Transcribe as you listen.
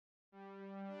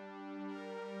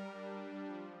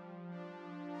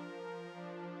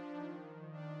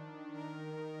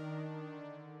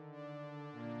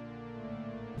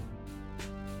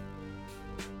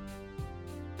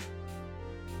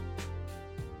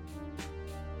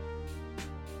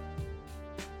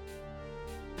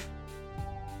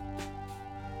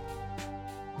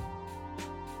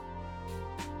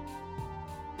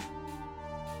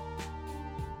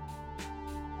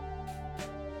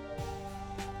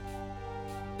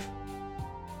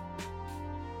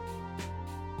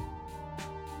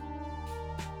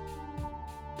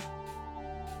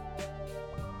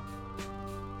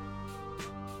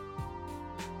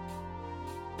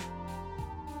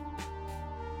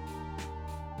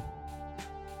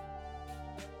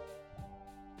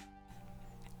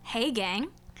Hey, gang.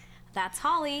 That's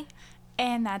Holly.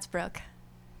 And that's Brooke.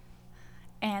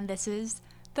 And this is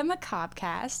the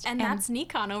Macabrecast. And that's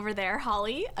Nikon over there,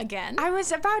 Holly, again. I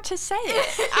was about to say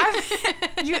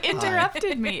it. You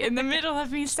interrupted me in the middle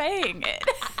of me saying it.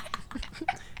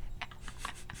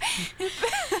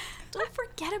 Don't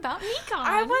forget about Nikon.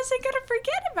 I wasn't going to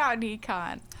forget about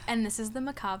Nikon. And this is the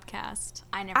Macabrecast.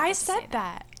 I said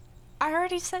that. I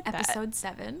already said that. Episode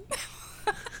 7.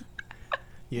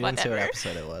 You didn't say what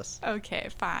episode it was. Okay,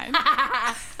 fine.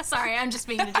 Sorry, I'm just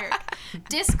being a jerk.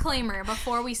 Disclaimer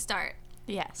before we start.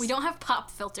 Yes. We don't have pop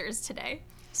filters today.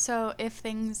 So if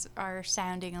things are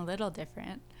sounding a little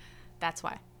different, that's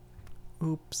why.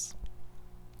 Oops.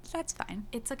 That's fine.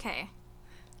 It's okay.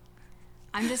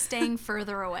 I'm just staying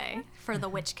further away for the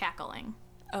witch cackling.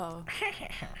 Oh.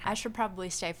 I should probably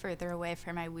stay further away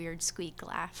for my weird squeak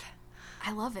laugh.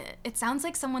 I love it. It sounds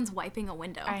like someone's wiping a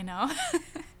window. I know.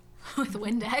 With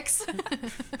Windex.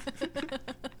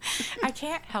 I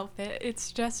can't help it.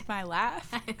 It's just my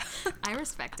laugh. I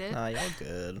respect it. Nah, you're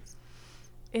good.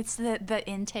 It's the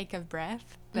intake of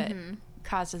breath that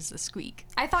causes the squeak.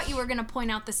 I thought you were going to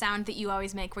point out the sound that you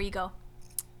always make where you go.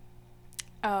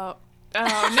 Oh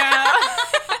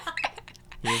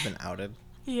no. You've been outed.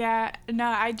 Yeah, no,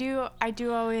 I do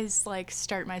always like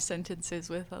start my sentences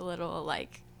with a little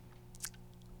like.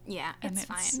 Yeah, it's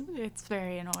fine. It's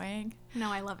very annoying.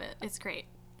 No, I love it. It's great.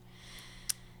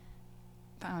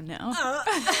 Oh no.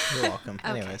 You're welcome.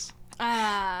 Okay. Anyways.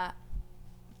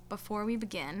 Before we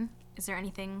begin, is there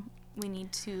anything we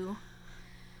need to?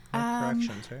 No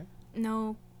corrections, right?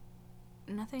 No,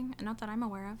 nothing. Not that I'm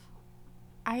aware of.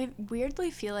 I weirdly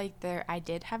feel like I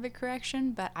did have a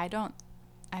correction, but I don't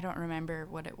remember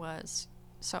what it was,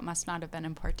 so it must not have been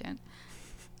important.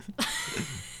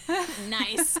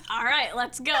 Nice. All right,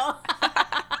 let's go.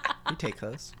 You take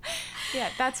those. Yeah,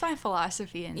 that's my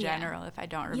philosophy in Yeah. general. If I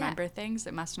don't remember things,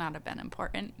 it must not have been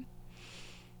important.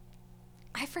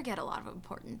 I forget a lot of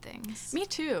important things. Me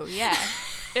too, yeah.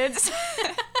 It's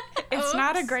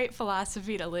not a great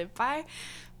philosophy to live by,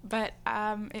 but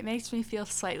it makes me feel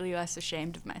slightly less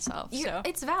ashamed of myself. So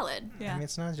It's valid. yeah. I mean,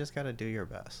 it's not just got to do your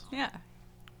best. Yeah.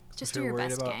 Just If do you're your worried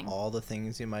best, about gang. all the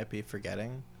things you might be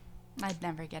forgetting, I'd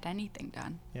never get anything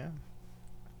done. yeah.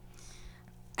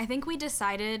 I think we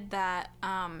decided that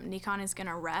Nikon is going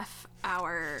to ref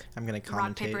our I'm going to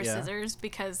rock, commentate, paper, yeah. scissors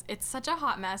because it's such a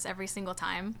hot mess every single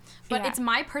time. But Yeah. it's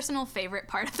my personal favorite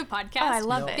part of the podcast. Oh, I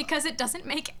love No. it. Because it doesn't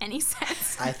make any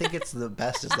sense. I think it's the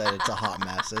best is that it's a hot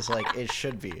mess. It's like it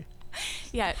should be.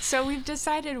 Yeah, so we've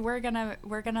decided we're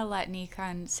gonna let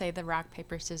Nikon say the rock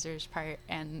paper scissors part,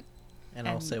 and And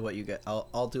I'll say what you get.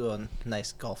 I'll do a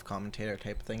nice golf commentator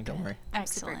type thing. Don't worry. I'm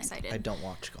super excellent. excited. I don't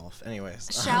watch golf. Anyways.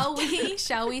 Shall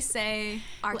we say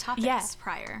our topics yeah.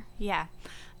 prior? Yeah.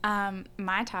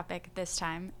 My topic this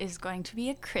time is going to be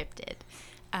a cryptid.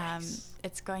 Nice.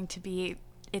 It's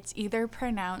either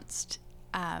pronounced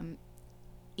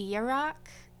Ijiraq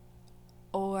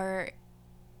or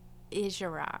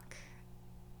Ijiraq.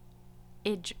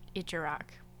 Ijiraq.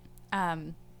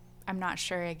 I'm not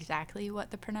sure exactly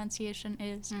what the pronunciation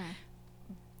is.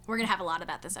 We're going to have a lot of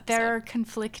that this episode. There are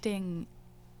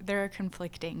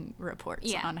conflicting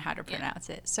reports Yeah. on how to pronounce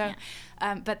it. So,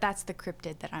 but that's the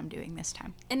cryptid that I'm doing this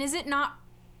time. And is it not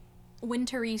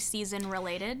wintry season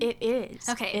related? It is.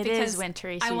 Okay, It because is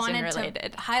wintry I season wanted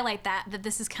related. to highlight that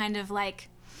this is kind of like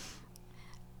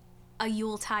a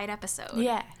Yuletide episode.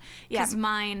 Yeah. Yeah. Because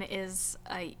mine is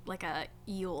like a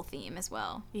Yule theme as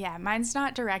well. Yeah, mine's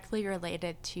not directly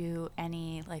related to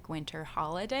any like winter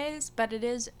holidays, but it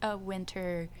is a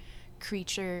winter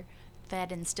creature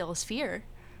that instills fear.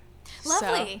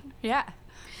 Lovely. So, yeah.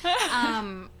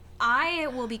 I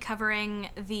will be covering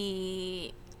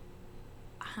the...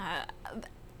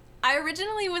 I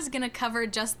originally was going to cover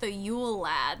just the Yule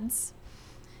Lads,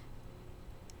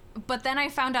 but then I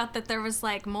found out that there was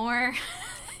like more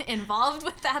involved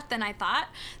with that than I thought.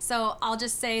 So I'll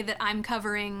just say that I'm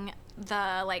covering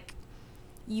the like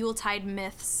Yuletide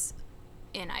myths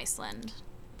in Iceland.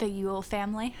 The Yule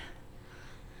family.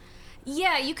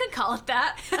 Yeah, you could call it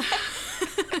that.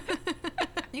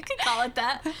 You could call it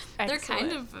that. They're kind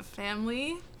Excellent. of a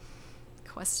family.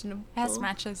 Questionable. As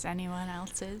much as anyone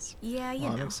else's. Yeah, you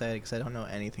Well, I'm know. excited because I don't know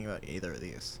anything about either of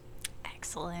these.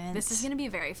 Excellent. This is going to be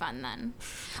very fun then.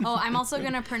 Oh, I'm also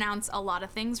going to pronounce a lot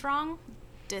of things wrong.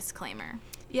 Disclaimer.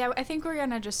 Yeah, I think we're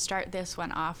going to just start this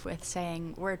one off with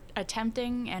saying we're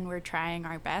attempting and we're trying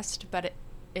our best, but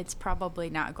it's probably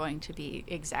not going to be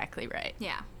exactly right.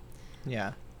 Yeah.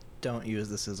 Yeah. don't use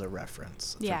this as a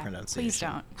reference for Yeah, pronunciation. please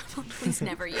don't. Please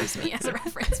never use me as a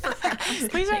reference for pronunciation.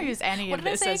 Please don't use any What of did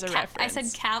I this say? as a reference. I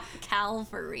said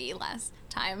Calvary last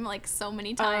time, like so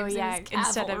many times. Oh, yeah, It's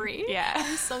instead of- cavalry. yeah.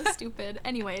 I'm so stupid.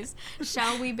 Anyways,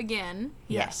 shall we begin?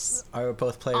 Yes. Are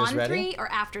both players On ready? 3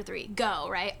 or after 3? Go,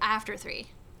 right? After 3.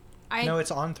 No,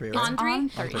 it's on 3, right? On 3? On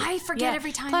 3. I forget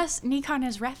every time. Plus, Nikon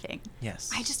is reffing.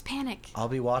 Yes. I just panic. I'll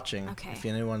be watching. Okay. If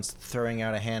anyone's throwing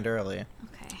out a hand early.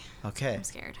 Okay. Okay. I'm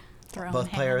scared. Throwing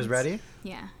Both players hands. ready?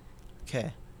 Yeah.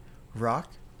 Okay. Rock,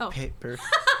 Oh. paper.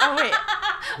 Oh, wait.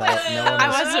 No one I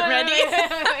was- wasn't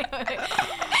ready.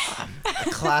 A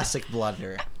classic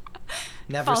blunder.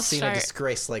 Never False seen start. a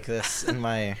disgrace like this in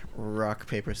my rock,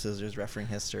 paper, scissors refereeing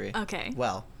history. Okay.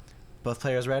 Well, both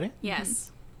players ready?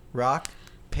 Yes. Rock,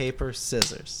 paper,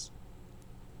 scissors.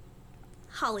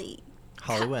 Holly.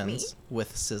 Holly Cut wins.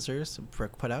 With scissors,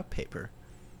 Brooke put out paper.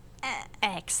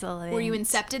 Excellent. Were you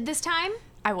incepted this time?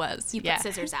 I was. You yeah. put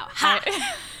scissors out. Ha!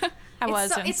 I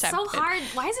was It's so incepted. hard.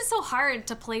 Why is it so hard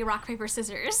to play rock, paper,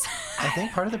 scissors? I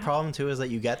think part of the problem too is that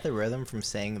you get the rhythm from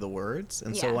saying the words,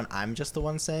 and Yeah. so when I'm just the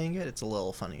one saying it, it's a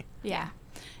little funny. Yeah.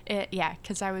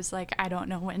 Because I was like, I don't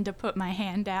know when to put my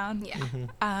hand down. Yeah.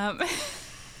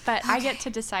 But I get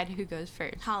to decide who goes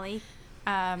first. Holly,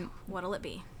 Um, what'll it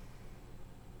be?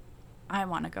 I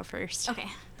want to go first. Okay.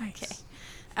 Okay.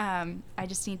 I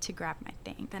just need to grab my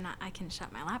thing. Then I can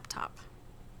shut my laptop.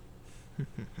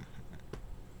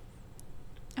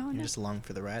 Oh, You're no. just along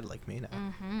for the ride like me now.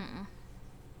 Mm-hmm.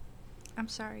 I'm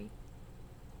sorry.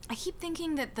 I keep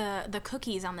thinking that the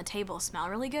cookies on the table smell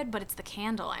really good, but it's the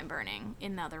candle I'm burning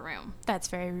in the other room. That's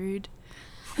very rude.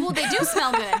 Well, they do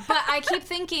smell good, but I keep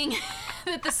thinking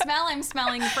that the smell I'm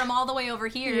smelling from all the way over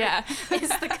here Yeah. is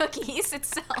the cookies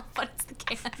itself, but it's the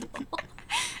candle.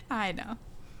 I know.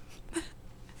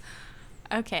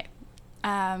 Okay.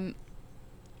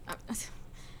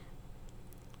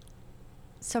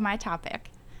 So my topic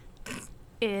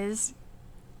is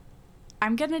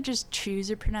I'm going to just choose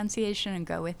a pronunciation and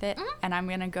go with it. And I'm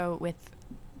going to go with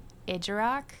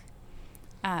Ijiraq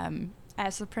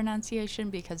as the pronunciation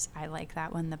because I like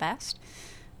that one the best.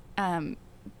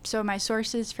 So my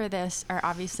sources for this are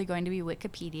obviously going to be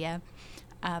Wikipedia,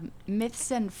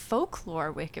 Myths and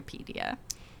Folklore Wikipedia.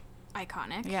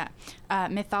 Iconic. Yeah.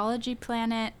 Mythology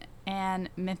Planet and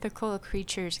Mythical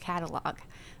Creatures Catalog,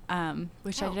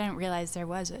 which I Oh. didn't realize there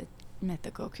was a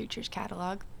Mythical Creatures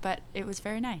Catalog, but it was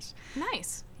very nice.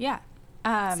 Nice. Yeah.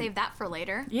 Save that for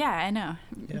later. Yeah, I know.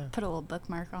 Yeah. Put a little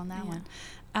bookmark on that Yeah.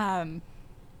 one.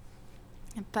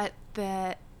 But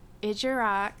the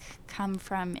Ijiraq come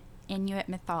from Inuit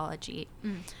mythology.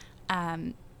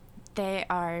 They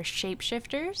are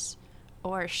shapeshifters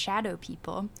or shadow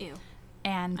people. Ew.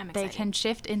 And I'm they excited. can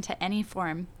shift into any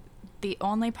form. The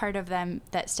only part of them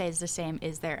that stays the same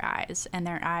is their eyes, and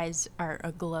their eyes are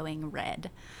a glowing red.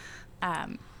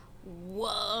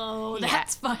 Whoa, Yeah.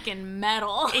 that's fucking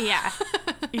metal. Yeah.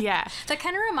 Yeah. That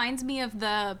kind of reminds me of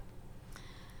the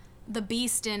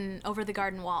beast in Over the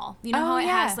Garden Wall. You know Oh, how it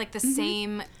yeah. has like the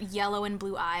same yellow and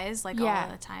blue eyes like Yeah.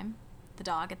 all the time? The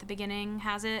dog at the beginning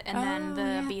has it, and Oh, then the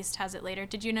yeah. beast has it later.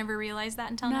 Did you never realize that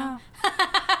until No. now?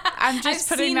 I'm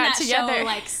just I've putting seen that that together. show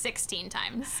like 16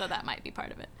 times, so that might be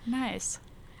part of it. Nice.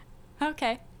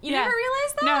 Okay. You Yeah. never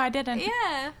realized that? No, I didn't.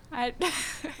 Yeah. I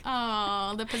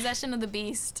Oh, the possession of the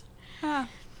beast. Oh,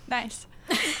 nice.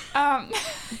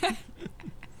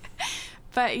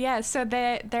 But yeah, so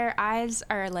their eyes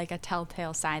are like a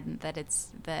telltale sign that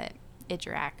it's the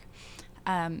Ijiraq.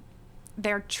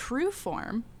 Their true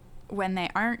form, when they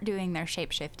aren't doing their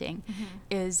shape-shifting,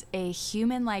 is a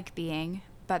human-like being,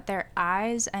 but their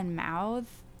eyes and their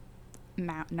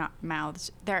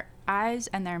eyes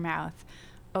and their mouth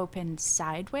open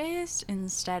sideways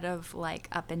instead of like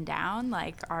up and down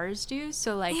like ours do.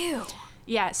 So like, Ew.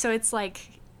 yeah, so it's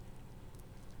like,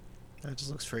 That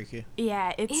just looks freaky.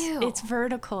 yeah, Ew. it's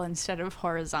vertical instead of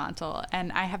horizontal,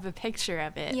 and I have a picture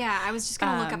of it. Yeah, I was just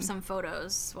going to look up some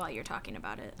photos while you're talking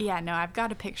about it. Yeah, no, I've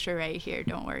got a picture right here.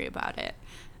 Don't worry about it.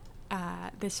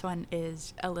 This one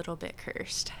is a little bit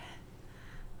cursed.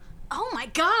 Oh my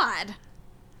god!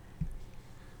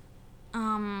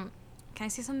 Can I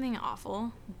say something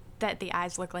awful? That the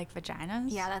eyes look like vaginas?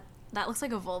 Yeah, that looks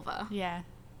like a vulva. Yeah.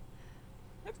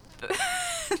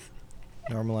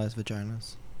 Normalized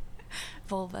vaginas.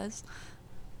 Vulvas.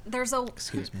 There's a...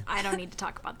 Excuse me. I don't need to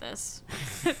talk about this.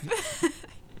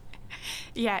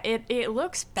 Yeah, it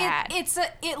looks bad.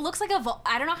 It looks like a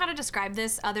I don't know how to describe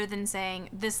this other than saying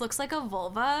this looks like a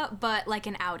vulva, but like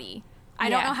an outie. I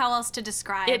don't Yeah. know how else to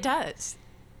describe. It does.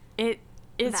 It's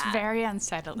that. very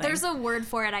unsettling. There's a word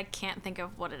for it. I can't think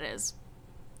of what it is.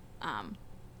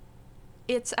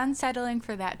 it's unsettling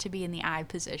for that to be in the eye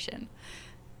position.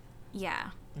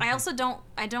 Yeah. I also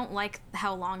don't like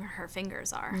how long her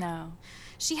fingers are. No.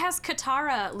 She has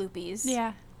Katara loopies.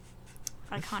 Yeah.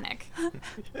 Iconic.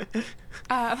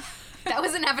 That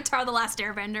was an Avatar The Last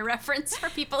Airbender reference for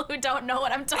people who don't know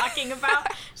what I'm talking about.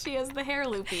 She has the hair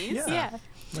loopies. Yeah.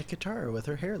 Like Katara with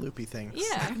her hair loopy things.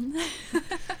 Yeah.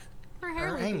 Her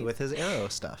hair Or Aang loopies. with his arrow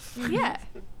stuff. Yeah.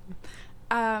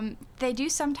 They do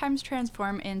sometimes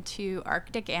transform into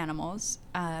Arctic animals.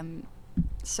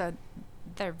 So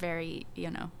they're very,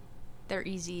 they're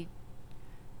easy.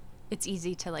 It's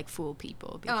easy to like fool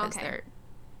people because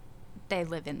they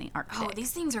live in the Arctic. Oh,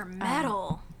 these things are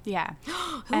metal. Yeah.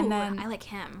 Ooh, And then I like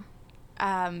him.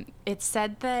 it's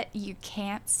said that you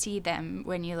can't see them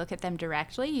when you look at them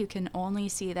directly. You can only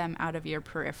see them out of your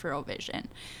peripheral vision.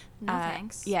 No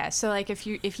thanks. Yeah, so like if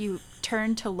you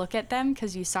turn to look at them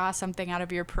because you saw something out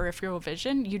of your peripheral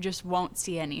vision, you just won't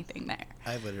see anything there.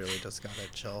 I literally just got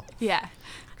to chill. Yeah.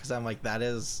 Because I'm like,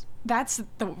 that's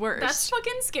the worst. That's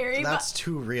fucking scary. That's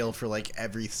too real for like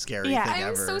every scary Yeah. thing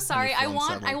I'm ever. so and sorry. you I feel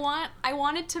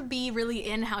wanted to be really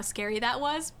in how scary that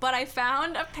was, but I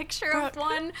found a picture of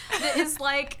one that is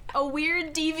like a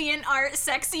weird deviant art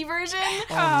sexy version.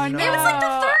 Oh, no. It was like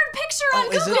the third picture on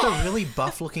Oh, is it Google. the really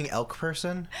buff-looking elk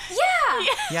person? Yeah.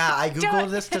 Yeah, I googled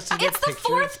this just to get It's the pictures.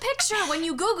 fourth picture when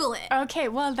you Google it. Okay,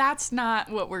 well that's not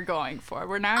what we're going for.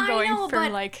 We're not I going know, for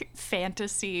but- like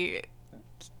fantasy,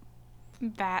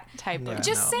 that type Yeah. of.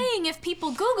 Just No. saying, if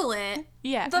people Google it,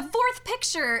 Yeah. the fourth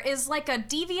picture is like a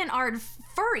deviant art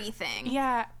furry thing.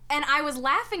 Yeah. And I was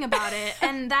laughing about it,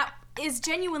 and that is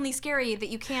genuinely scary that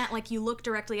you can't, like, you look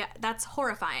directly at, that's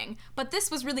horrifying. But this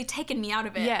was really taking me out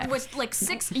of it. Yeah. With, like,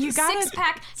 You gotta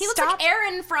six-pack. He looks stop- like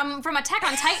Aaron from Attack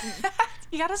on Titan.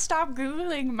 You gotta stop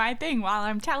Googling my thing while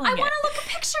I'm telling I it. want to look at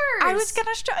pictures. I was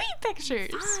gonna show you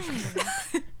pictures.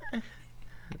 Fine.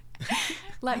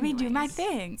 Let me do my Anyways,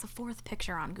 thing. It's the fourth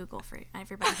picture on Google for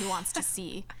everybody who wants to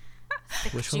see.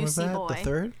 Thick, Which one was juicy that? boy. The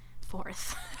third?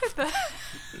 Fourth.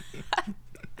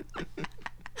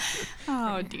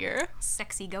 Oh dear.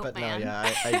 Sexy goat But man. no,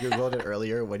 yeah, I googled it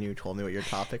earlier when you told me what your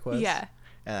topic was. Yeah.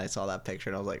 And I saw that picture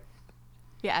and I was like,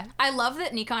 Yeah. I love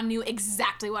that Nikon knew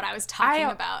exactly what I was talking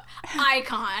about.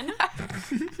 Icon.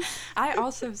 I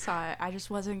also saw it. I just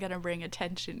wasn't gonna bring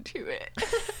attention to it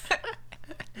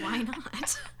Why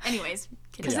not? Anyways,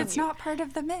 because Yeah. it's not part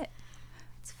of the myth.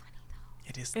 It's funny though.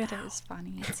 it is. It now. is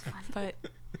funny. It's funny. But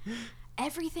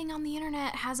Everything on the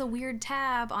internet has a weird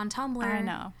tab on Tumblr. I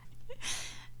know.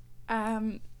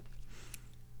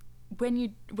 When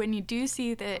you do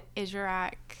see the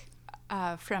Ijiraq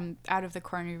from out of the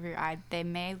corner of your eye, they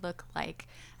may look like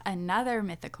another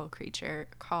mythical creature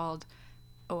called,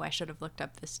 I should have looked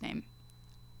up this name,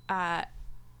 Tariq,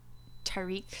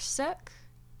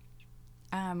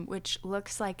 which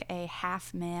looks like a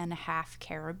half man, half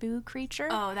caribou creature.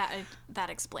 Oh, that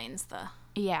explains the.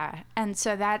 Yeah, and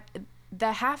so that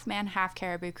the half man, half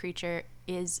caribou creature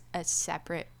is a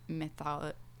separate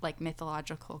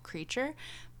mythological creature,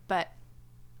 but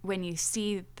when you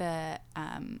see the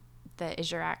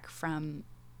Ijiraq from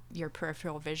your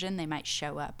peripheral vision, they might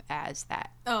show up as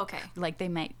that. Oh, okay. Like they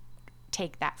might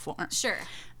take that form. Sure.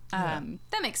 Yeah.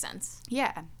 That makes sense.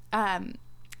 Yeah.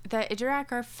 The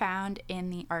Ijiraq are found in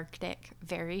the Arctic,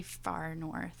 very far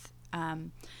north.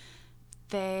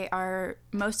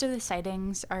 Most of the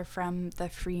sightings are from the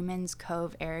Freeman's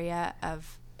Cove area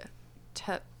of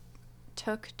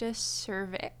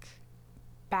Tuktaservik,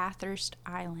 Bathurst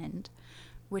Island,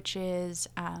 which is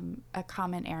a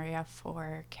common area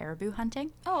for caribou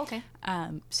hunting. Oh, okay.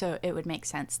 So it would make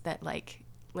sense that like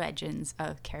legends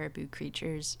of caribou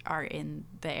creatures are in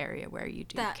the area where you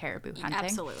do caribou hunting.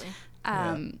 Absolutely.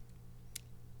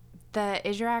 The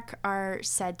Ijiraq are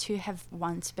said to have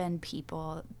once been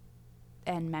people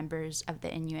and members of the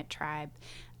Inuit tribe.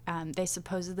 They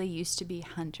supposedly used to be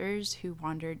hunters who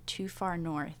wandered too far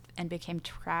north and became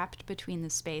trapped between the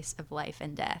space of life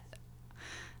and death.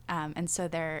 And so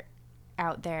they're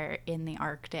out there in the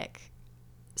Arctic,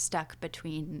 stuck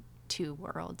between two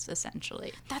worlds,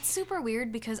 essentially. That's super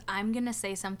weird because I'm going to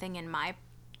say something in my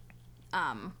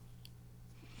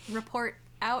report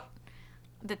out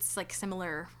that's like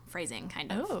similar phrasing,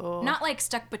 kind of. Oh. Not like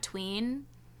stuck between,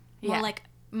 more Yeah. like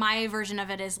my version of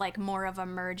it is like more of a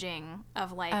merging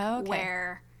of like Okay.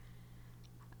 where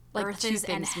Like Earth two is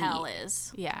and things hell meet.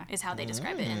 is. Yeah. Is how they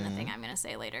describe it in the thing I'm going to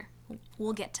say later.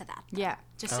 We'll get to that. Yeah.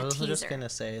 Just I a was teaser. just going to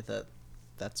say that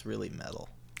that's really metal.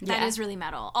 That Yeah. is really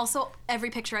metal. Also, every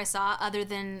picture I saw other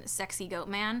than sexy goat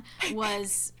man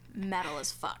was metal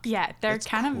as fuck. Yeah, they're It's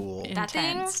kind cool. of That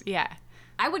thing? intense. Yeah.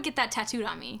 I would get that tattooed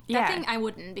on me. That Yeah. thing I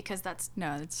wouldn't, because that's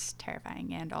No, it's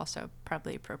terrifying and also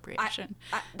probably appropriation.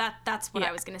 that's what Yeah.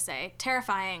 I was gonna say.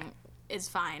 Terrifying is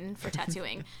fine for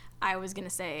tattooing. I was gonna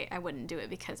say I wouldn't do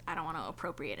it because I don't want to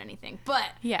appropriate anything,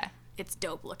 but Yeah. it's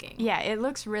dope looking. Yeah, it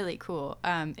looks really cool.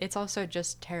 It's also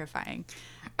just terrifying.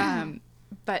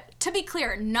 But To be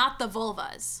clear, not the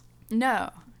vulvas. no.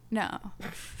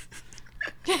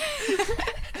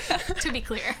 To be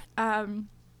clear.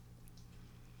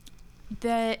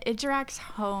 The Ijiraq's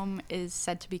home is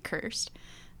said to be cursed,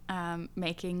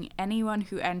 making anyone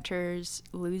who enters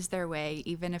lose their way,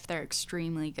 even if they're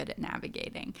extremely good at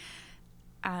navigating.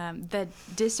 The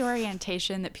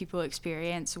disorientation that people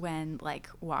experience when, like,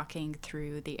 walking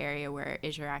through the area where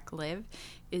Ijiraq live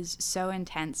is so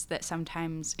intense that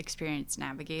sometimes experienced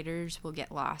navigators will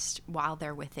get lost while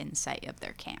they're within sight of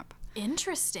their camp.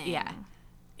 Interesting. Yeah.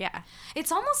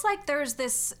 It's almost like there's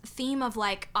this theme of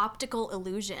like optical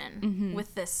illusion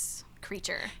with this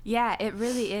creature. Yeah, it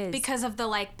really is. Because of the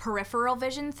like peripheral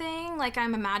vision thing. Like,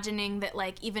 I'm imagining that,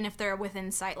 like, even if they're within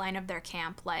sightline of their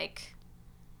camp, like,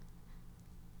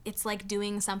 it's like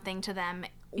doing something to them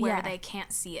where Yeah. they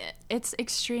can't see it. It's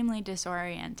extremely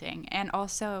disorienting. And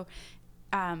also,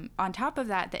 on top of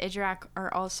that, the Ijiraq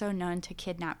are also known to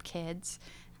kidnap kids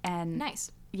and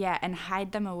Nice. yeah, and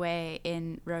hide them away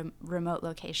in remote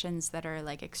locations that are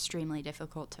like extremely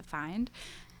difficult to find.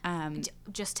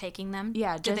 Just taking them?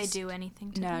 Yeah, Do they just- do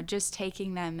anything to No, them? just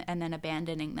taking them and then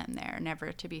abandoning them there,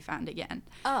 never to be found again.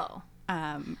 Oh.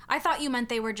 I thought you meant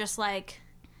they were just like,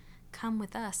 come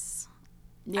with us.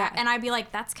 Yeah, And I'd be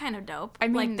like, that's kind of dope. I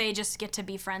mean- like, they just get to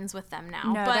be friends with them now.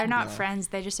 no, but they're not No. friends.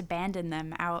 They just abandon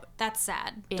them out. that's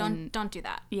sad. in- Don't do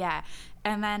that. Yeah,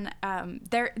 and then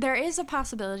there is a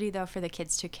possibility though for the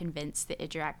kids to convince the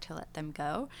Ijiraq to let them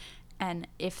go, and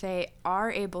if they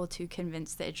are able to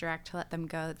convince the Ijiraq to let them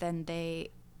go, then they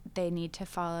need to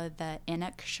follow the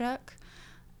Ijiraq,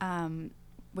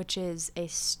 which is a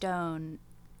stone,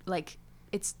 like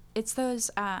it's those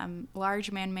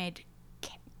large man-made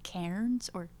cairns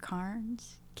or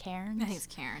cairns. I think it's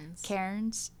Karen's.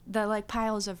 Cairns, the like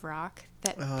piles of rock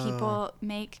that people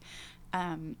make,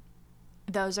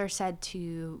 those are said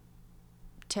to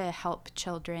help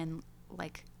children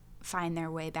like find their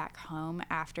way back home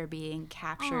after being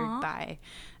captured Aw. by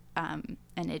an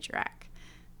Ijiraq.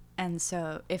 And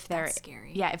so if they're That's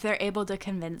scary. yeah, if they're able to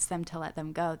convince them to let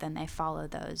them go, then they follow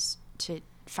those to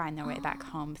find their way back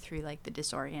home through like the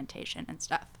disorientation and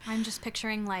stuff. I'm just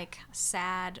picturing like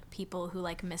sad people who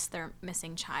like miss their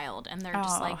missing child, and they're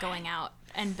just like Oh. going out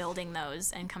and building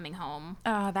those and coming home.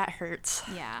 Oh, that hurts.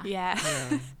 Yeah.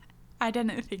 Yeah. I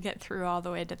didn't think it through all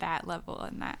the way to that level,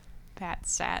 and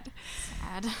that's sad.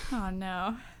 Sad. Oh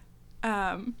no.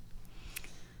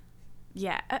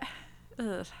 Yeah.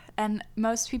 Ugh. And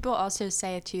most people also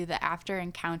say too that after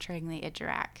encountering the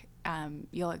Ijiraq,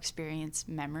 you'll experience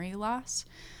memory loss.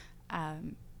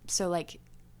 So like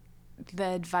the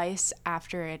advice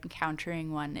after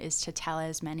encountering one is to tell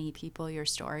as many people your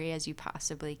story as you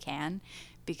possibly can,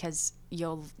 because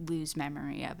you'll lose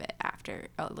memory of it after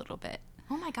a little bit.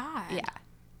 Oh my god. Yeah.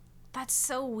 That's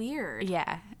so weird.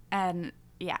 Yeah. And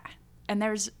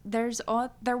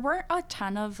there weren't a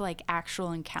ton of like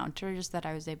actual encounters that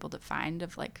I was able to find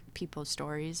of like people's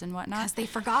stories and whatnot. Because they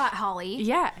forgot, Holly.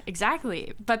 Yeah,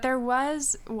 exactly. But there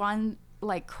was one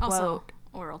like quote. Also,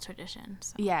 oral tradition.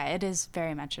 So. Yeah, it is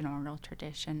very much an oral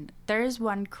tradition. There is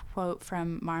one quote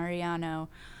from Mariano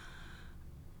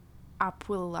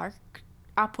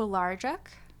Apulargic,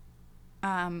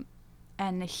 and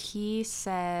he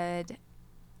said,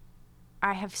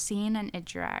 "I have seen an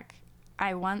Ijiraq.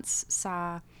 I once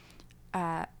saw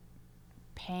a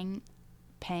pangnik,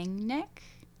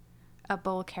 a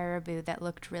bull caribou that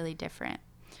looked really different.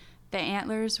 The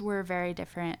antlers were very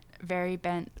different,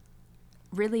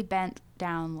 really bent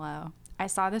down low. I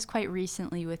saw this quite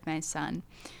recently with my son.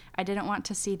 I didn't want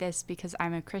to see this because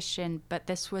I'm a Christian, but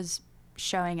this was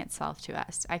showing itself to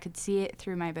us. I could see it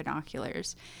through my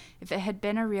binoculars. If it had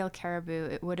been a real caribou,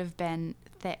 it would have been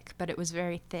thick, but it was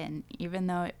very thin, even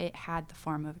though it had the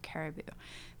form of a caribou.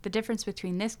 The difference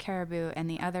between this caribou and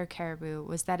the other caribou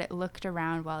was that it looked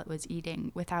around while it was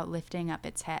eating without lifting up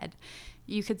its head.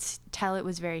 You could tell it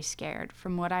was very scared.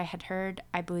 From what I had heard,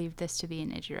 I believed this to be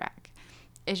an Ijiraq.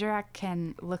 Ijiraq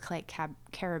can look like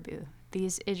caribou.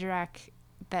 These Ijiraq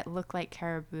that look like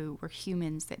caribou were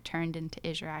humans that turned into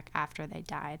Ijiraq after they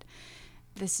died.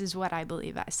 This is what I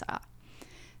believe I saw."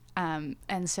 And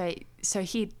so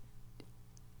he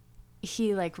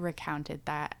like recounted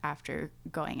that after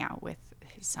going out with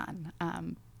his son.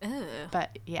 Ugh.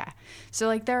 But yeah, so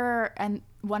like there are, and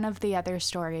one of the other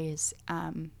stories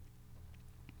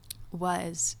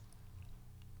was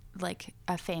like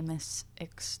a famous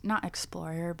not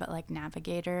explorer but like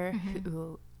navigator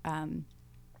who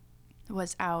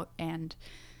was out and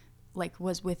like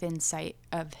was within sight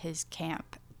of his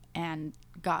camp and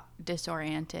got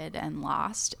disoriented and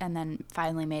lost, and then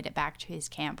finally made it back to his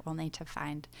camp only to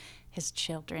find his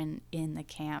children in the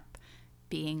camp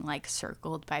being like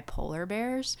circled by polar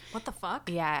bears. What the fuck?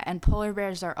 Yeah, and polar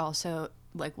bears are also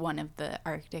like one of the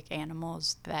Arctic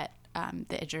animals that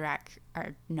the Ijiraq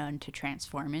are known to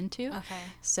transform into. Okay.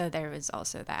 So there was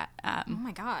also that. Oh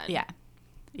my god. Yeah.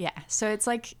 Yeah. So it's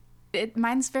like,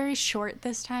 mine's very short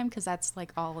this time because that's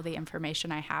like all of the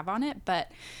information I have on it, but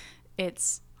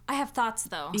it's... I have thoughts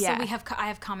though. Yeah. So I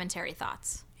have commentary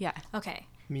thoughts. Yeah. Okay.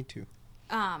 Me too.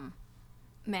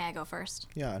 May I go first?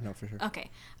 Yeah, no, for sure. Okay.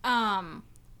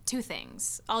 Two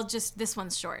things. This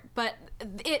one's short, but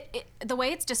the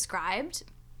way it's described,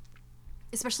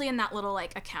 especially in that little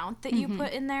like account that you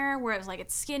put in there where it was like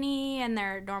it's skinny and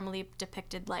they're normally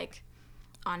depicted like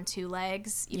on two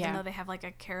legs, even though they have like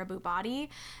a caribou body,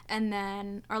 and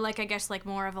then, or like I guess like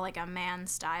more of a man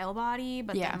style body,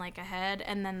 but then like a head,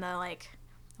 and then the like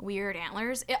weird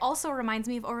antlers. It also reminds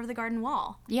me of Over the Garden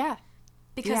Wall. Yeah.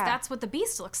 Because that's what the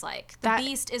beast looks like. The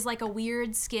beast is like a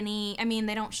weird, skinny... I mean,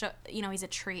 they don't show... he's a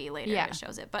tree later. It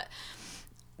shows it. But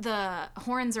the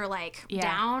horns are like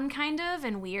down kind of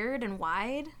and weird and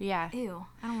wide. Yeah. Ew.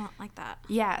 I don't like that.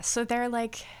 Yeah. So they're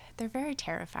like... They're very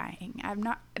terrifying.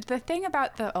 The thing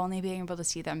about the only being able to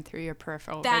see them through your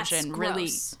peripheral vision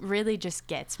really just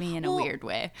gets me in a weird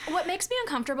way. What makes me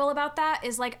uncomfortable about that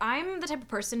is like I'm the type of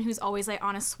person who's always like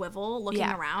on a swivel looking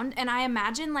around, and I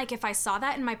imagine like if I saw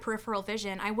that in my peripheral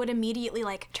vision, I would immediately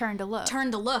like turn to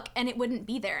look and it wouldn't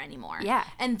be there anymore. Yeah.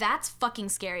 And that's fucking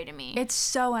scary to me. It's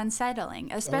so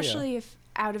unsettling, especially if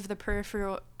out of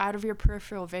your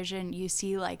peripheral vision you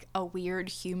see like a weird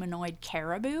humanoid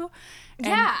caribou,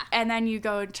 and then you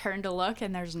go and turn to look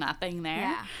and there's nothing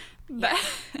there.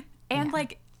 And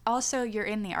like also you're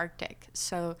in the Arctic,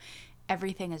 so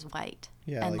everything is white,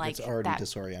 and like it's already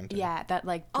disoriented. That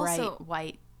like bright also,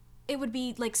 white, it would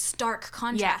be like stark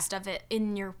contrast of it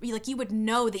in your, like you would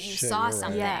know that you saw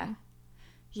something.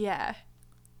 Yeah.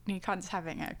 Nikon's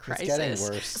having a crisis. It's getting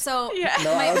worse. So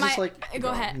no, I was just go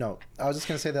ahead. No, I was just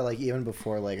gonna say that like even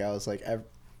before, like I was like,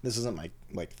 this isn't my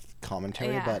like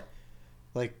commentary, but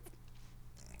like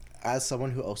as someone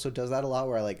who also does that a lot,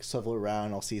 where I like swivel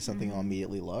around, I'll see something, I'll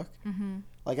immediately look.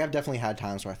 Like I've definitely had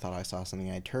times where I thought I saw something,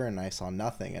 I turn and I saw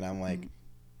nothing, and I'm like,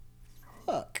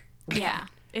 fuck. Yeah.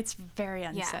 It's very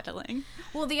unsettling.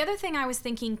 Well, the other thing I was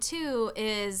thinking too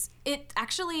is it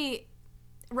actually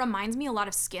reminds me a lot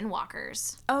of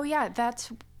skinwalkers. Oh yeah,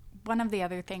 that's one of the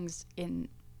other things in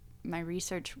my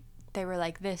research. They were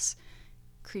like, this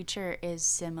creature is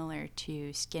similar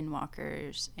to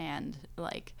skinwalkers and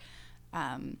like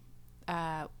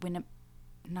not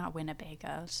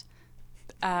Winnebagos.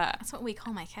 That's what we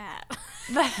call my cat.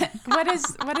 What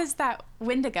is that?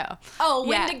 Wendigo. Oh,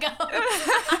 Wendigo.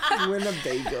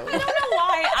 Winnebago. I don't know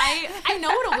why. I know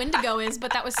what a Wendigo is,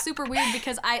 but that was super weird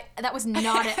because that was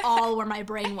not at all where my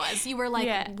brain was. You were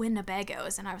like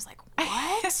Winnebagos, and I was like,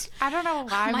 what? I don't know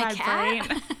why my cat?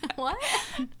 brain. What?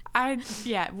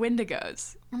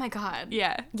 Wendigos. Oh my god.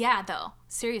 Yeah. Yeah, though.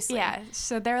 Seriously. Yeah.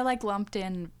 So they're like lumped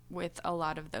in with a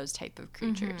lot of those type of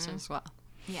creatures as well.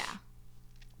 Yeah.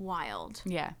 Wild.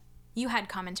 Yeah. You had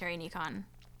commentary, Nikon.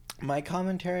 My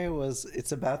commentary was,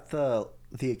 it's about the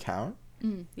account.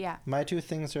 Yeah. My two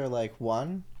things are like,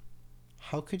 one,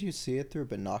 how could you see it through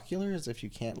binoculars if you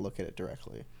can't look at it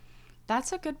directly?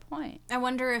 That's a good point. I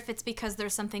wonder if it's because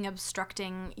there's something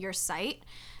obstructing your sight.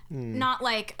 Not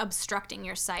like obstructing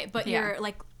your sight, but you're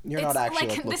not actually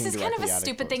like this is kind of a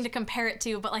stupid thing close. to compare it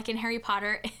to, but like in Harry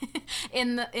Potter,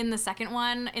 in the second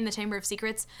one, in the Chamber of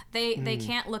Secrets, they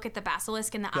can't look at the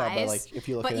basilisk in the eyes, but like if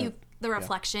you look at the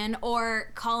reflection,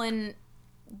 or Colin,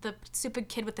 the stupid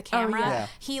kid with the camera,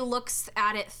 he looks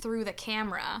at it through the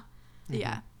camera.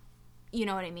 Yeah. You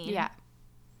know what I mean? Yeah.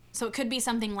 So it could be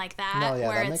something like that,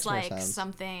 where it's like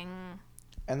something.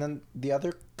 And then the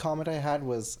other comment I had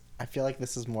was, I feel like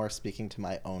this is more speaking to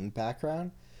my own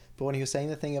background, but when he was saying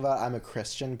the thing about I'm a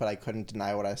Christian, but I couldn't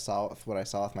deny what I saw with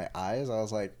my eyes, I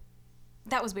was like,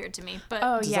 that was weird to me. But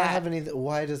why does that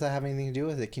have anything to do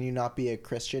with it? Can you not be a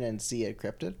Christian and see a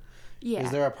cryptid? Yeah. Is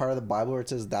there a part of the Bible where it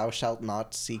says thou shalt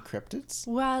not see cryptids?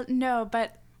 Well, no,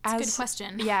 but it's a good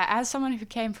question. Yeah, as someone who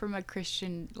came from a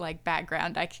Christian like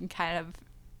background, I can kind of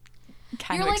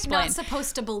you're explain. Not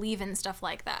supposed to believe in stuff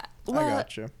like that. Well, I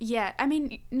gotcha. Yeah, I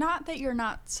mean, not that you're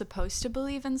not supposed to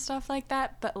believe in stuff like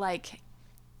that, but like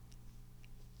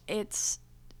it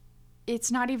it's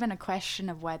not even a question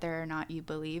of whether or not you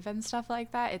believe and stuff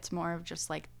like that. It's more of just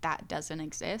like that doesn't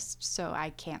exist, so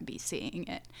I can't be seeing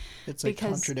it. It's like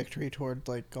contradictory toward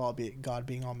like God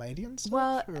being almighty and stuff?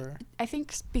 Well, or? I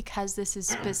think because this is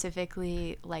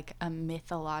specifically like a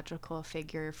mythological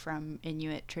figure from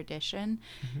Inuit tradition,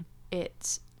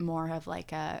 it's more of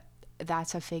like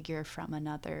that's a figure from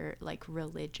another like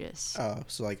religious. Oh,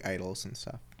 so like idols and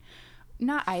stuff.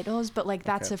 Not idols, but like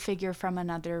that's a figure from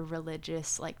another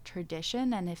religious like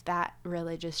tradition, and if that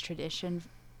religious tradition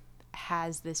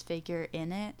has this figure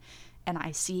in it and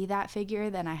I see that figure,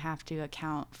 then I have to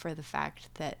account for the fact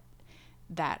that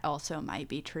that also might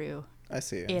be true. I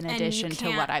see. In addition to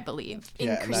what I believe.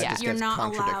 You're not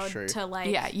allowed to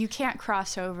like... Yeah, you can't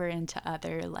cross over into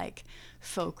other like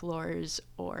folklores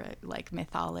or like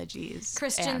mythologies.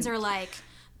 Christians are like,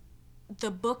 the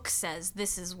book says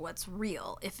this is what's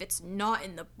real. If it's not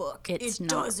in the book, it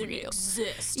doesn't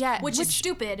exist. Yeah, which is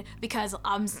stupid, because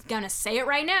I'm gonna say it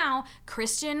right now.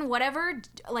 Christian, whatever.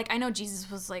 Like, I know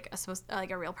Jesus was like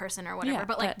a real person or whatever,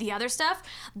 but like the other stuff,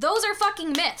 those are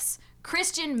fucking myths.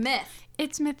 Christian myth.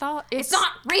 It's It's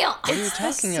not real. What are you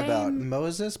talking about?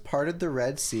 Moses parted the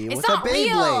Red Sea with a not Beyblade.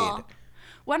 real.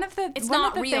 One of the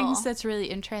things that's really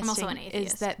interesting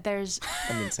is that there's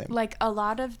like a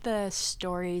lot of the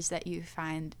stories that you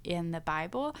find in the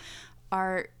Bible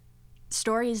are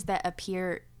stories that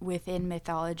appear within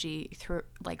mythology through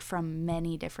like from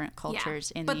many different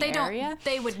cultures in the area.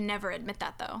 They would never admit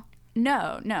that though.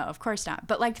 No, of course not.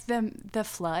 But like the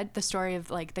flood, the story of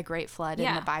like the Great Flood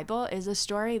in the Bible is a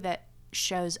story that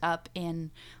shows up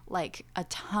in like a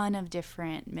ton of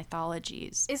different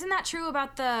mythologies. Isn't that true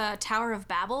about the Tower of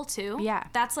Babel too? Yeah.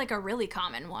 That's like a really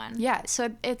common one. Yeah, so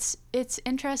it's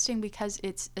interesting because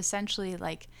it's essentially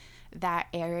like that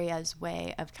area's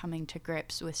way of coming to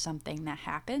grips with something that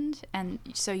happened. And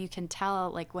so you can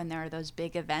tell like when there are those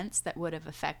big events that would have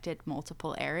affected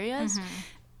multiple areas,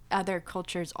 other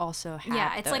cultures also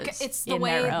have it's those like it's the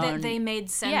way that they made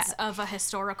sense of a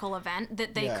historical event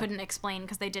that they couldn't explain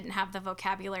because they didn't have the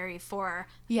vocabulary for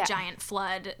giant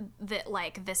flood that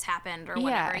like this happened or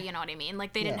whatever, you know what I mean?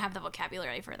 Like they didn't have the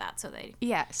vocabulary for that, so they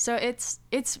so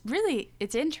it's really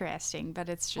interesting, but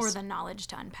it's just or the knowledge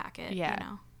to unpack it, you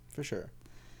know. For sure.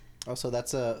 Also,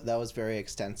 that was very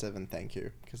extensive, and thank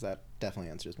you, because that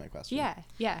definitely answers my question.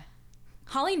 Yeah.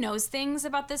 Holly knows things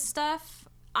about this stuff.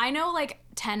 I know like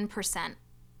 10%.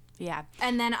 Yeah.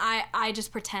 And then I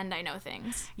just pretend I know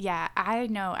things. Yeah, I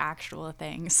know actual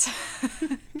things,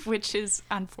 which is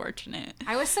unfortunate.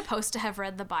 I was supposed to have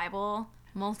read the Bible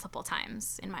multiple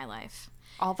times in my life.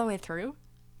 All the way through?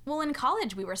 Well, in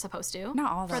college we were supposed to.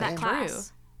 Not all the way through.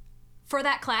 Class. For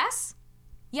that class?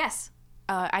 Yes.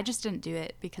 I just didn't do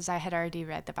it because I had already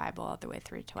read the Bible all the way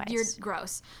through twice. You're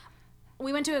gross.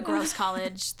 We went to a gross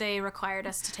college. They required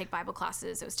us to take Bible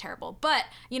classes. It was terrible. But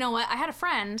you know what? I had a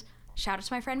friend. Shout out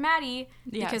to my friend Maddie.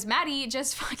 Because Maddie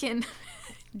just fucking...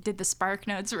 did the Spark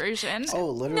Notes version. Oh,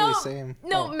 literally same.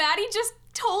 No, Maddie just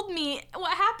told me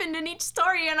what happened in each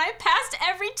story and I passed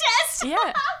every test.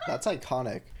 Yeah. That's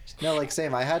iconic. No, like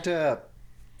same. I had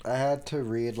to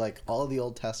read like all of the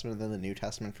Old Testament and then the New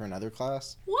Testament for another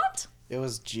class. What? It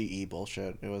was GE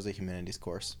bullshit. It was a humanities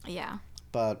course. Yeah.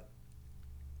 But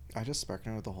I just sparked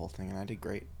with the whole thing and I did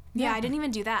great. Yeah, I didn't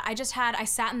even do that. I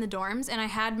sat in the dorms and I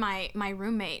had my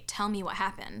roommate tell me what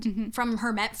happened from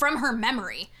her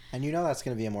memory. And you know that's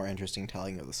going to be a more interesting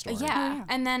telling of the story. Yeah.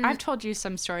 And then I've told you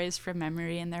some stories from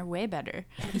memory and they're way better.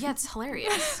 Yeah, it's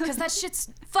hilarious because that shit's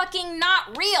fucking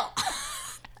not real.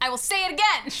 I will say it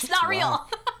again. It's not real.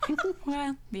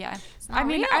 Well, yeah. I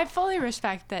mean, I fully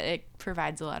respect that it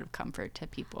provides a lot of comfort to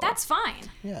people. That's fine.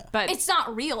 Yeah. But it's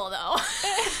not real though.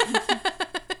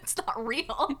 It's not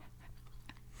real.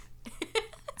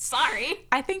 Sorry.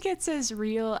 I think it's as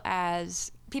real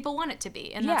as people want it to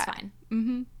be, and that's fine.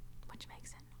 Mm-hmm. Which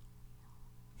makes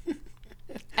it.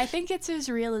 I think it's as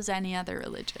real as any other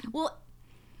religion. Well,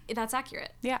 that's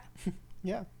accurate. Yeah.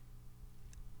 Yeah.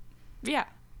 Yeah.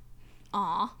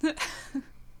 Aw.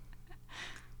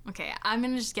 Okay,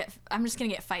 I'm just gonna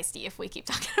get feisty if we keep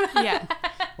talking about it.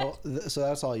 Well, so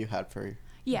that's all you had for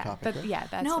your topic, right?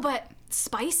 That's but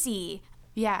spicy.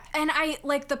 Yeah. And I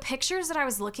like the pictures that I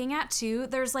was looking at too.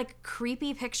 There's like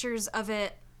creepy pictures of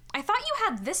it. I thought you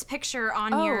had this picture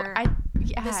on your. I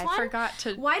forgot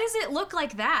to. Why does it look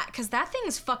like that? Because that thing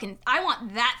is fucking. I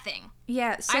want that thing.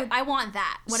 Yeah. So I want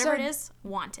that. Whatever it is,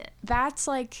 want it. That's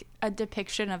like a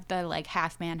depiction of the like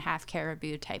half man, half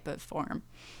caribou type of form.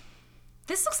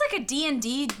 This looks like a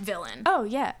D&D villain. Oh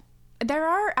yeah, there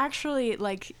are actually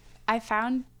like I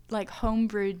found like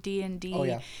homebrewed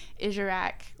D&D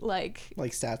Ijiraq like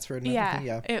stats for it and everything.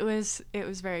 Yeah. It was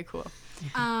very cool.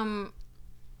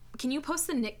 Can you post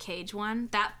the Nick Cage one?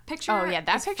 That picture. Oh, yeah,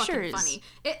 that is picture fucking is funny.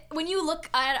 When you look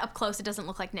at it up close, it doesn't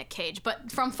look like Nick Cage,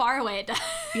 but from far away, it does.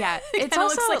 Yeah, It it's kinda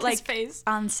also looks like like his face.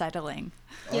 unsettling.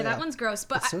 Yeah, that one's gross.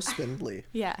 But It's so spindly.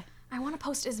 Yeah. I want to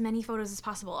post as many photos as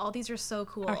possible. All these are so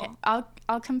cool. Okay,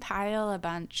 I'll compile a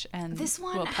bunch and This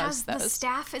one we'll has post the those.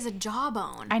 staff is a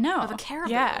jawbone. I know. Of a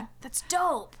caribou. Yeah. That's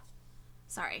dope.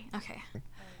 Sorry. Okay.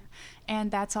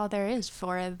 And that's all there is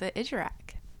for the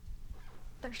Ijiraq.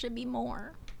 There should be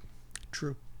more.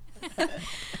 True.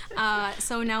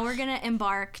 So now we're gonna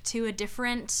embark to a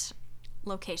different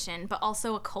location, but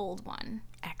also a cold one,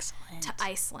 Excellent. to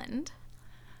Iceland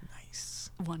Nice.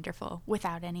 Wonderful.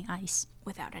 Without any ice.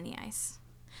 without any ice.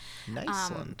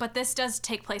 Niceland. But this does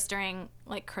take place during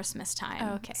like Christmas time.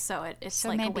 Oh, okay. So it's So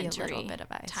like a maybe a wintry little bit of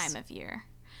ice. time of year.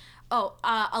 Oh,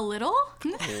 a little?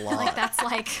 A lot. Like that's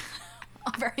like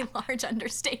a very large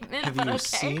understatement. Have but you okay.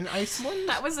 seen Iceland?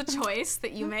 That was a choice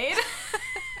that you made.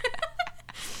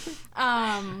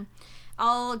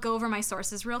 I'll go over my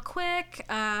sources real quick.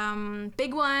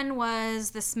 Big one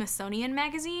was the Smithsonian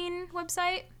Magazine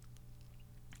website.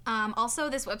 Also,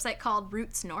 this website called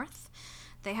Roots North.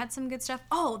 They had some good stuff.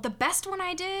 Oh, the best one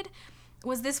I did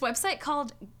was this website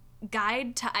called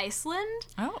Guide to Iceland.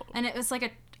 Oh. And it was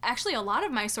like actually a lot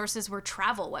of my sources were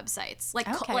travel websites, like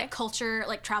Okay. like culture,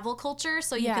 like travel culture,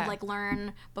 so you Yeah. could like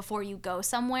learn before you go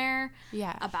somewhere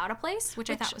Yeah. about a place,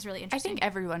 which I thought was really I interesting. think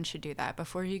everyone should do that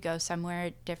before you go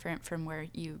somewhere different from where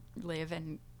you live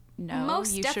and know.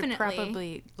 Most you definitely. should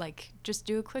probably like just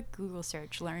do a quick Google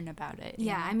search, learn about it. you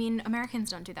Yeah, know? I mean, Americans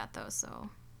don't do that though,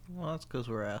 so Well, that's because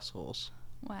we're assholes.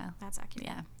 Wow. that's accurate.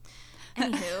 Yeah.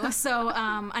 Anywho, so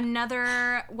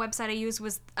another website I used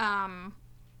was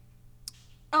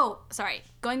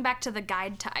going back to the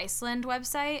Guide to Iceland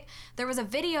website, there was a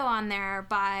video on there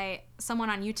by someone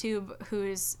on YouTube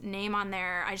whose name on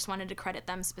there, I just wanted to credit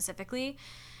them specifically.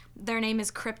 Their name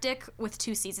is Cryptic with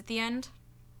 2 C's at the end.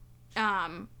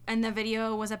 And the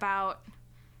video was about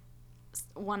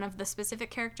one of the specific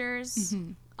characters.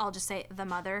 Mm-hmm. I'll just say the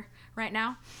mother right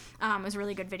now. It was a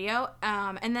really good video.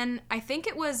 And then I think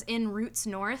it was in Roots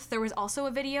North. There was also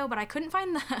a video, but I couldn't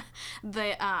find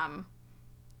the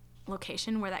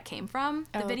location where that came from,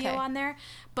 the video okay. on there.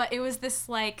 But it was this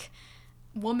like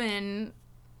woman,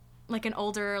 like an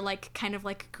older, like kind of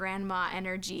like grandma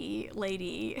energy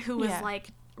lady who was Yeah. like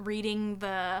reading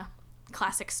the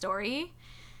classic story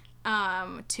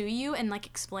to you and like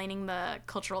explaining the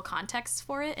cultural context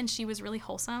for it, and she was really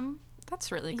wholesome. That's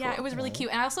really cool. Yeah, it was really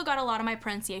cute. And I also got a lot of my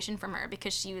pronunciation from her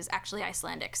because she was actually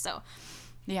Icelandic, so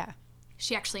Yeah.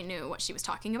 she actually knew what she was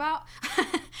talking about.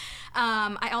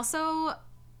 I also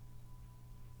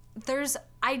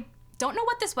I don't know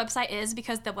what this website is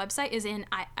because the website is in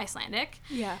Icelandic.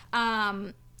 Yeah.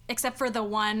 Except for the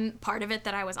one part of it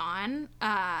that I was on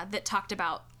that talked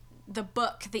about the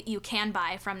book that you can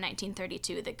buy from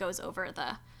 1932 that goes over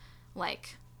the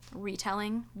like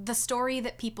retelling the story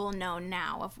that people know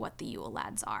now of what the Yule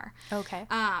Lads are. Okay.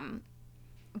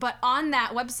 But on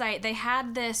that website they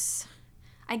had this,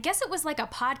 I guess it was like a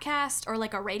podcast or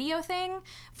like a radio thing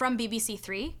from BBC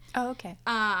Three. Oh, okay.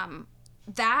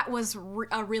 That was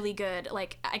a really good,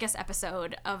 like, I guess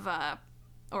episode of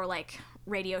or like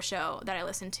radio show that I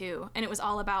listened to, and it was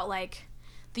all about like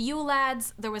the Yule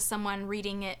Lads. There was someone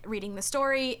reading the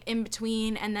story in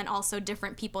between, and then also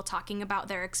different people talking about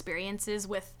their experiences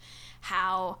with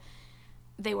how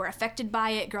they were affected by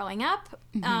it growing up.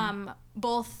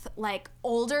 Both like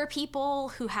older people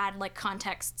who had like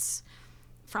contexts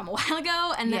from a while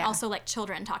ago, and then Yeah. also like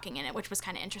children talking in it, which was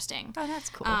kind of interesting. Oh, that's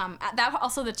cool. That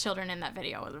also the children in that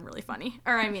video was really funny,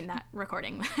 or I mean that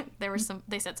recording.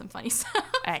 They said some funny stuff.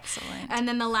 Excellent. And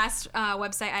then the last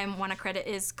website I want to credit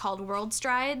is called World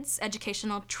Strides,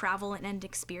 Educational Travel and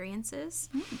Experiences.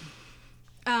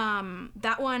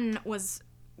 That one was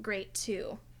great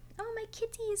too. Oh, my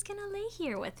kitty is gonna lay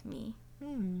here with me.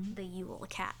 The Yule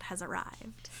cat has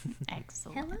arrived.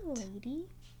 Excellent. lady.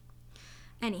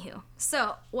 Anywho,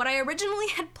 so what I originally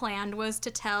had planned was to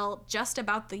tell just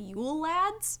about the Yule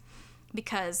Lads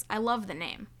because I love the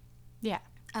name. Yeah.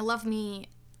 I love me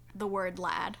the word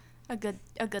lad. A good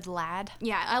lad.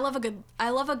 Yeah, I love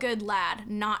a good lad.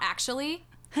 Not actually.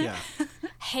 Yeah.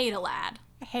 Hate a lad.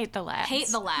 I hate the lads. Hate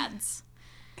the lads.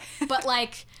 But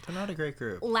like They're not a great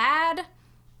group. lad,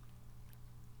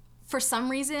 for some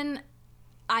reason,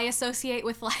 I associate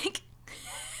with like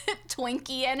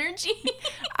Twinkie energy.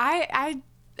 I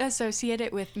associate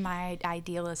it with my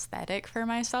ideal aesthetic for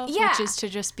myself, Yeah. which is to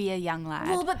just be a young lad.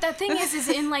 Well, but the thing is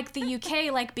in like the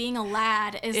UK, like being a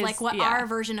lad is like what yeah. our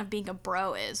version of being a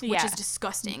bro is, which Yeah. is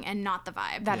disgusting and not the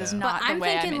vibe. That is Yeah. not But the I'm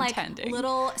way thinking I'm like intending.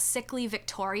 little sickly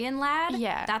Victorian lad.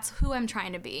 Yeah. That's who I'm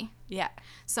trying to be. Yeah.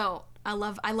 So I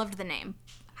loved the name.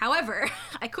 However,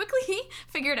 I quickly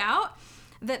figured out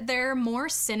that their more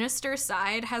sinister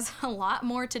side has a lot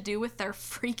more to do with their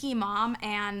freaky mom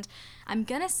and I'm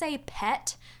gonna say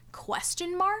pet ?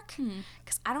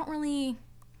 Because I don't really.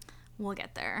 We'll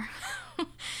get there.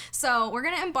 So we're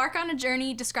gonna embark on a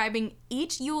journey describing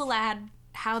each Yule Lad,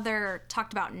 how they're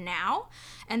talked about now,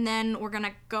 and then we're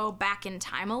gonna go back in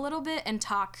time a little bit and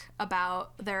talk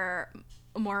about their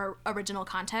more original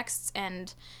contexts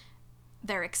and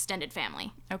their extended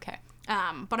family. Okay.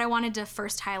 But I wanted to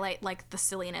first highlight like the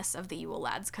silliness of the Yule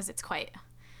Lads because it's quite,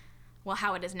 well,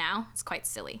 how it is now. It's quite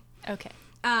silly. Okay.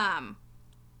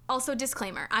 Also,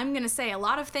 disclaimer, I'm going to say a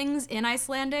lot of things in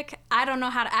Icelandic. I don't know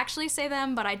how to actually say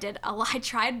them, but I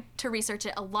tried to research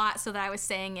it a lot so that I was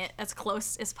saying it as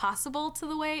close as possible to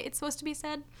the way it's supposed to be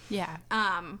said. Yeah.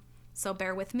 So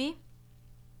bear with me.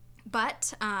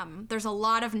 But there's a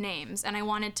lot of names, and I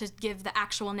wanted to give the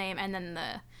actual name and then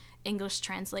the English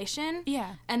translation.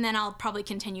 Yeah. And then I'll probably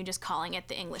continue just calling it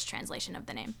the English translation of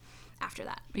the name after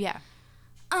that. Yeah.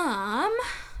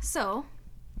 So,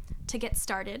 to get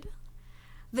started,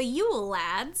 the Yule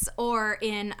Lads, or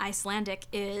in Icelandic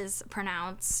is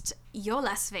pronounced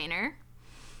Jólasveinar.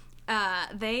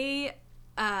 They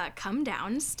come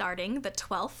down starting the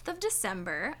 12th of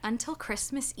December until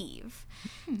Christmas Eve.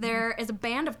 There is a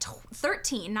band of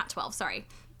 13, not 12, sorry,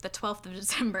 the 12th of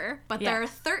December, but Yeah. there are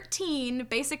 13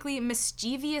 basically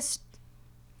mischievous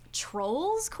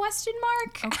trolls, ?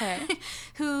 Okay.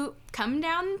 who come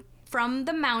down from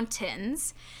the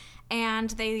mountains,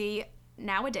 and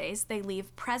nowadays they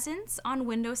leave presents on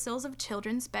windowsills of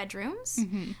children's bedrooms.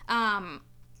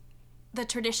 The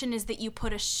tradition is that you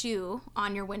put a shoe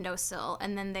on your windowsill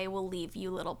and then they will leave you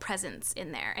little presents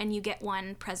in there, and you get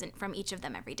one present from each of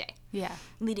them every day Yeah.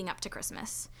 leading up to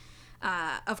Christmas.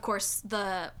 Of course,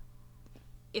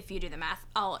 if you do the math,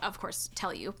 I'll of course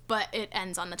tell you, but it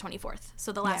ends on the 24th.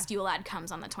 So the last Yule Lad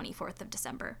comes on the 24th of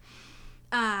December.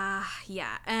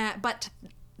 But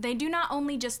they do not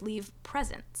only just leave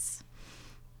presents.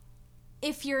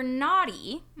 If you're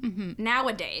naughty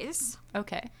nowadays,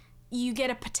 Okay. you get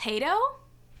a potato.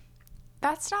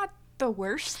 That's not the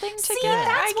worst thing to See, get,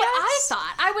 that's I what I guess.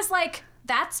 thought. I was like,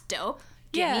 that's dope.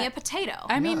 Give me Yeah. a potato.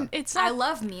 I mean, it's not I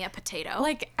love me a potato.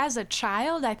 like as a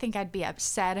child, I think I'd be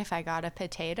upset if I got a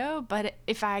potato, but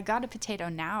if I got a potato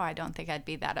now, I don't think I'd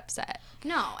be that upset.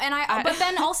 No, and but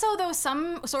then also though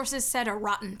some sources said a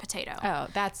rotten potato. Oh,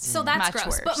 that's So that's much gross.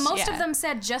 worse. But most Yeah. of them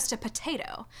said just a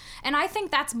potato. And I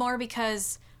think that's more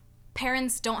because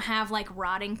parents don't have like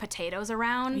rotting potatoes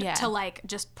around Yeah. to like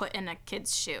just put in a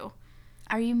kid's shoe.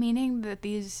 Are you meaning that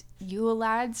these Yule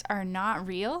Lads are not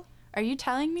real? Are you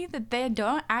telling me that they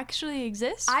don't actually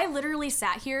exist? I literally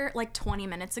sat here like 20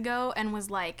 minutes ago and was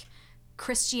like,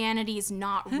 Christianity's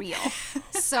not real.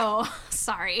 So,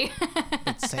 sorry.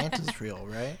 But Santa's real,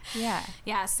 right? Yeah.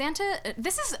 Yeah, Santa,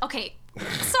 this is, okay,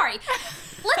 sorry.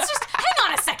 Let's just, hang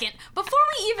on a second. Before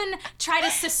we even try to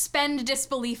suspend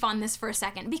disbelief on this for a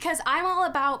second, because I'm all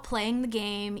about playing the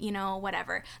game,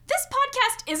 whatever. This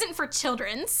podcast isn't for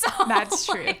children, so. That's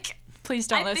true. like, Please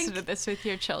don't I listen think to this with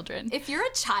your children. if you're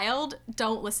a child,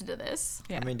 don't listen to this.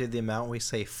 Yeah. I mean, did the amount we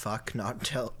say fuck not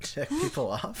tick people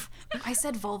off? I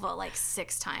said vulva like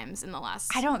 6 times in the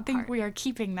last I don't think part. we are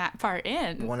keeping that part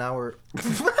in. 1 hour.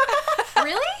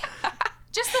 Really?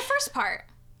 Just the first part.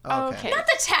 Okay. Not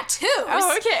the tattoos.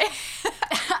 Oh, okay.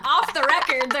 Off the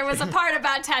record, there was a part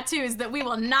about tattoos that we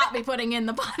will not be putting in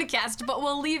the podcast, but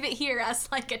we'll leave it here as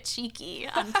like a cheeky,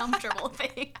 uncomfortable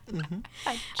thing.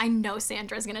 I know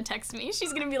Sandra's gonna text me.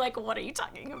 She's gonna be like, "What are you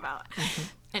talking about?"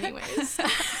 Anyways,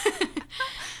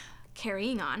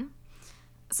 carrying on.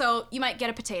 So you might get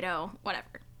a potato, whatever.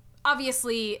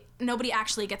 Obviously, nobody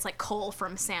actually gets like coal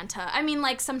from Santa. I mean,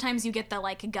 like sometimes you get the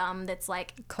like gum that's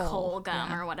like coal gum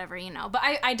yeah. or whatever, But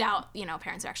I doubt,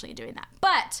 parents are actually doing that.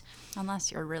 But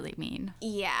Unless you're really mean.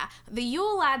 yeah, the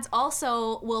Yule Lads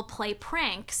also will play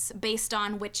pranks based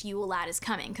on which Yule Lad is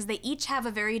coming, because they each have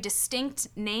a very distinct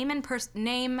name and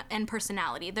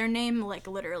personality. Their name like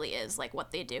literally is like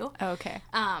what they do. Okay.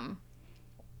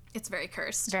 It's very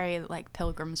cursed. Very like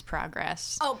Pilgrim's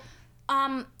Progress. Oh,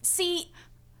 see,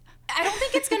 I don't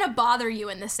think it's gonna bother you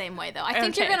in the same way though. I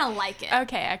think you're Okay. gonna like it.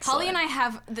 Okay, excellent. Holly and I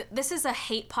have this is a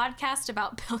hate podcast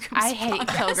about Pilgrim's I Progress. hate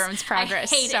Pilgrim's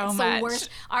Progress I hate so it. It's much. the worst.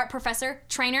 Art professor,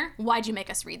 trainer, why'd you make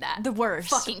us read that? The worst.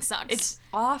 Fucking sucks. It's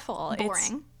awful.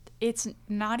 boring. It's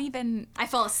not even... I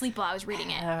fell asleep while I was reading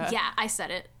it. Yeah, I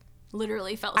said it.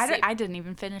 Literally fell asleep. I didn't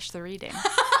even finish the reading.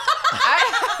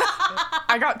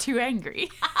 I got too angry.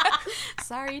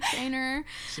 Sorry, trainer.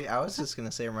 See, I was just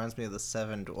gonna say it reminds me of the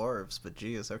Seven Dwarves, but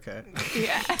geez, okay.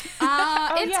 Yeah. It's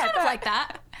kind of like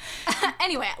that.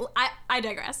 Anyway, I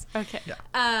digress. Okay.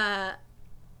 Yeah.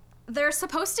 There's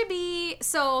supposed to be...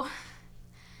 So,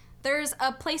 there's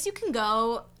a place you can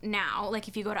go now. Like,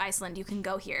 if you go to Iceland, you can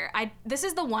go here. This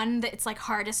is the one that it's, like,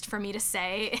 hardest for me to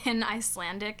say in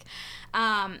Icelandic.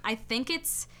 I think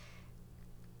it's...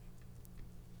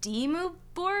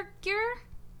 Dimmuborgir?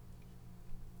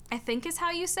 I think is how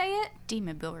you say it.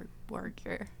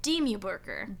 Dimmuborgir.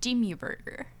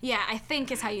 Dimmuborgir. Yeah, I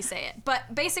think is how you say it.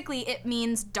 But basically it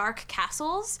means dark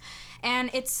castles.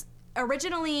 And it's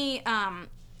originally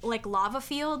like lava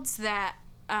fields that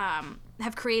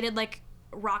have created like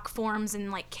rock forms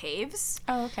and like caves.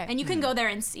 Oh, okay. And you can go there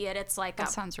and see it. It's like that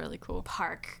sounds really cool.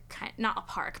 Park, not a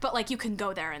park, but like you can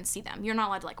go there and see them. You're not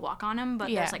allowed to like walk on them, but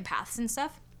there's like paths and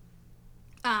stuff.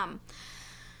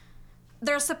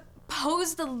 They're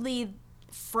supposedly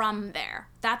from there.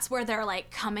 That's where they're like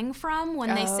coming from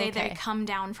when they say they come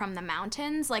down from the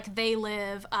mountains. Like they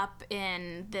live up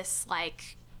in this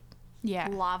like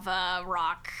lava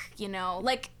rock, you know,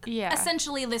 like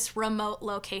essentially this remote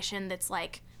location that's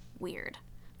like weird,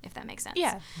 if that makes sense.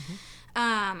 Yeah.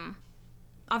 Mm-hmm.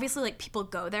 Obviously like people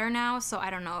go there now, so I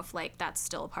don't know if like that's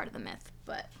still a part of the myth,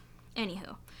 but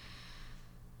anywho.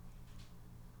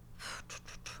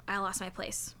 I lost my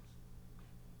place.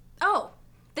 Oh,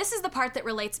 this is the part that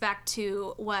relates back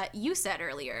to what you said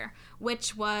earlier,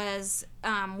 which was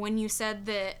when you said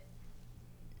that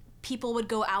people would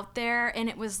go out there and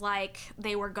it was like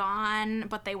they were gone,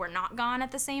 but they were not gone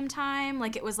at the same time.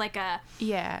 Like it was like a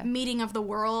meeting of the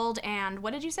world. And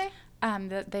what did you say?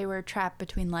 That they were trapped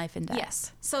between life and death.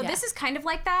 Yes. So this is kind of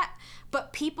like that,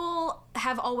 but people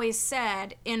have always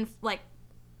said in like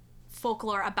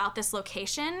folklore about this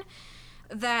location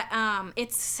that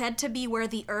it's said to be where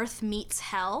the earth meets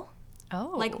hell.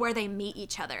 Oh. Like where they meet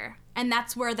each other. And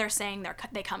that's where they're saying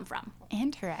they come from.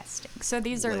 Interesting. So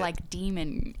these are like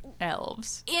demon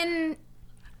elves. In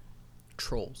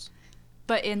trolls.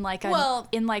 But in like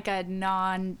a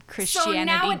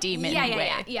non-Christianity demon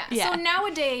way. Yeah. So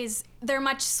nowadays they're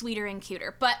much sweeter and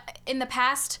cuter, but in the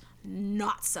past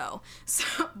not so.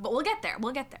 But we'll get there.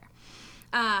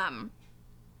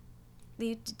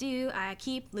 I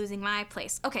keep losing my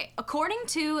place. Okay, according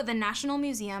to the National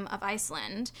Museum of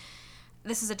Iceland,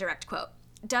 this is a direct quote,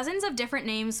 dozens of different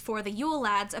names for the Yule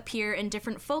Lads appear in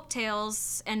different folk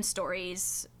tales and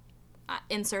stories,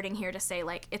 inserting here to say,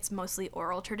 like, it's mostly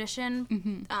oral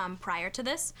tradition prior to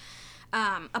this.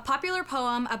 A popular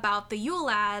poem about the Yule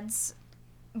Lads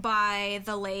by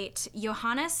the late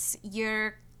Johannes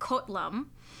Yrkotlum,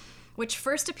 which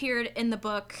first appeared in the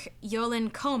book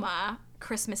Jólin Koma,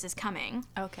 Christmas is Coming.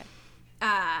 Okay.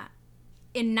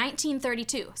 In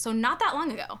 1932, so not that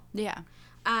long ago. Yeah.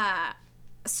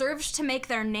 Served to make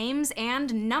their names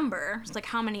and number, like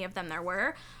how many of them there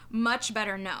were, much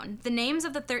better known. The names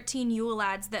of the 13 Yule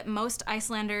Lads that most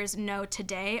Icelanders know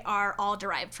today are all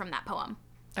derived from that poem.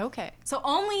 Okay. So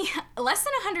only less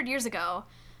than 100 years ago,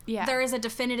 there is a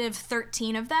definitive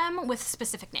 13 of them with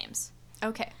specific names.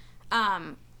 Okay.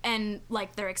 And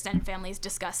like their extended families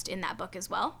discussed in that book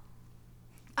as well.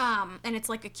 And it's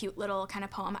like a cute little kind of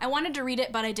poem. I wanted to read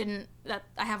it, but I didn't.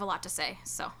 I have a lot to say,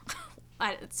 so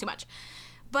it's too much.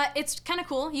 But it's kind of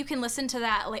cool. You can listen to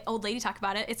that like old lady talk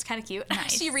about it. It's kind of cute.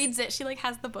 Nice. She reads it. She like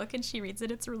has the book and she reads it.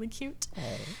 It's really cute.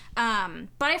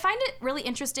 But I find it really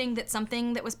interesting that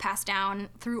something that was passed down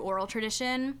through oral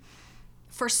tradition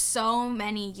for so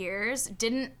many years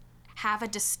didn't have a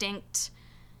distinct,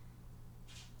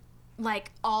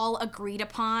 like all agreed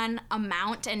upon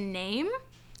amount and name.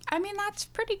 I mean, that's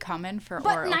pretty common for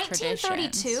oral traditions. But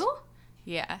 1932?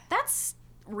 Yeah. That's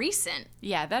recent.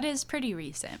 Yeah, that is pretty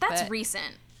recent. That's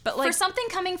recent. But like, for something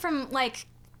coming from like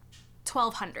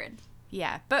 1200.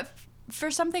 Yeah, but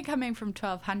for something coming from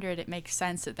 1200, it makes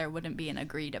sense that there wouldn't be an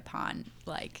agreed upon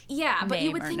like but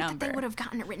you would think number. that they would have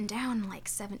gotten it written down like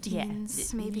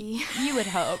 17s maybe. You would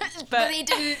hope, but they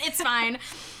didn't. It's fine.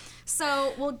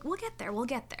 So we'll get there.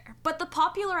 But the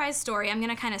popularized story, I'm going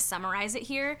to kind of summarize it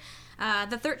here.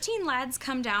 The 13 lads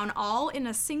come down all in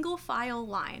a single file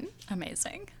line.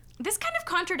 Amazing. This kind of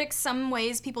contradicts some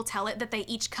ways people tell it, that they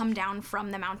each come down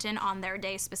from the mountain on their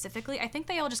day specifically. I think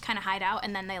they all just kind of hide out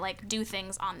and then they like do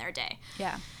things on their day.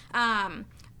 Yeah.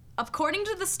 According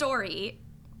to the story,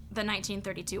 the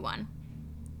 1932 one,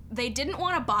 they didn't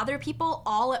want to bother people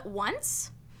all at once.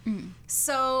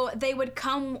 So they would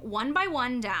come one by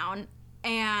one down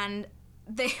and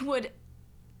they would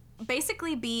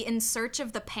basically be in search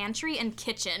of the pantry and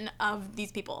kitchen of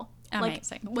these people.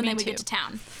 Amazing. Like when Me they would too. get to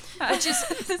town. Which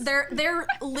is, they're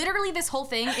literally, this whole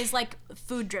thing is like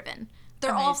food driven.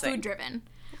 They're all Amazing. food driven.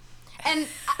 And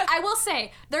I will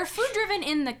say, they're food driven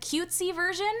in the cutesy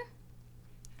version,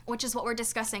 which is what we're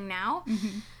discussing now,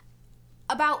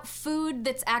 about food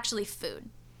that's actually food.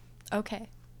 Okay.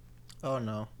 Oh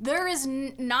no. There is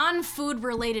non-food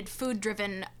related,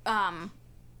 food-driven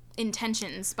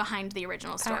intentions behind the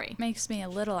original story. That makes me a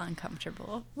little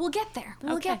uncomfortable. We'll get there.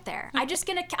 We'll Okay. get there. I'm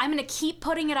gonna keep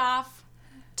putting it off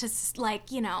to the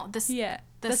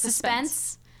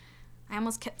suspense. I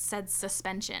almost said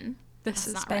suspension. The That's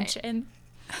not right. suspension.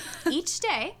 Each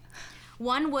day,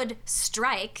 one would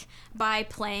strike by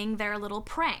playing their little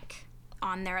prank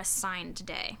on their assigned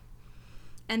day.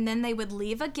 And then they would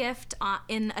leave a gift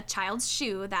in a child's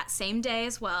shoe that same day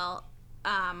as well.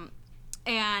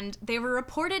 And they were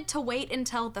reported to wait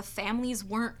until the families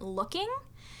weren't looking.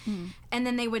 And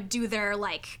then they would do their,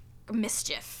 like,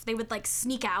 mischief. They would, like,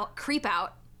 sneak out, creep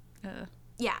out.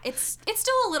 Yeah, it's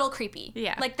still a little creepy.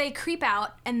 Yeah. Like, they creep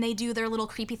out and they do their little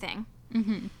creepy thing.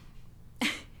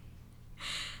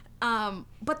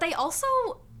 But they also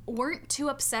weren't too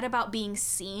upset about being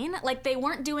seen. Like, they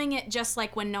weren't doing it just,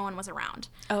 like, when no one was around.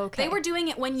 Okay. They were doing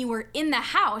it when you were in the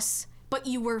house, but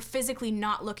you were physically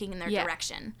not looking in their Yeah.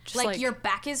 direction. Just Like, like- your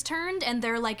back is turned, and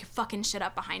they're, like, fucking shit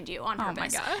up behind you on Oh my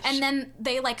purpose. gosh. And then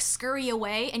they, like, scurry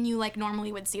away, and you, like,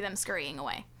 normally would see them scurrying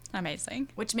away, Amazing.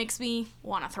 which makes me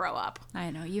want to throw up.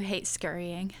 I know, you hate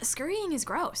scurrying. Scurrying is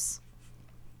gross.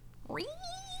 Whee!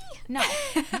 No.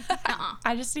 Uh-uh.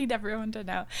 I just need everyone to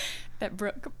know that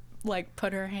Brooke, like,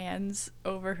 put her hands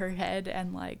over her head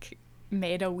and, like,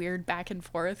 made a weird back and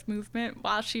forth movement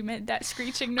while she made that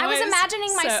screeching noise. I was imagining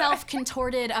So- myself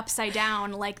contorted upside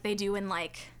down like they do in,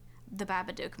 like, the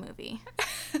Babadook movie.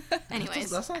 Anyways,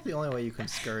 That's not the only way you can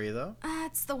scurry though.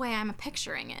 that's the way I'm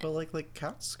picturing it. But like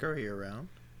cats scurry around.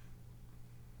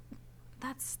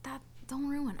 Don't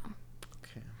ruin them.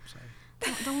 Okay, I'm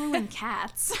sorry. Don't ruin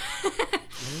cats.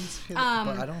 But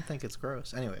I don't think it's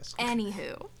gross. Anyways.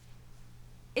 Anywho.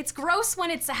 It's gross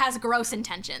when it has gross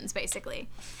intentions, basically.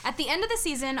 At the end of the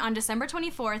season, on December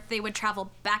 24th, they would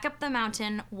travel back up the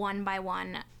mountain one by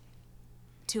one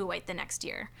to await the next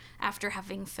year, after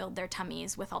having filled their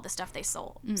tummies with all the stuff they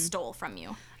stole from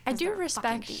you. I 'Cause do they're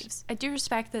fucking respect. thieves. I do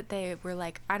respect that they were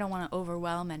like, I don't want to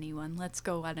overwhelm anyone. Let's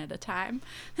go one at a time.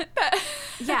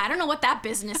 Yeah, I don't know what that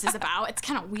business is about. It's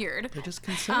kind of weird. They're just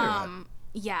considerate.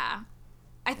 Yeah.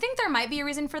 I think there might be a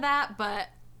reason for that, but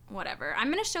whatever.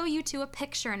 I'm going to show you two a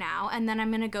picture now, and then I'm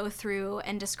going to go through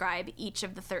and describe each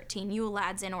of the 13 Yule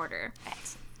Lads in order.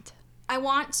 Excellent. I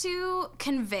want to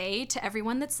convey to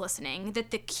everyone that's listening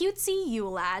that the cutesy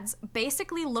Yule Lads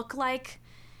basically look like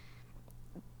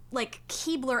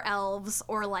Keebler elves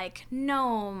or like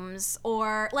gnomes,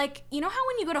 or like, you know how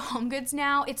when you go to Home Goods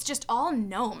now, it's just all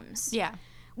gnomes. Yeah.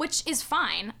 Which is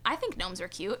fine. I think gnomes are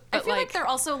cute. I But, feel like like- they're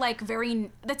also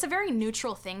that's a very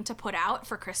neutral thing to put out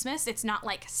for Christmas. It's not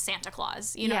like Santa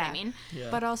Claus. You know what I mean? Yeah.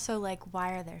 But also, like,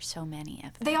 why are there so many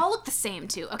of them? They all look the same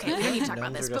too. Okay, we don't need to talk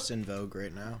about Gnomes this. are But just in vogue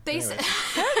right now. basic.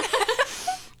 Anyways.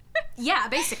 Yeah,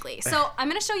 basically. So I'm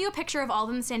going to show you a picture of all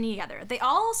of them standing together. They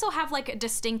all also have like a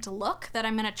distinct look that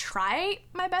I'm going to try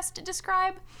my best to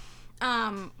describe. But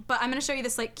I'm going to show you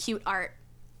this like cute art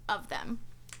of them.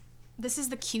 This is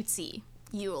the cutesy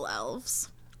Yule elves.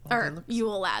 Oh, Or they look-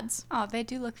 Yule Lads. Oh, they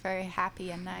do look very happy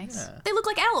and nice. Yeah. They look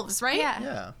like elves, right? Yeah.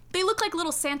 Yeah. They look like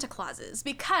little Santa Clauses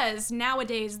because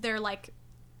nowadays they're like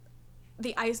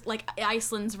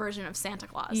Iceland's version of Santa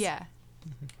Claus. Yeah.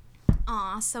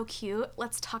 Aw, so cute.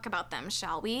 Let's talk about them,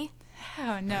 shall we?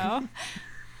 Oh, no.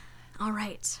 All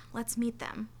right, let's meet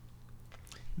them.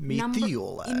 Meet the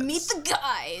Yule Lads. Meet the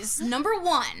guys. Number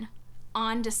 1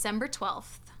 on December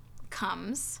 12th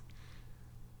comes.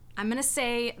 I'm going to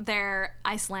say their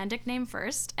Icelandic name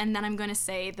first, and then I'm going to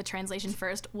say the translation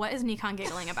first. What is Nikon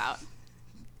giggling about?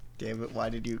 Damn it, why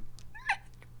did you...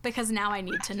 Because now I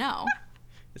need to know.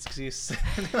 It's because you said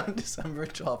on December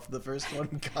 12th, the first one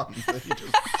comes. And you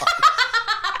just...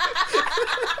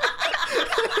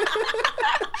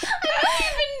 I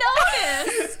didn't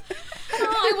even notice. Oh,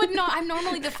 I would not. I'm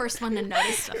normally the first one to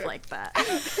notice stuff like that.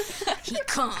 He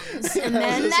comes, and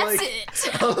then just that's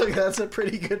like, it. Oh, look, that's a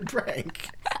pretty good prank.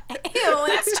 Ew,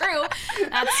 that's true.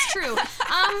 That's true.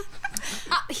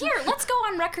 Here, let's go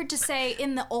on record to say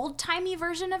in the old-timey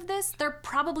version of this, there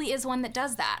probably is one that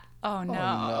does that. Oh, no.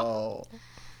 Oh, no.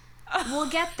 We'll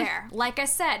get there. Like I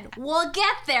said, we'll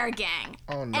get there, gang.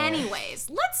 Oh, no. Anyways,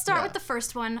 let's start Yeah. with the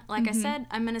first one. Like I said,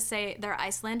 I'm going to say their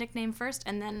Icelandic name first,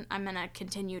 and then I'm going to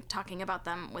continue talking about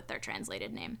them with their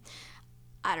translated name.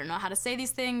 I don't know how to say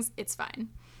these things. It's fine.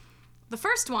 The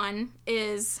first one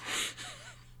is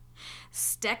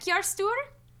stekjarstur,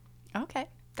 Okay,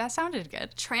 that sounded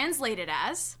good. translated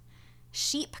as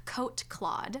sheep coat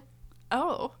clod.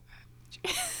 Oh.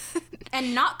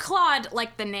 And not clod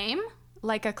like the name.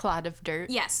 Like a clod of dirt?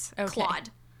 Yes, Okay. clod.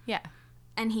 Yeah.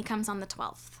 And he comes on the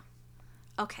 12th.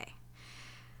 Okay.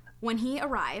 When he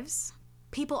arrives,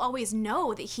 people always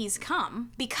know that he's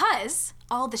come because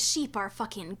all the sheep are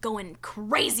fucking going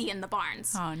crazy in the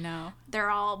barns. Oh, no. They're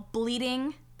all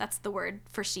bleating. That's the word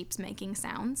for sheeps making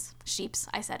sounds. Sheeps,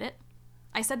 I said it.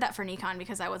 I said that for Nikon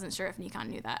because I wasn't sure if Nikon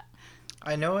knew that.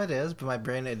 I know it is, but my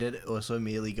brain, it did also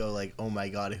immediately go like, oh my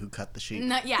god, who cut the sheep?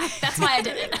 No, yeah, that's why I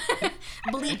did it.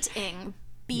 Bleating.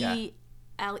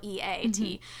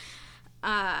 B-L-E-A-T.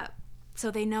 So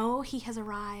they know he has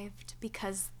arrived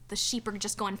because the sheep are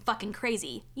just going fucking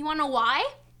crazy. You want to know why?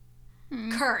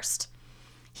 Cursed.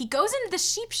 He goes into the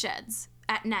sheep sheds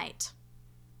at night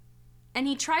and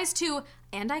he tries to,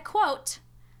 and I quote,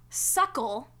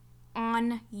 suckle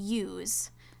on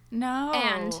ewes. No.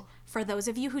 And for those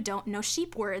of you who don't know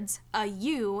sheep words, a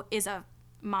ewe is a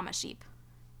mama sheep.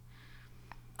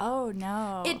 Oh,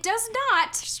 no. It does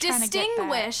not trying to get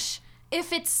distinguish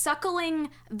if it's suckling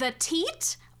the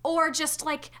teat or just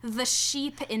like the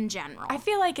sheep in general. I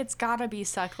feel like it's gotta be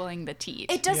suckling the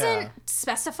teat. It doesn't Yeah.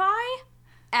 specify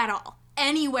at all,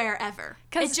 anywhere ever.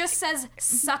 'Cause It just says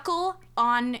suckle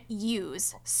on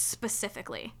ewes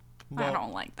specifically. I Well,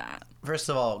 don't like that. First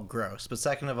of all, gross. But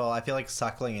second of all, I feel like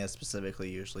suckling is specifically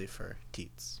usually for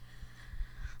teats.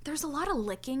 There's a lot of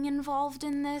licking involved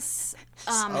in this.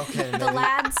 Okay, The maybe-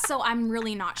 lads, so I'm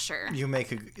really not sure. You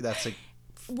make a, that's a,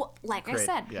 Well, like I Great,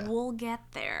 said, yeah. we'll get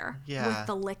there Yeah. with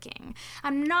the licking.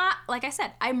 I'm not, like I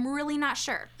said, I'm really not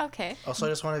sure. Okay. also I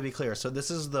just want to be clear. So this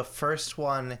is the first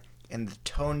one in the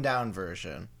toned down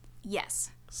version.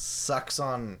 Yes. Sucks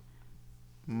on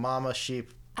mama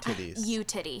sheep titties. You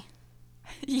titty.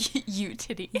 You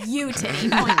titty. You titty.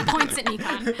 Points at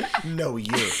Nikon. No,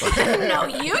 you. No,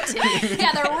 you titty.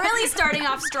 Yeah, they're really starting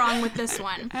off strong with this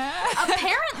one.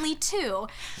 Apparently, too,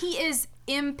 he is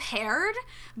impaired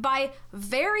by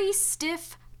very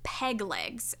stiff peg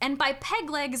legs. And by peg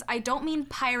legs, I don't mean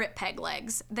pirate peg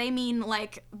legs. They mean,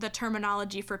 like, the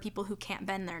terminology for people who can't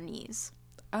bend their knees.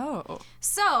 Oh.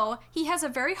 So, he has a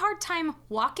very hard time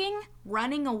walking,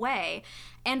 running away,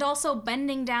 and also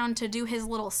bending down to do his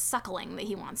little suckling that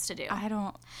he wants to do. I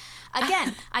don't.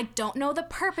 Again, I don't know the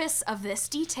purpose of this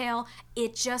detail.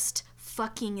 It just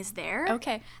fucking is there.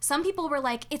 Okay. Some people were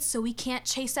like, it's so he can't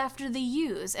chase after the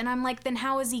ewes. And I'm like, then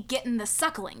how is he getting the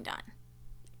suckling done?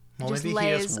 Well, Just maybe he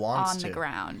lays just wants on to. the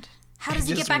ground. How does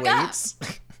he get Just back waits.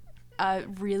 A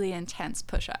really intense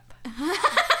push-up. up?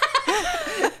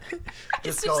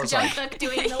 This It's goes just like, Jungkook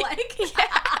doing the like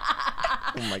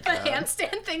oh my the god.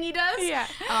 handstand thing he does. Yeah.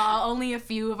 Only a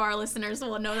few of our listeners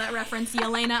will know that reference.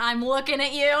 Yelena, I'm looking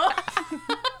at you.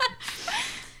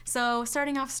 So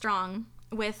starting off strong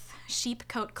with sheep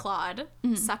coat clod,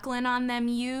 suckling on them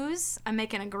ewes. I'm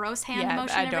making a gross hand Yeah,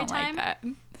 motion I every don't time. like that.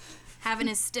 Having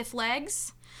his stiff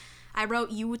legs. I wrote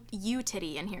you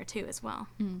titty in here too as well.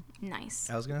 Nice.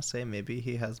 I was gonna say maybe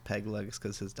he has peg legs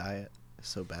because his diet is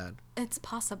so bad. It's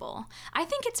possible. I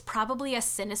think it's probably a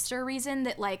sinister reason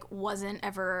that like wasn't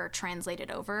ever translated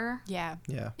over Yeah.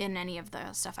 Yeah. in any of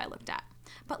the stuff I looked at.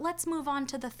 But let's move on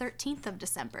to the 13th of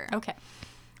December Okay.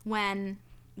 when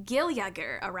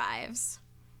Giljager arrives,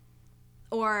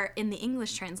 or in the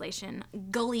English translation,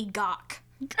 Gully Gawk.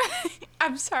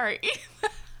 I'm sorry.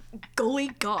 Gully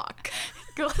Gawk.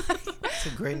 It's a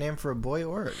great name for a boy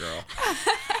or a girl.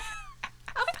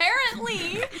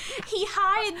 Apparently, he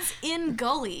hides in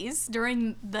gullies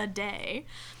during the day,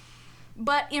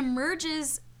 but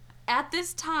emerges at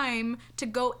this time to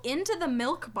go into the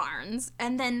milk barns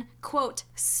and then, quote,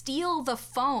 steal the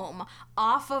foam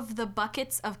off of the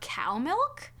buckets of cow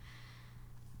milk.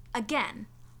 Again,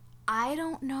 I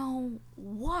don't know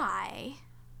why,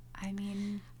 I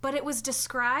mean, but it was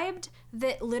described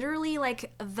that literally,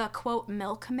 like, the, quote,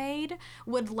 milkmaid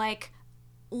would, like,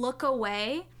 look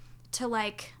away to,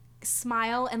 like,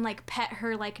 smile and, like, pet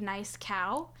her, like, nice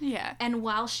cow. yeah. And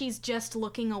while she's just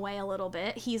looking away a little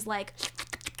bit, he's like,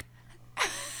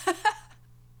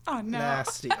 Oh, no.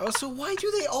 Nasty. Oh, so why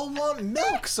do they all want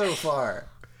milk so far?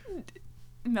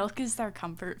 Milk is their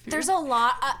comfort food. there's a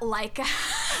lot, like...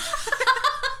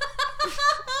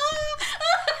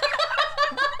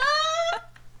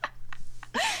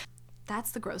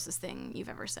 That's the grossest thing you've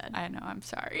ever said. I know, I'm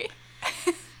sorry.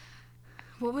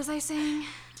 What was I saying?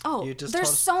 Oh, You just there's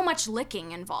told- so much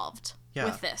licking involved Yeah.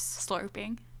 with this.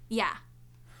 Slurping. Yeah.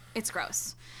 It's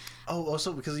gross. Oh,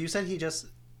 also because you said he just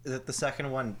that the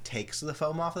second one takes the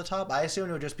foam off the top. I assumed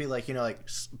it would just be like,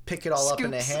 pick it all up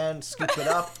in a hand, scoop it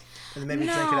up, and then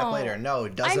maybe drink it up later. No,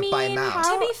 it does it by mouth.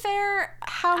 To be fair,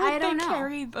 how would they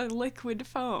carry the liquid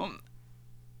foam?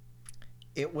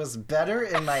 It was better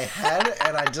in my head,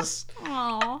 and I just...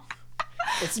 Aww.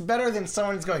 It's better than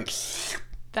someone's going...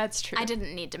 That's true. I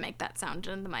didn't need to make that sound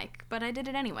in the mic, but I did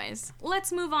it anyways.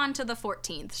 Let's move on to the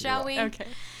 14th, shall we? Okay.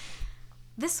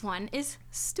 This one is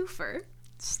Stuffer.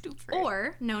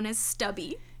 Or known as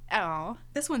Stubby. Oh.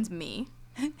 This one's me.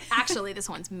 Actually, this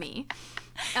one's me.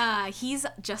 He's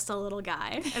just a little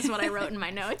guy, is what I wrote in my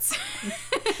notes.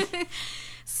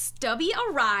 Stubby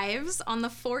arrives on the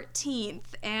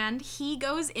 14th, and he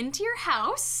goes into your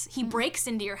house. He breaks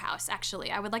into your house,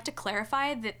 actually. I would like to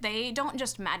clarify that they don't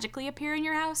just magically appear in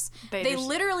your house. They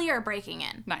literally are breaking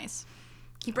in. Nice.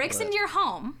 He breaks into your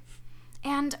home,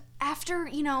 and after,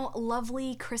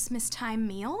 lovely Christmas time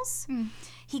meals,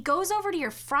 he goes over to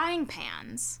your frying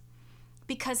pans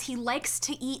because he likes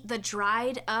to eat the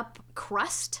dried up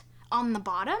crust on the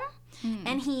bottom.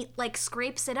 And he,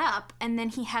 scrapes it up, and then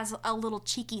he has a little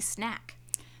cheeky snack.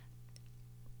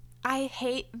 I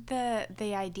hate the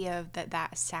idea of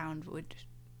that sound would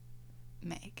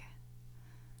make.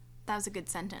 That was a good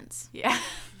sentence. Yeah.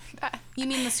 You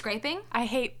mean the scraping? I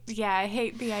hate the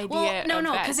idea of that Well,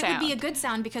 no, because it would be a good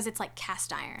sound because it's like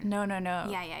cast iron. No.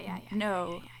 Yeah.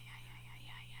 No.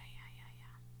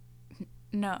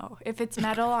 No. If it's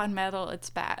metal on metal,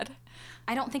 it's bad.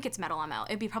 I don't think it's metal on metal.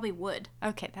 It'd be probably wood.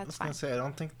 Okay, that's fine. I was going to say, I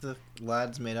don't think the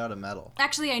lad's made out of metal.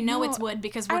 Actually, I know it's wood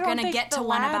because we're going to get to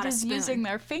one about a spoon. Using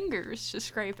their fingers to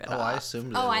scrape it off. I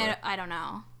assumed I don't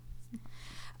know.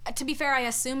 To be fair, I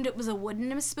assumed it was a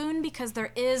wooden spoon because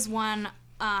there is one,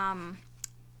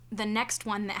 the next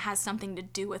one that has something to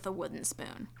do with a wooden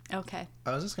spoon. Okay.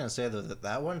 I was just going to say, though,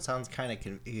 that one sounds kind of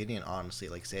convenient, honestly.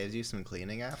 Saves you some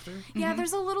cleaning after. Yeah,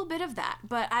 there's a little bit of that,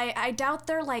 but I doubt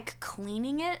they're,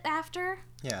 cleaning it after.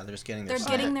 Yeah, they're just getting their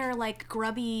getting their,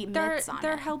 grubby mitts on it.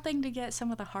 They're helping to get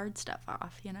some of the hard stuff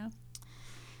off,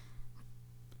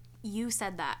 You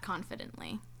said that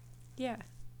confidently. Yeah.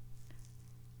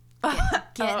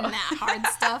 Getting that hard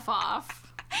stuff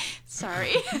off.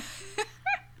 Sorry.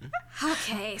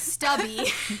 Okay,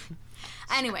 Stubby.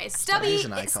 Anyways, Stubby's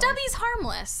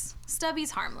harmless.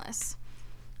 Stubby's harmless.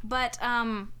 But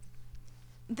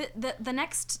the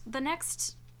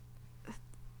next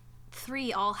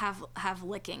three all have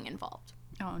licking involved.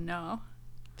 Oh no.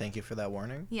 Thank you for that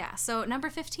warning. Yeah, so number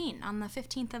 15, on the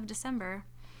 15th of December,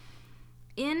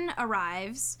 in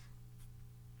arrives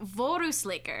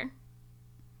Voruslicker,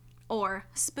 or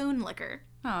spoon licker.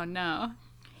 Oh no.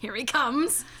 Here he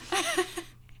comes.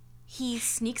 He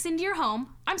sneaks into your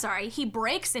home. I'm sorry, he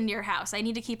breaks into your house. I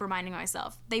need to keep reminding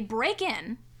myself. They break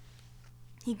in.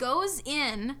 He goes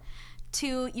in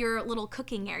to your little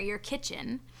cooking area, your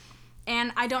kitchen.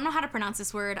 And I don't know how to pronounce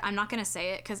this word. I'm not going to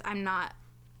say it because I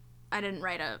didn't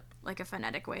write a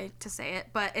phonetic way to say it.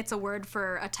 But it's a word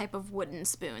for a type of wooden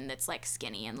spoon that's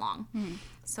skinny and long.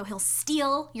 So he'll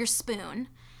steal your spoon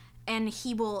and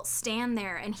he will stand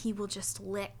there and he will just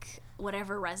lick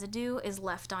whatever residue is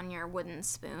left on your wooden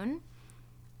spoon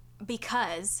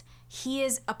because he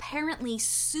is apparently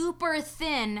super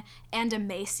thin and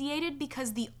emaciated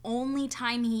because the only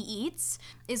time he eats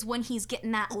is when he's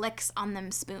getting that licks on them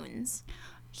spoons.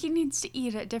 He needs to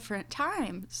eat at different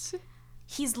times.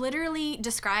 He's literally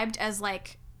described as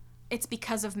it's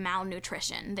because of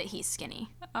malnutrition that he's skinny.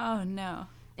 Oh no.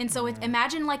 And so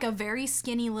imagine a very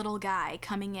skinny little guy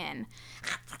coming in,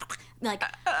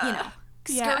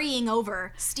 scurrying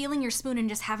over, stealing your spoon and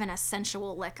just having a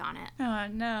sensual lick on it. Oh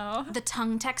no. The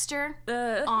tongue texture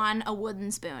on a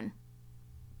wooden spoon.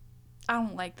 I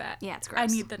don't like that. Yeah, it's gross. I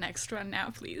need the next one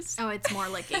now, please. Oh, it's more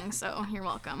licking, so you're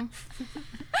welcome.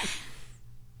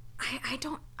 I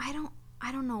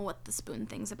don't know what the spoon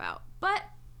thing's about, but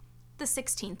the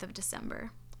 16th of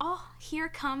December. Oh, here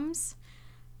comes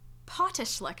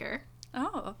Pottish liquor.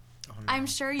 Oh. No. I'm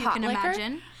sure you can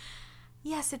imagine.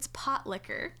 Yes, it's pot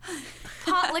liquor.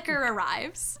 Pot liquor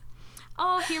arrives.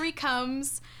 Oh, here he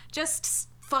comes. Just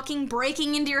fucking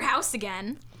breaking into your house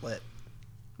again. Lit.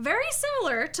 Very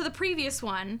similar to the previous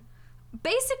one.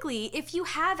 Basically, if you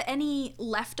have any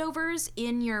leftovers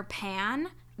in your pan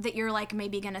that you're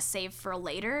maybe gonna save for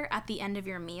later at the end of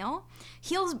your meal,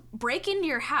 he'll break into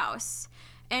your house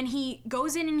and he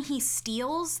goes in and he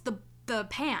steals the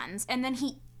pans and then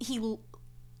he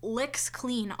licks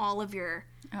clean all of your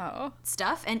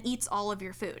stuff and eats all of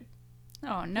your food.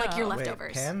 Oh no. Your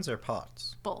leftovers. Wait, pans or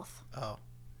pots? Both. Oh.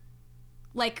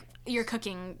 your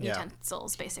cooking Yeah.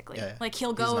 utensils, basically. Yeah. Like,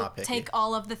 he'll He's go not picky. take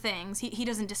all of the things. He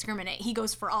doesn't discriminate. He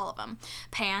goes for all of them.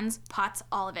 Pans, pots,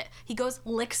 all of it. He goes,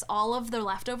 licks all of the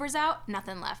leftovers out,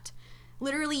 nothing left.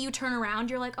 Literally, you turn around,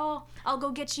 you're like, oh, I'll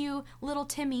go get you little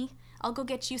Timmy. I'll go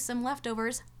get you some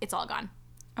leftovers. It's all gone.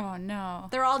 Oh, no.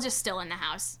 They're all just still in the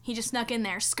house. He just snuck in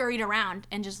there, scurried around,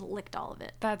 and just licked all of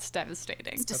it. That's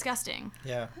devastating. It's disgusting.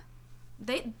 Yeah.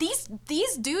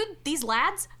 These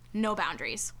lads, no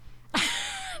boundaries.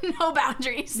 No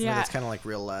boundaries. Yeah. It's kind of like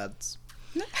real lads.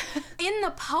 In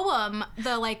the poem,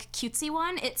 the like cutesy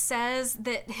one, it says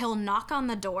that he'll knock on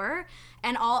the door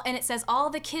and it says all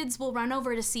the kids will run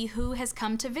over to see who has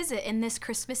come to visit in this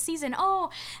Christmas season. Oh,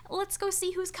 let's go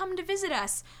see who's come to visit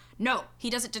us. No, he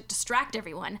does it to distract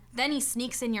everyone. Then he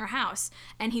sneaks in your house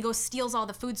and he goes steals all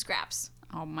the food scraps.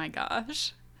 Oh, my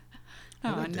gosh.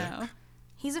 What Oh, a dick. no.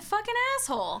 He's a fucking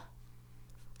asshole.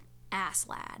 Ass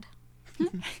lad.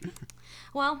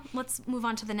 Well, let's move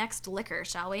on to the next liquor,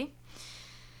 shall we?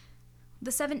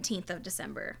 The 17th of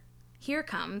December. Here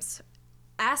comes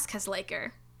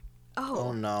Askasliker.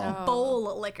 Oh no.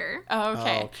 Bowl liquor. Oh,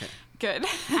 okay. Oh, okay. Good.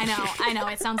 I know,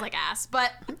 it sounds like ass,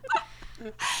 but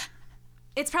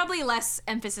it's probably less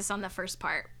emphasis on the first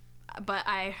part. But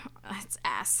it's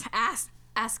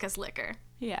Askasliker.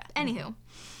 Yeah. Anywho.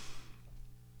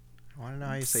 I want to know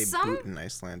how you say Some- boot in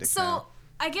Icelandic So, now.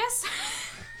 I guess...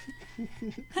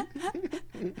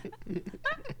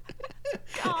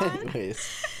 God.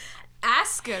 Anyways.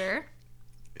 Asker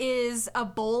is a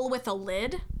bowl with a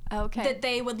lid Okay. that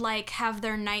they would like have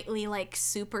their nightly like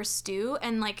super stew,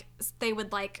 and like they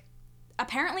would like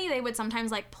apparently they would sometimes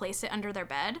like place it under their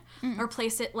bed or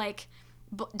place it like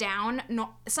down.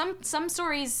 No, some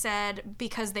stories said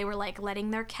because they were like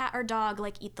letting their cat or dog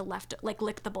like eat the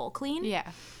lick the bowl clean. Yeah.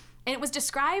 And it was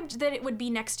described that it would be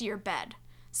next to your bed,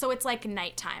 so it's like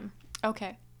nighttime.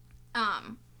 Okay.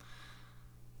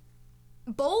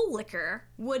 Bowl liquor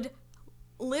would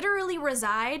literally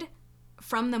reside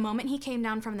from the moment he came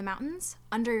down from the mountains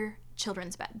under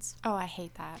children's beds. Oh, I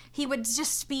hate that. He would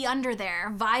just be under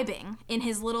there vibing in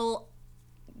his little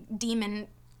demon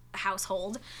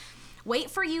household, wait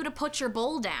for you to put your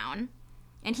bowl down,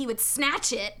 and he would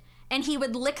snatch it and he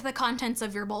would lick the contents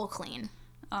of your bowl clean.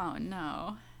 Oh,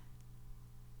 no.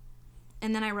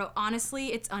 And then I wrote,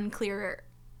 honestly, it's unclear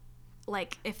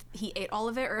like if he ate all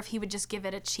of it or if he would just give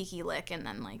it a cheeky lick and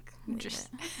then like Just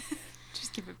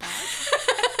give it back.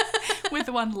 With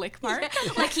one lick mark.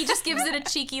 like he just gives it a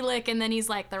cheeky lick and then he's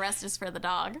like, the rest is for the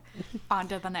dog. On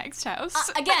to the next house.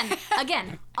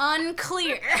 Again,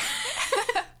 unclear.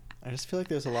 I just feel like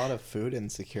there's a lot of food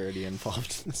insecurity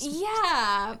involved in this.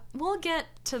 Yeah, we'll get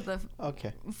to the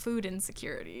Okay. food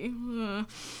insecurity.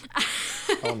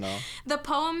 Oh no. The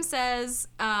poem says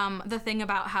the thing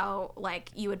about how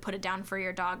like you would put it down for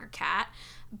your dog or cat,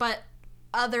 but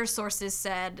other sources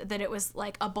said that it was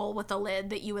like a bowl with a lid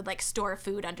that you would like store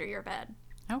food under your bed.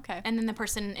 Okay. And then the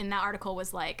person in that article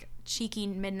was like, cheeky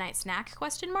midnight snack ?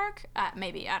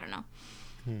 Maybe, I don't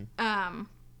know.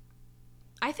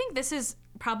 I think this is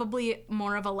probably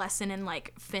more of a lesson in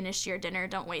like finish your dinner,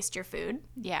 don't waste your food.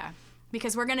 Yeah.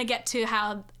 Because we're going to get to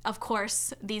how, of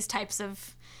course, these types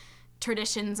of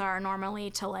traditions are normally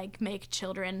to like make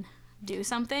children do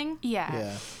something. Yeah.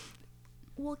 Yeah.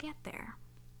 We'll get there.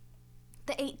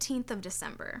 The 18th of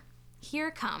December.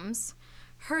 Here comes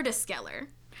Herdaskeller.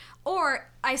 Or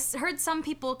I heard some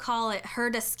people call it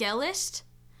Herdaskellisht.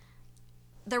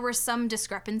 There were some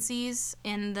discrepancies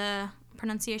in the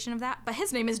pronunciation of that, but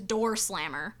his name is Door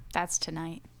Slammer. That's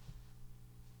tonight.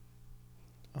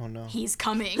 Oh no. He's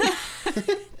coming.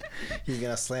 He's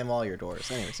gonna slam all your doors.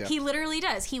 Anyways, yeah. He literally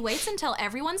does. He waits until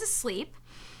everyone's asleep.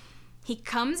 He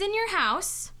comes in your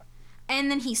house, and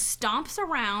then he stomps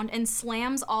around and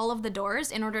slams all of the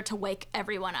doors in order to wake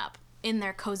everyone up in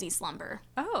their cozy slumber.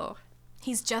 Oh.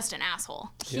 He's just an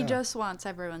asshole. He Yeah. just wants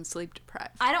everyone sleep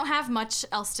deprived. I don't have much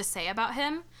else to say about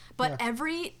him, but Yeah.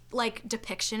 every like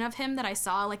depiction of him that I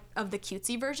saw, like of the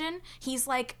cutesy version, he's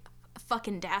like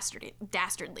fucking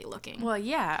dastardly looking. Well,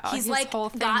 yeah. He's his like whole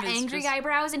thing got is angry just-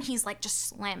 eyebrows and he's like just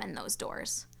slamming those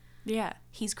doors. Yeah.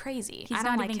 He's crazy. He's I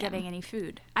don't not like even him. getting any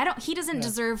food. He doesn't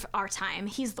deserve our time.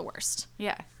 He's the worst.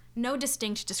 Yeah. No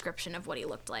distinct description of what he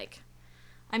looked like.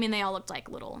 I mean, they all looked like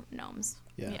little gnomes.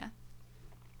 Yeah.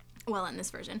 Well, in this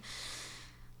version.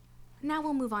 Now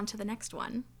we'll move on to the next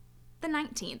one. The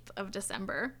 19th of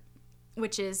December,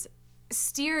 which is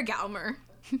Stiergaumer.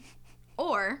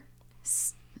 Or,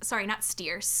 sorry, not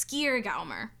steer,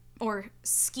 Skiergaumer. Or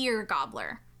Skier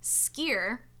Gobbler.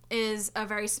 Skier is a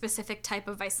very specific type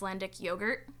of Icelandic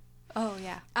yogurt. Oh,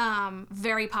 yeah.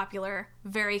 Very popular,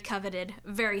 very coveted,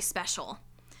 very special.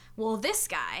 Well, this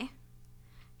guy,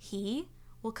 he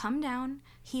will come down.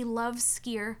 He loves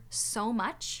skyr so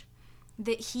much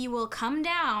that he will come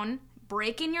down,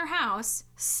 break in your house,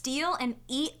 steal and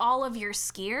eat all of your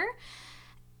skyr.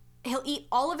 He'll eat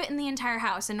all of it in the entire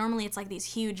house, and normally it's like these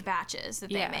huge batches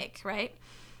that they make, right?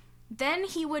 Then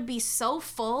he would be so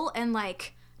full and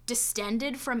like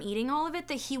distended from eating all of it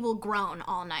that he will groan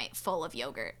all night full of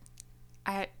yogurt.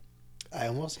 I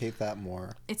almost hate that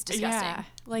more. It's disgusting. Yeah.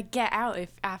 Like, get out if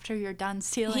after you're done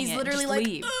stealing He's it. literally just like,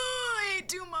 leave. I ate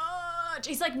too much.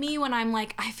 He's like me when I'm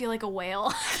like, I feel like a whale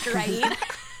after I eat.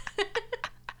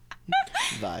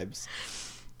 Vibes.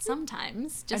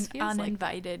 Sometimes. Just An feels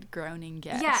uninvited groaning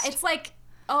guest. Yeah, it's like,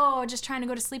 oh, just trying to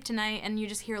go to sleep tonight, and you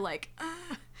just hear like,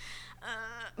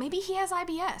 maybe he has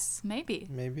IBS. Maybe.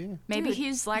 Maybe. Maybe Dude,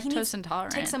 he's lactose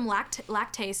intolerant. Take some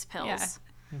lactase pills.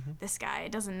 Yeah. This guy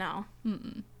doesn't know.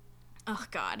 Oh,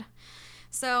 God.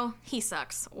 So, he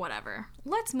sucks. Whatever.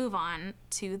 Let's move on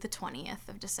to the 20th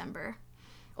of December.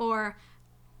 Or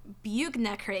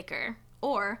Bugnekraker.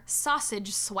 Or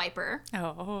Sausage Swiper.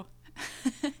 Oh.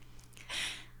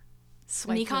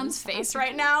 Nikon's face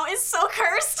right now is so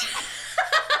cursed.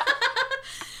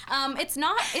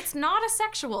 It's not a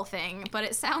sexual thing, but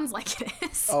it sounds like it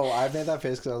is. Oh, I made that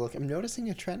face because I was like, I'm noticing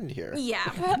a trend here.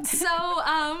 Yeah. So,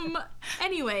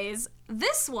 anyways,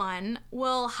 this one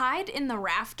will hide in the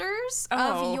rafters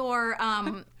of your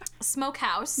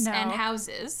smokehouse and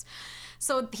houses.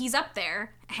 So he's up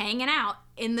there hanging out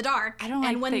in the dark. I don't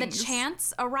like and when things. the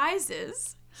chance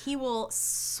arises, he will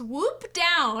swoop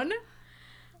down,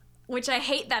 which I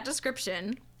hate that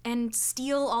description, and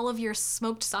steal all of your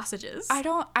smoked sausages. I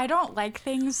don't like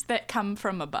things that come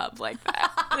from above like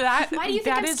that. Why do you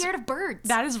think I'm scared of birds?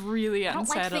 That is really I don't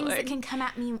unsettling. like things that can come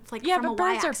at me like yeah, from a but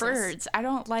birds y-axis. are birds. I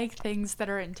don't like things that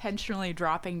are intentionally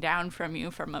dropping down from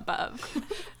you from above.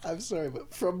 I'm sorry,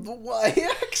 but from the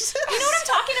y-axis. You know what I'm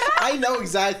talking about? I know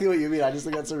exactly what you mean. I just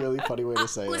think that's a really funny way to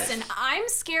say it. Listen, I'm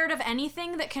scared of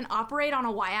anything that can operate on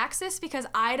a y-axis because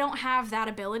I don't have that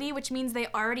ability, which means they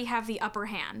already have the upper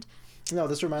hand. No,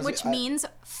 this reminds me. Which means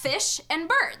fish and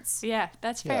birds. Yeah,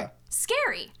 that's fair.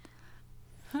 Scary.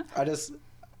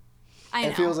 I know.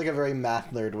 It feels like a very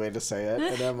math nerd way to say it,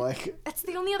 and I'm like, That's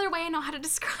the only other way I know how to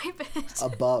describe it.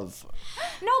 above.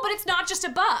 No, but it's not just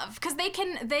above, because they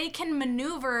can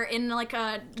maneuver in like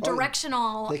a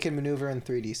directional. They can maneuver in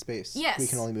 3D space. Yes. We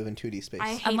can only move in 2D space.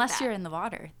 I hate Unless that. you're in the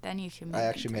water, then you can. I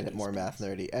actually made it more math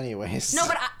nerdy. Anyways. No,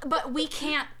 but we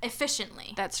can't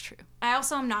efficiently. That's true. I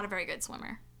also am not a very good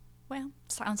swimmer. Well,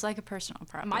 sounds like a personal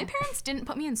problem. My parents didn't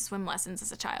put me in swim lessons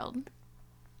as a child.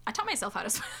 I taught myself how to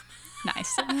swim.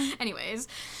 Nice. Anyways.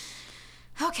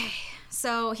 Okay.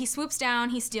 So he swoops down.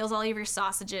 He steals all of your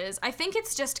sausages. I think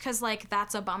it's just because, like,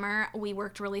 that's a bummer. We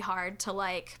worked really hard to,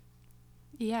 like,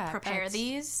 prepare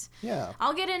these. Yeah.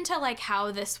 I'll get into, like,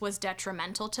 how this was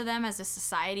detrimental to them as a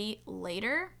society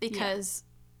later because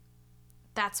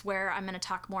that's where I'm going to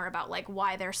talk more about, like,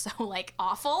 why they're so, like,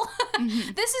 awful.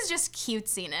 Mm-hmm. This is just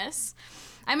cutesiness.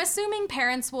 I'm assuming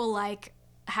parents will, like,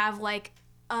 have, like,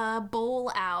 a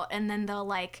bowl out and then they'll,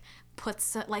 like,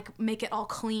 make it all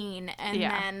clean and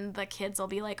then the kids will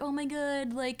be like, oh my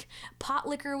god, like, pot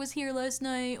liquor was here last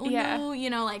night. Oh no. You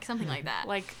know, like, something like that.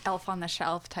 Like Elf on the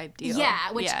Shelf type deal.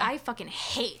 Yeah, which I fucking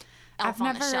hate. Elf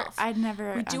on the Shelf. I'd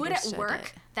never We do it at understood work.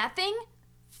 it. That thing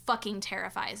fucking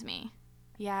terrifies me.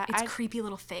 Yeah. Its creepy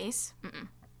little face.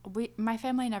 Mm-mm. My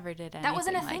family never did anything That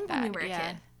wasn't a like thing that. when we were a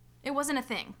kid. It wasn't a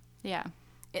thing. Yeah.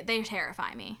 They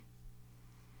terrify me.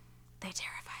 They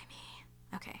terrify me.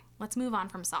 Okay, let's move on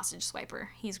from Sausage Swiper.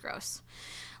 He's gross.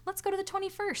 Let's go to the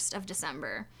 21st of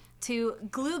December to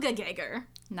Glugagager.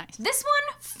 Nice. This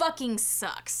one fucking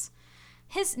sucks.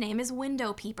 His name is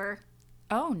Window Peeper.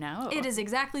 Oh, no. It is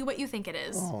exactly what you think it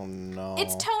is. Oh, no.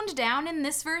 It's toned down in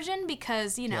this version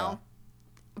because, you know,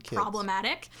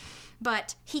 problematic.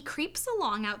 But he creeps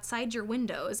along outside your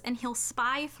windows and he'll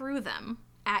spy through them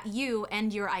at you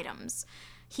and your items.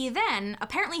 He then,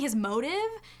 apparently his motive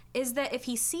is that if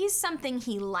he sees something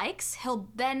he likes, he'll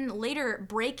then later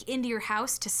break into your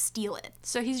house to steal it.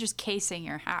 So he's just casing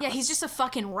your house. Yeah, he's just a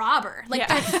fucking robber. Like,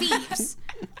 they're thieves.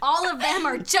 All of them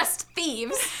are just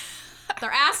thieves.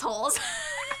 They're assholes.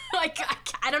 Like,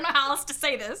 I don't know how else to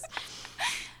say this.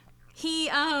 He,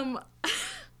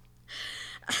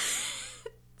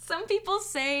 some people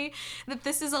say that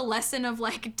this is a lesson of,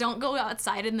 like, don't go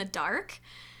outside in the dark.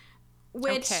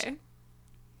 Which,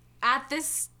 at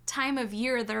this time of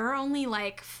year, there are only,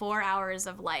 like, 4 hours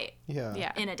of light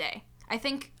in a day. I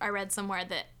think I read somewhere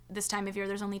that this time of year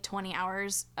there's only 20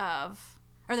 hours of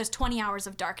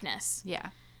darkness. Yeah.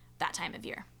 That time of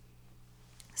year.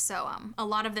 So, a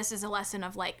lot of this is a lesson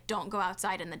of, like, don't go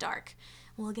outside in the dark.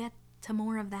 We'll get to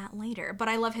more of that later. But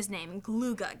I love his name,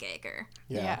 Glugagager.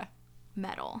 Yeah.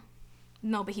 Metal.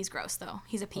 No, but he's gross, though.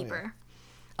 He's a peeper.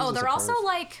 He's just They're a also, perv.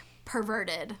 like,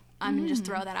 perverted. I'm going to just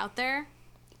throw that out there.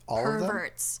 All of them?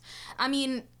 Perverts. I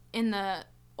mean, in the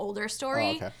older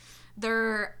story, Oh, okay.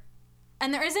 there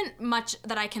isn't much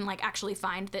that I can, like, actually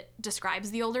find that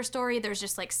describes the older story. There's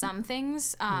just, like, some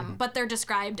things. But they're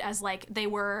described as, like, they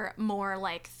were more,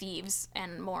 like, thieves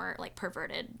and more, like,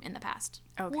 perverted in the past.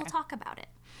 Okay. We'll talk about it.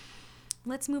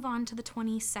 Let's move on to the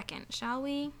 22nd, shall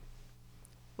we?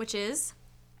 Which is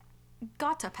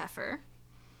Gottapeffer,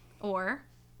 or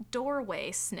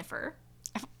doorway sniffer.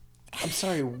 I'm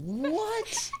sorry,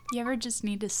 what? You ever just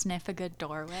need to sniff a good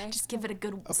doorway? Just give it a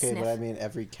good Okay, sniff. but I mean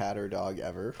every cat or dog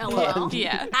ever. LOL.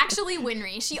 Yeah. Actually,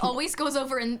 Winry, she always goes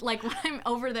over and, like, when I'm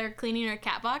over there cleaning her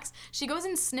cat box, she goes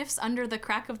and sniffs under the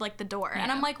crack of, like, the door.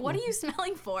 And I'm like, what are you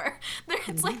smelling for?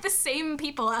 It's, like, the same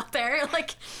people out there,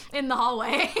 like, in the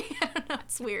hallway. I don't know,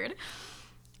 it's weird.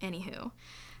 Anywho.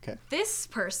 Okay. This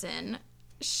person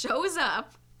shows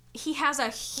up. He has a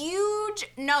huge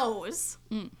nose.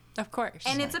 Of course.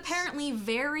 And it's apparently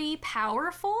very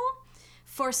powerful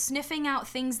for sniffing out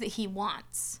things that he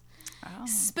wants. Oh.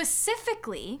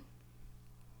 Specifically,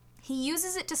 he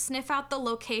uses it to sniff out the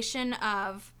location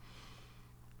of,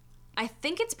 I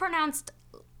think it's pronounced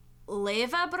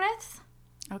levabreth.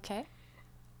 Okay.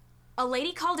 A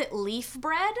lady called it leaf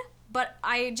bread, but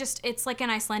it's like an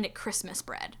Icelandic Christmas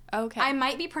bread. Okay. I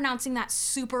might be pronouncing that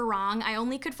super wrong. I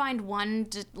only could find one,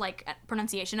 like,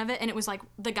 pronunciation of it, and it was like,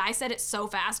 the guy said it so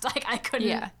fast, like, I couldn't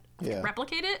Yeah.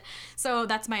 replicate it. So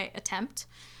that's my attempt.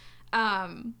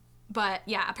 But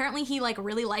yeah, apparently he, like,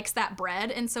 really likes that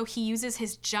bread, and so he uses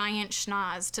his giant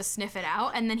schnoz to sniff it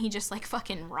out, and then he just, like,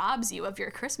 fucking robs you of your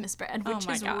Christmas bread, which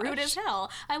my is rude gosh. as hell.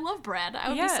 I love bread. I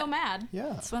would be Yeah. so mad.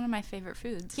 Yeah. It's one of my favorite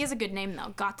foods. He has a good name,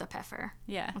 though. Gottapeffer.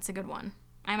 Yeah. That's a good one.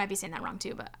 I might be saying that wrong,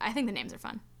 too, but I think the names are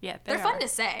fun. Yeah, They're fun to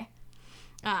say,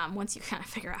 once you kind of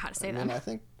figure out how to say them. And I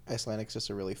think Icelandic's just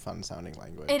a really fun sounding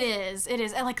language. It is.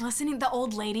 I like listening to the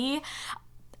old lady.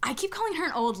 I keep calling her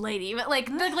an old lady, but like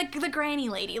the granny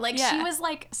lady. Like she Yeah. was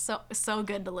like so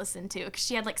good to listen to because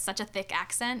she had like such a thick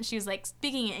accent. She was like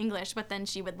speaking in English, but then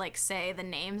she would like say the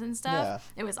names and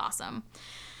stuff. Yeah. It was awesome.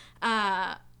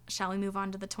 Shall we move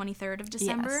on to the 23rd of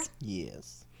December? Yes.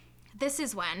 Yes. This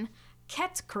is when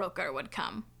Ketkroker would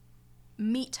come.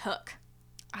 Meat Hook.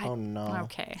 Oh no.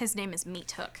 Okay. His name is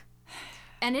Meat Hook.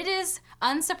 And it is,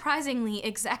 unsurprisingly,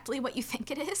 exactly what you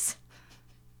think it is.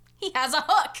 He has a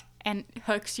hook. And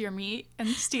hooks your meat and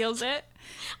steals it.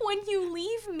 When you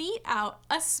leave meat out,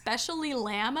 especially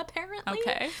lamb, apparently,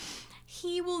 Okay.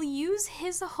 he will use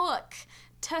his hook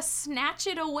to snatch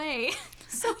it away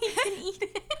so he can eat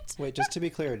it. Wait, just to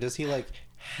be clear, does he like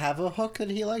have a hook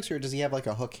that he likes, or does he have like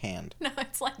a hook hand? No,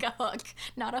 it's like a hook,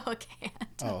 not a hook hand.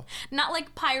 Oh. Not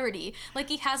like piratey. Like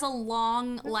he has a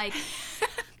long, like,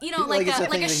 you know, Like like it's a a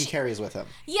thing like that a he carries with him.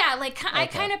 yeah, like I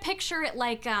Okay. kind of picture it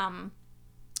like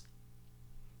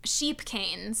sheep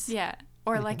canes. Yeah.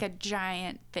 Or like a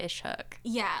giant fish hook.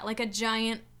 Yeah, like a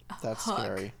giant That's hook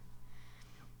scary.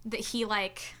 that he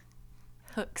like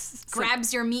Hooks.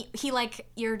 grabs your meat. He like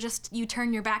you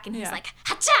turn your back and he's Yeah. like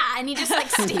hacha, and he just like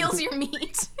steals your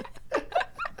meat,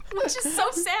 which is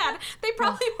so sad. They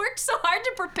probably worked so hard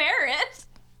to prepare it.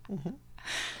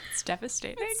 It's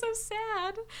devastating. It's so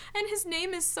sad, and his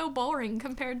name is so boring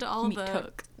compared to all Meat the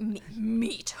Hook.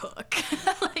 Meat Hook.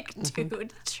 Like,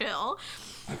 dude, chill.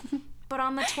 But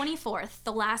on the 24th,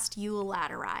 the last Yule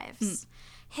Lad arrives.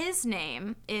 His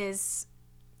name is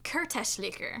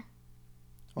Kurteschlicker.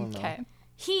 Oh no. Okay.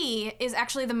 He is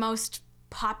actually the most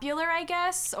popular, I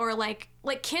guess, or like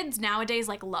kids nowadays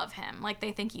like love him. Like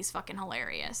they think he's fucking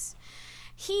hilarious.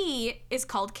 He is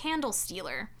called Candle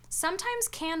Stealer. Sometimes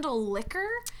Candle Licker.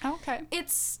 Okay.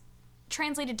 It's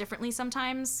translated differently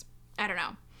sometimes. I don't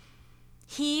know.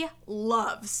 He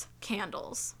loves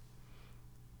candles.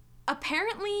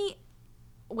 Apparently,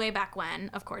 way back when,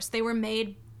 of course, they were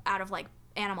made out of like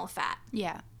animal fat.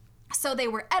 Yeah. So they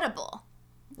were edible,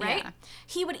 right? Yeah.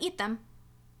 He would eat them.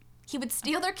 He would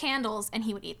steal their candles and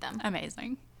he would eat them,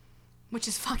 Amazing. which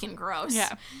is fucking gross.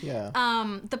 Yeah. Yeah.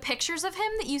 The pictures of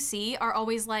him that you see are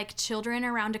always like children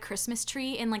around a Christmas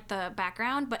tree in like the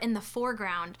background, but in the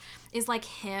foreground is like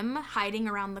him hiding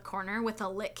around the corner with a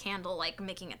lit candle, like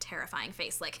making a terrifying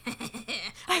face, like,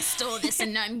 I stole this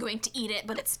and I'm going to eat it,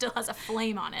 but it still has a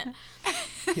flame on it.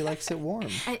 He likes it warm.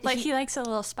 Like he likes a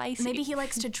little spicy. Maybe he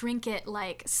likes to drink it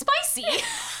like spicy.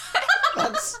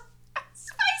 That's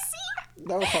Spicy.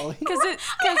 no, Holly. Because I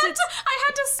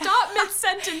had to stop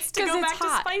mid-sentence to 'Cause go it's back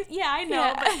hot. to spice. Yeah, I know,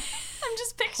 Yeah. but I'm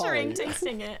just picturing Holly.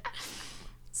 tasting it.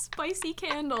 spicy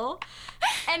candle.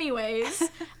 Anyways,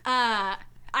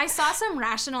 I saw some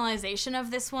rationalization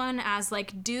of this one as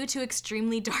like due to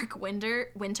extremely dark winters.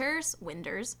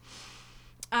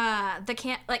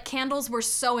 Candles were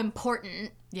so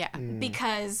important. Yeah.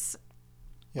 Because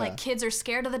Yeah. like kids are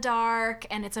scared of the dark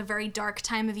and it's a very dark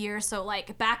time of year. So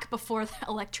like back before the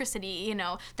electricity, you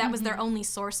know, that was their only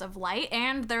source of light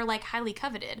and they're like highly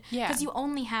coveted. Yeah. Because you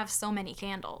only have so many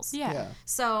candles. Yeah. Yeah.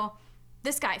 So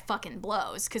this guy fucking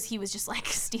blows because he was just like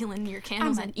stealing your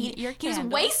candles I'm and gonna eat your He was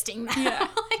candle. wasting them. Yeah.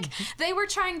 Like they were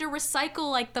trying to recycle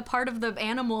like the part of the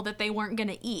animal that they weren't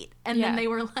gonna eat, and Yeah. then they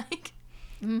were like,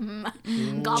 gobble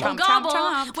Chomp, chomp, gobble.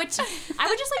 chomp. Which I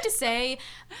would just like to say,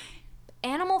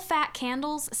 animal fat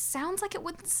candles sounds like it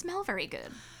wouldn't smell very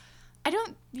good. I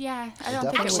don't think Definitely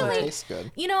it Actually- would would. taste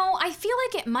good. You know, I feel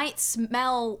like it might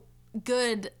smell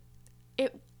good.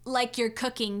 It, Like you're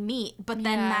cooking meat, but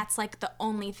then Yeah. that's like the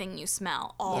only thing you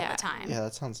smell all Yeah. the time. Yeah,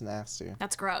 that sounds nasty.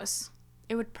 That's gross.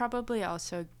 it would probably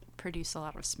also produce a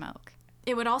lot of smoke.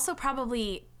 It would also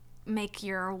probably make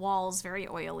your walls very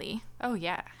oily. Oh,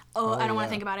 yeah. Oh, I don't want yeah. to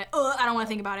think about it. Oh, I don't want to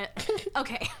think about it.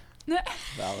 Okay.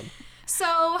 Valid.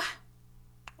 So,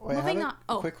 Wait, Moving I have on.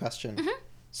 a Oh. quick question.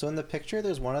 So in the picture,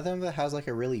 there's one of them that has like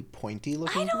a really pointy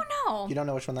looking. I don't know. You don't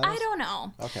know which one that is? I don't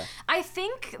know. Okay. I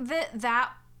think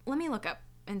that let me look up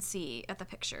and see at the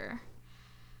picture.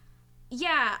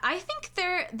 Yeah, I think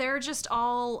they're just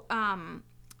all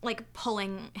like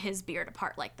pulling his beard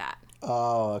apart like that.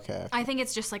 Oh, okay. I think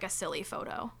it's just like a silly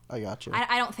photo. I got you.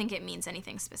 I don't think it means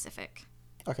anything specific.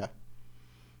 Okay.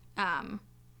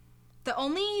 The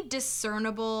only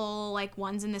discernible like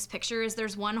ones in this picture is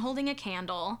there's one holding a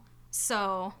candle.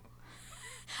 So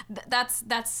that's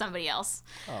somebody else.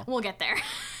 Oh. We'll get there.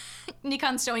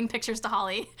 Nikon's showing pictures to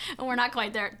Holly, and we're not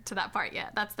quite there to that part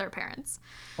yet. That's their parents.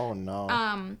 Oh no.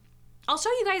 I'll show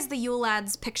you guys the Yule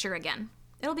Lads picture again.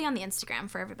 It'll be on the Instagram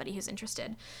for everybody who's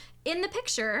interested. In the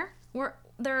picture,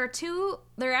 there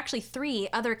are actually 3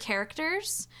 other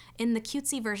characters in the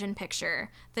cutesy version picture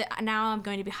that now I'm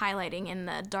going to be highlighting in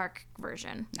the dark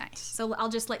version. Nice. So I'll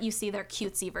just let you see their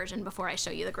cutesy version before I show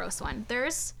you the gross one.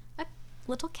 There's a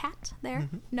little cat there.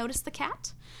 Notice the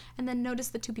cat, and then notice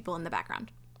the 2 people in the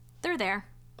background. They're there.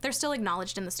 They're still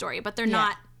acknowledged in the story, but they're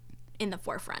not in the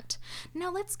forefront.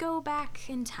 Now let's go back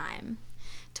in time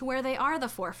to where they are the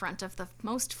forefront of the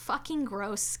most fucking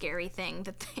gross, scary thing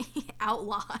that they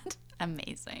outlawed.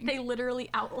 Amazing. They literally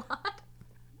outlawed.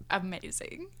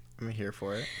 Amazing. I'm here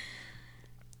for it.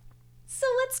 So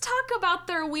let's talk about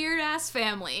their weird-ass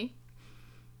family.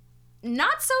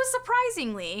 Not so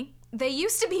surprisingly, they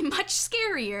used to be much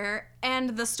scarier,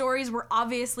 and the stories were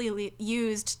obviously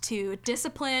used to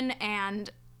discipline and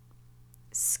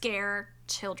scare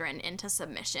children into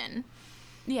submission.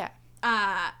 Yeah.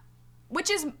 Which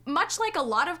is much like a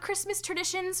lot of Christmas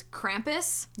traditions.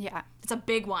 Krampus, Yeah. it's a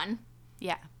big one.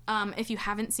 Yeah. If you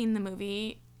haven't seen the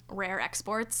movie Rare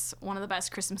Exports, one of the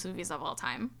best Christmas movies of all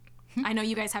time. I know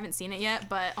you guys haven't seen it yet,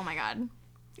 but oh my god.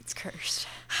 It's cursed.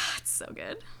 It's so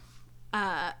good.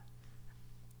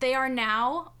 They are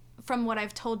now, from what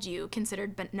I've told you,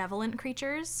 considered benevolent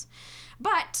creatures.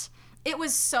 But it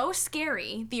was so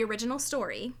scary, the original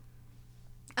story,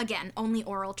 again, only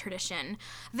oral tradition,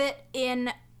 that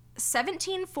in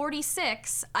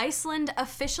 1746, Iceland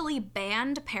officially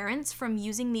banned parents from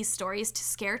using these stories to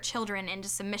scare children into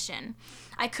submission.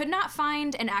 I could not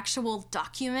find an actual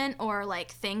document or like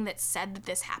thing that said that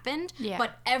this happened, Yeah.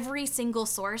 but every single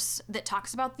source that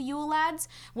talks about the Yule Lads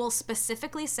will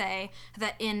specifically say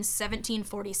that in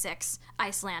 1746,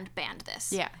 Iceland banned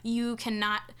this. Yeah. You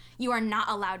are not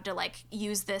allowed to like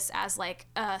use this as like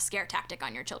a scare tactic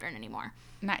on your children anymore.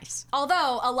 Nice.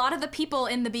 Although a lot of the people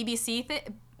in the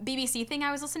BBC thing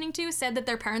I was listening to said that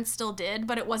their parents still did,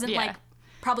 but it wasn't Yeah. like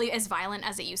probably as violent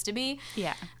as it used to be.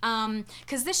 Yeah.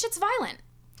 Because this shit's violent.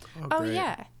 Oh, great.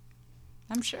 yeah.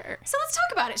 I'm sure. So let's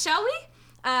talk about it, shall we?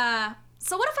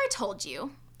 So what if I told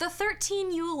you the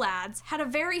 13 Yule Lads had a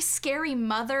very scary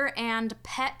mother and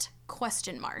pet ?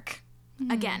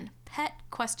 Again, pet ?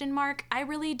 I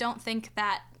really don't think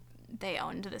that they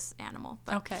owned this animal,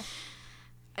 but Okay.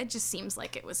 it just seems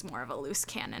like it was more of a loose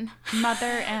cannon. Mother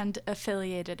and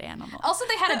affiliated animal. Also,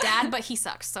 they had a dad, but he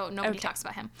sucks, so nobody Okay. talks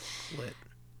about him. Lit.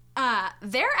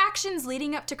 Their actions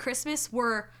leading up to Christmas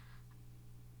were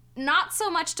not so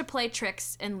much to play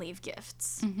tricks and leave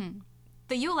gifts.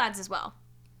 The Yule Lads as well.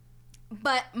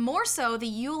 But more so, the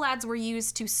Yule Lads were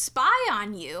used to spy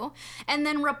on you and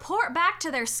then report back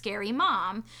to their scary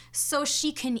mom so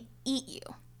she can eat you.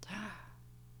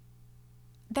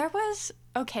 There was,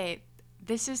 okay,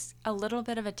 this is a little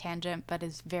bit of a tangent, but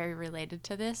is very related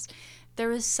to this. There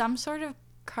was some sort of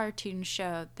cartoon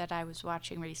show that I was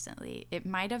watching recently. It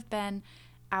might have been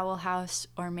Owl House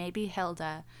or maybe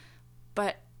Hilda,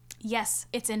 but Yes,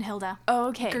 it's in Hilda. oh,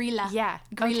 okay. Grilla. Yeah.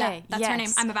 Grilla. Okay. That's her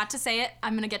name. I'm about to say it.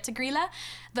 I'm going to get to Grilla,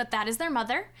 but that is their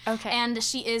mother. Okay. And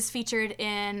she is featured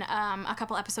in a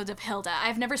couple episodes of Hilda.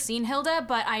 I've never seen Hilda,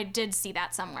 but I did see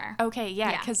that somewhere. Okay,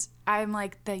 yeah, Yeah. because I'm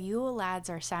like, the Yule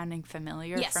Lads are sounding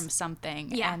familiar Yes. from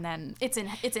something. Yeah. And then, It's in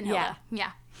Hilda.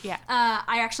 Yeah. yeah.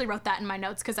 I actually wrote that in my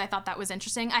notes because I thought that was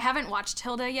interesting. I haven't watched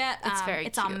Hilda yet. It's very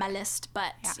It's on cute. my list,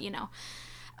 but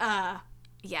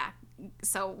yeah.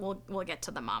 So we'll get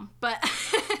to the mom, but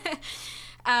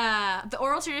the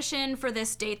oral tradition for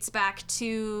this dates back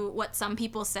to what some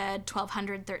people said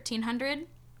 1200, 1300.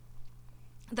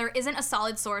 There isn't a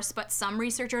solid source, but some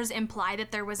researchers imply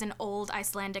that there was an old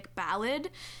Icelandic ballad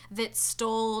that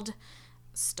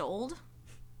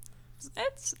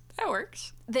That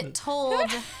works. that told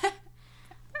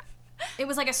it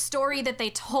was like a story that they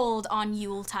told on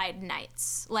Yuletide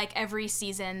nights. Like every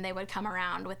season they would come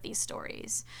around with these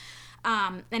stories.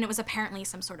 And it was apparently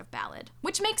some sort of ballad,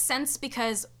 which makes sense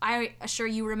because I assure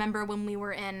you remember when we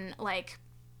were in like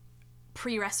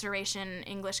pre-restoration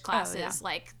English classes,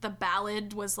 like the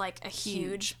ballad was like a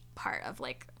huge part of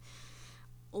like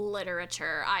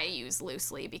literature I use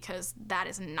loosely because that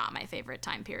is not my favorite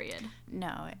time period. No,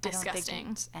 I don't Disgusting. think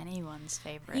it's anyone's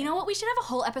favorite. You know what? We should have a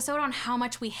whole episode on how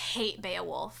much we hate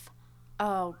Beowulf.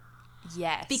 Oh,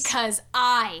 yes. Because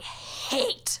I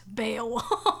hate Beowulf.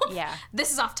 Yeah.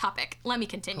 This is off topic. Let me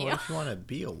continue. What if you want to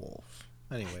be a wolf?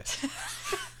 Anyways.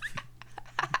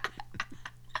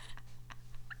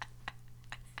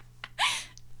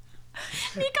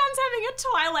 Nikon's having a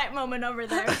Twilight moment over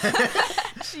there.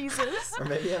 Jesus. Or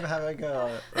maybe I'm having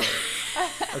a...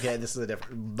 Okay, this is a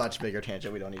different, much bigger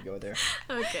tangent. We don't need to go there.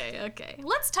 Okay.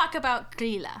 Let's talk about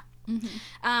Grilla.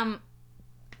 Mm-hmm.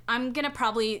 I'm going to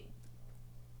probably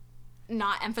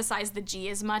not emphasize the G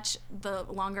as much the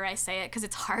longer I say it because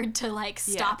it's hard to like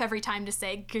stop every time to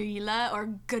say Grilla or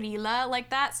Grilla like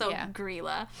that. So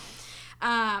Grilla.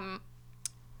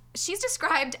 She's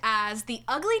described as the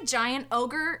ugly giant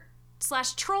ogre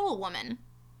 / troll woman.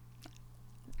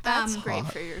 That's great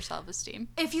for your self-esteem.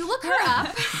 If you look her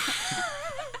up,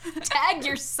 tag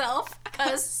yourself,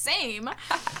 cause same.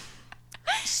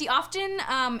 She often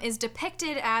is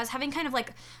depicted as having kind of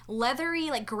like leathery,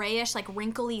 like grayish, like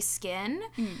wrinkly skin.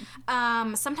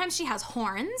 Sometimes she has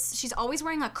horns. She's always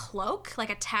wearing a cloak,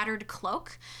 like a tattered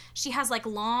cloak. She has like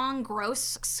long,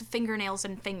 gross fingernails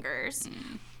and fingers.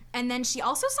 And then she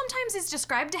also sometimes is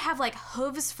described to have like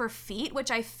hooves for feet,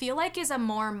 which I feel like is a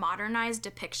more modernized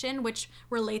depiction, which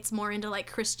relates more into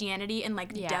like Christianity and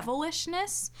like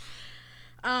devilishness.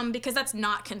 Because that's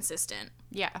not consistent.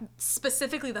 Yeah.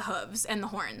 Specifically the hooves and the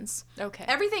horns. Okay.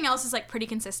 Everything else is like pretty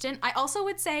consistent. I also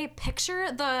would say picture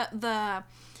the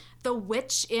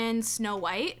witch in Snow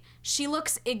White. She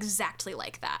looks exactly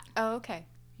like that. Oh, okay.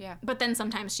 Yeah. But then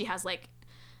sometimes she has like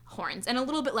horns and a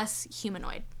little bit less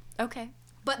humanoid. Okay.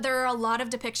 But there are a lot of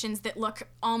depictions that look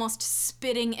almost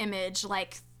spitting image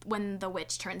like when the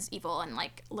witch turns evil and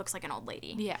like looks like an old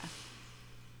lady. Yeah.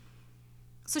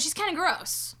 So she's kind of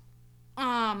gross.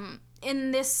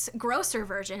 In this grosser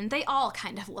version, they all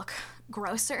kind of look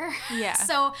grosser. Yeah.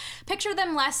 So picture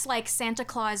them less like Santa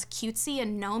Claus cutesy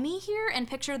and gnomey here, and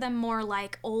picture them more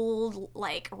like old,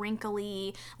 like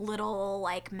wrinkly little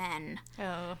like men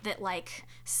that like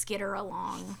skitter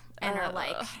along and are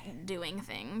like doing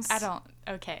things.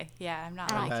 Okay. Yeah, I'm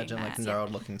not I liking imagine that. like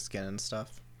gnarled looking skin and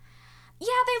stuff. Yeah,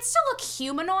 they still look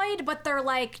humanoid, but they're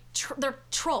like they're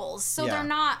trolls, so they're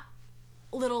not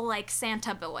little like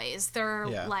Santa boys. They're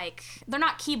like they're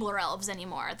not Keebler elves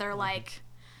anymore. They're like,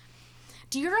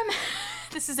 do you remember?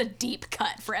 This is a deep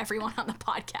cut for everyone on the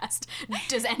podcast.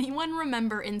 Does anyone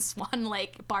remember in Swan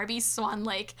Lake, Barbie's Swan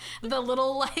Lake, the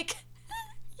little like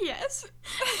Yes.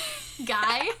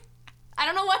 guy? I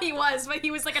don't know what he was, but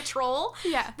he was like a troll.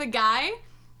 Yeah. The guy.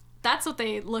 That's what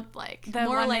they looked like. The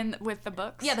more one like with the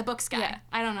books? yeah, the books guy. Yeah.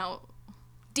 I don't know.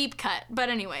 Deep cut. But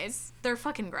anyways, they're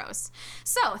fucking gross.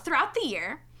 So, throughout the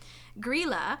year,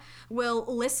 Grilla will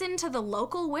listen to the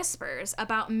local whispers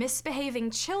about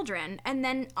misbehaving children, and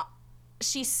then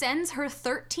she sends her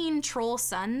 13 troll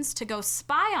sons to go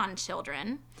spy on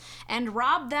children and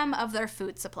rob them of their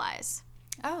food supplies.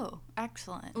 Oh,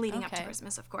 excellent. Leading up to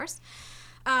Christmas, of course.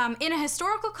 In a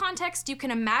historical context, you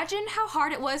can imagine how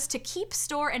hard it was to keep,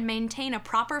 store, and maintain a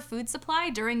proper food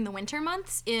supply during the winter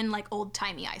months in, like,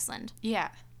 old-timey Iceland. Yeah.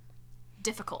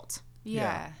 Difficult.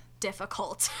 Yeah.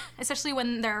 Difficult. Especially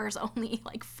when there's only,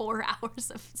 like, 4 hours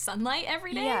of sunlight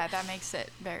every day. Yeah, that makes it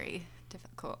very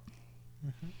difficult.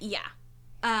 Yeah.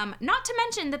 Not to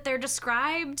mention that they're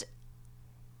described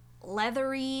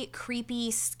leathery,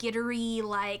 creepy, skittery,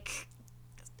 like...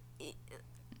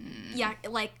 Yeah,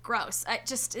 like, gross. I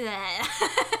just...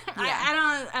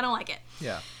 I don't like it.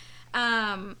 Yeah.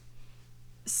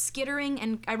 Skittering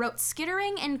and... I wrote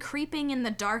skittering and creeping in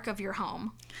the dark of your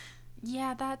home.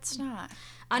 Yeah, that's not...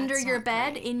 Under that's your not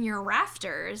bed, great. in your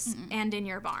rafters, and in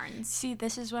your barns. See,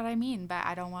 this is what I mean, but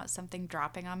I don't want something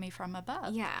dropping on me from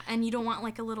above. Yeah, and you don't want,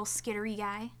 like, a little skittery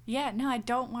guy? Yeah, no, I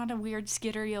don't want a weird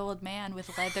skittery old man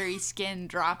with leathery skin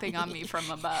dropping on me from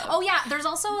above. Oh, yeah, there's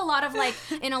also a lot of, like,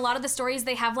 in a lot of the stories,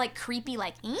 they have, like, creepy,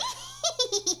 like,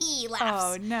 laughs.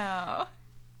 Oh, no.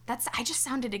 I just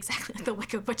sounded exactly like the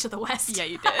Wicked Witch of the West. Yeah,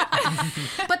 you did.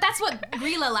 But that's what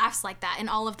Grilla laughs like that in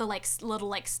all of the, like, little,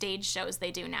 like, stage shows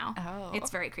they do now. Oh.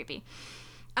 It's very creepy.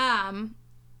 There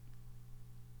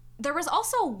was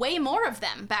also way more of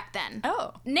them back then.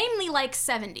 Oh. Namely, like,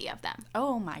 70 of them.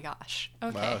 Oh, my gosh.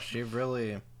 Okay. Wow, she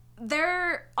really...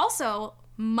 They're also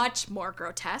much more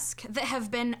grotesque that have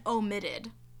been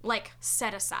omitted, like,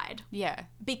 set aside. Yeah.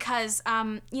 Because,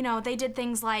 you know, they did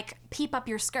things like peep up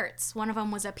your skirts. One of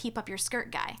them was a peep up your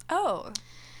skirt guy. Oh.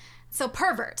 So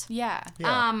pervert. Yeah.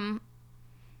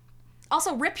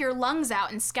 Also rip your lungs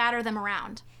out and scatter them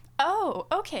around. Oh,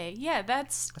 okay. Yeah,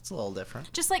 that's... That's a little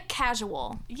different. Just like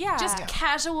casual. Yeah. Just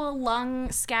casual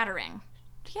lung scattering.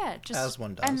 Yeah, just... As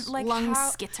one does. And, like, Lung how...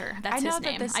 skitter. I That's know his that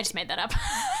name. this- I just made that up.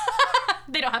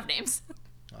 They don't have names.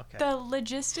 Okay. The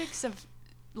logistics of,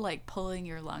 like, pulling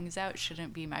your lungs out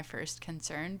shouldn't be my first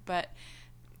concern, but...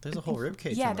 There's a whole rib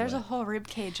cage. Yeah, in the there's way. a whole rib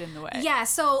cage in the way. Yeah,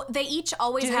 so they each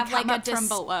always Do they have like come a up from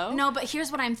below? No, but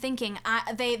here's what I'm thinking.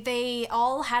 They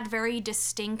all had very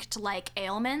distinct like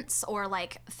ailments or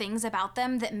like things about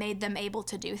them that made them able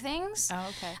to do things. Oh,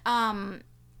 okay.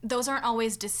 Those aren't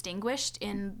always distinguished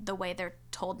in the way they're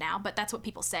told now, but that's what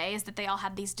people say, is that they all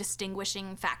have these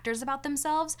distinguishing factors about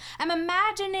themselves. I'm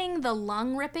imagining the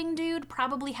lung ripping dude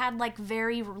probably had like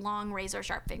very long razor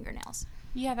sharp fingernails.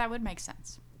 Yeah, that would make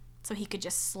sense. So he could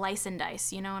just slice and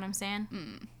dice, you know what I'm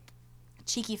saying?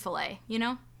 Cheeky fillet, you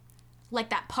know? Like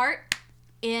that part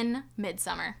in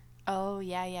Midsummer. Oh,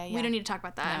 yeah. We don't need to talk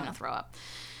about that. I'm No. going to throw up.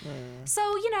 So,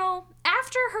 you know,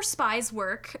 after her spy's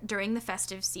work during the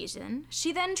festive season,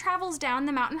 she then travels down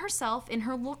the mountain herself in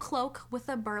her little cloak with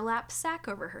a burlap sack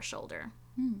over her shoulder.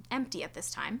 Empty at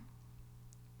this time.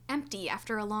 Empty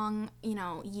after a long, you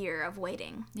know, year of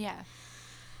waiting. Yeah.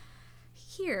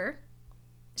 Here,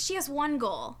 she has one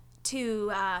goal: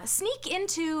 to sneak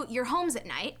into your homes at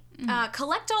night,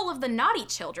 collect all of the naughty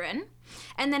children,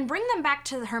 and then bring them back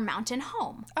to her mountain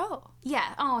home. Oh.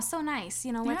 Yeah. Oh, so nice.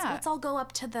 You know, let's Yeah. let's all go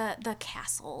up to the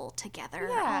castle together.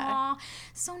 Yeah. Aw,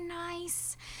 so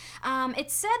nice.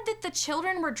 It said that the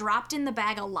children were dropped in the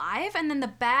bag alive, and then the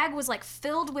bag was like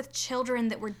filled with children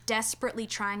that were desperately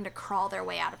trying to crawl their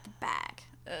way out of the bag.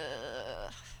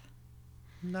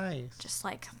 Nice. Just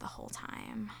like the whole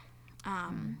time.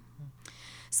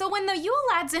 So when the Yule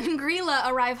Lads and Grilla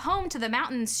arrive home to the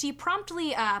mountains, she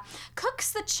promptly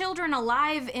cooks the children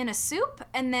alive in a soup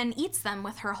and then eats them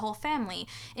with her whole family,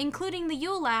 including the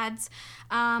Yule Lads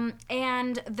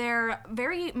and their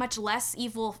very much less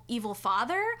evil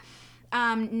father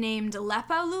named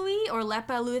Lepalui or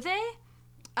Lepalude.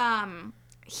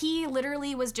 He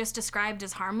literally was just described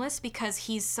as harmless because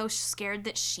he's so scared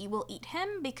that she will eat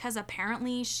him, because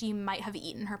apparently she might have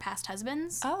eaten her past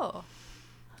husbands. Oh.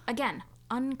 Again,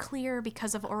 unclear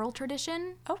because of oral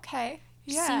tradition. Okay.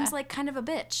 Yeah. Seems like kind of a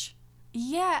bitch.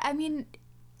 Yeah, I mean,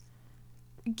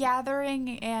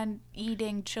 gathering and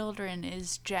eating children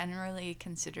is generally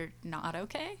considered not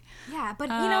okay. Yeah, but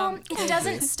you know, it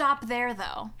doesn't stop there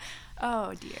though.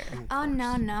 Oh, dear. Oh,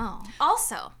 no.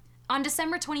 Also, on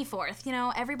December 24th, you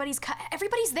know, everybody's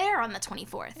there on the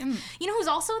 24th. You know who's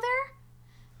also there?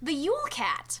 The Yule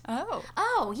Cat. Oh.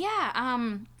 Oh, yeah.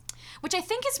 Which I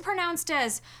think is pronounced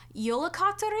as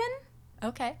Yulekatterin.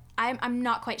 Okay. I'm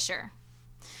not quite sure.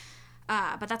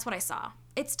 But that's what I saw.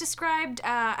 It's described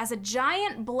as a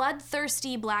giant,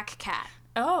 bloodthirsty black cat.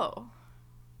 Oh.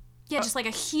 Yeah, just like a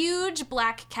huge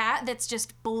black cat that's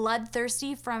just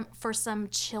bloodthirsty for some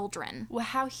children. Well,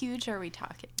 how huge are we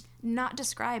talking? Not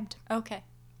described. Okay.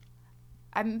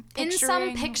 I'm In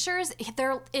some picturing... pictures,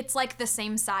 it's like the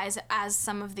same size as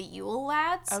some of the Yule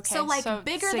Lads. Okay, so like so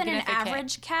bigger than an significant.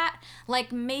 average cat,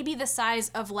 like maybe the size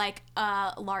of like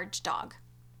a large dog.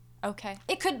 Okay.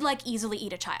 It could like easily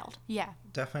eat a child. Yeah.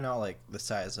 Definitely not like the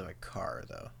size of a car,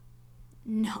 though.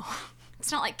 No.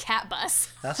 It's not like Cat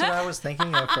Bus. That's what I was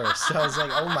thinking at first. So I was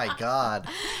like, oh my god.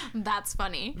 That's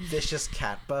funny. Vicious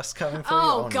cat bus coming for Oh,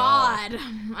 you? Oh, God.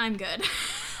 I'm good.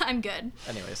 I'm good. No.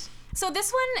 Anyways. So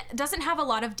this one doesn't have a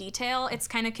lot of detail. It's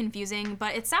kind of confusing,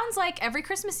 but it sounds like every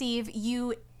Christmas Eve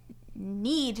you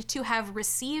need to have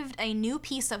received a new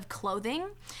piece of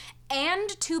clothing and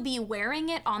to be wearing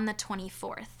it on the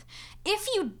 24th. If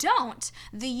you don't,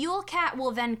 the Yule Cat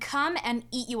will then come and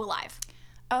eat you alive.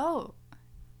 Oh.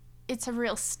 It's a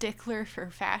real stickler for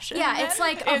fashion. Yeah, then? it's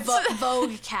like a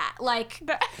Vogue cat. Like,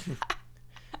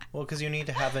 Well, because you need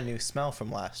to have a new smell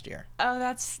from last year. oh,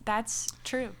 that's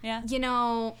true. Yeah. you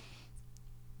know,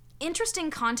 interesting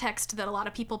context that a lot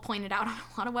of people pointed out on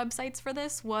a lot of websites for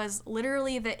this was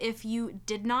literally that if you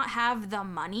did not have the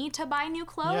money to buy new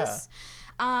clothes,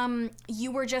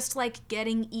 you were just like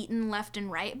getting eaten left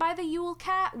and right by the Yule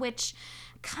Cat, which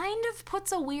kind of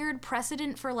puts a weird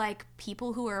precedent for like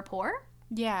people who are poor.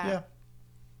 Yeah.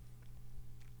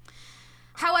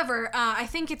 However, I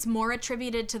think it's more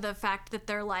attributed to the fact that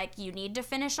they're like, you need to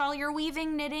finish all your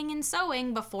weaving, knitting, and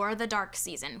sewing before the dark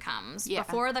season comes,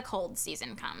 before the cold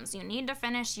season comes. You need to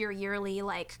finish your yearly,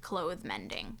 like, clothes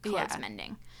mending.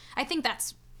 I think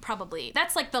that's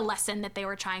like the lesson that they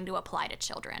were trying to apply to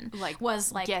children.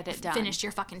 Was like, get it done. Finish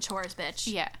your fucking chores,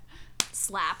 bitch. Yeah.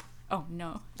 Slap. Oh,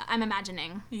 no. I'm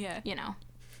imagining. Yeah. You know.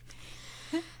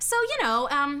 So,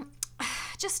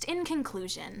 just in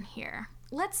conclusion here,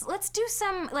 let's do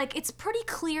some, like, it's pretty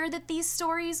clear that these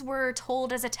stories were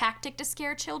told as a tactic to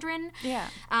scare children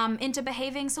into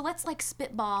behaving. So let's, like,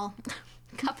 spitball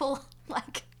a couple,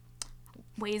 like,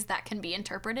 ways that can be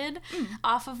interpreted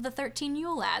off of the 13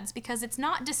 Yule Lads, because it's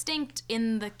not distinct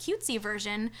in the cutesy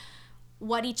version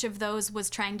what each of those was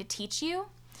trying to teach you.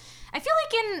 I feel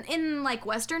like in like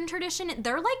Western tradition,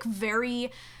 they're like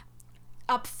very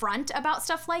upfront about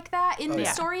stuff like that in the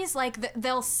stories. Like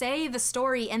they'll say the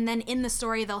story, and then in the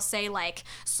story they'll say like,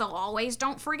 so always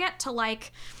don't forget to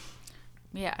like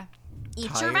eat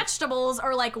your vegetables,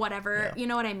 or like whatever. You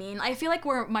know what I mean? I feel like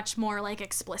we're much more like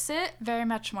explicit. Very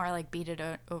much more like beat it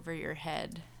over your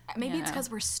head. Maybe it's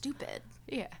because we're stupid.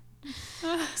 Yeah.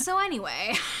 So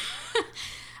anyway,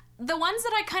 the ones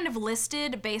that I kind of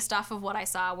listed based off of what I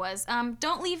saw was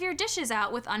don't leave your dishes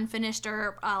out with unfinished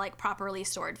or like properly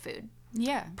stored food.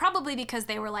 Yeah. Probably because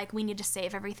they were like, we need to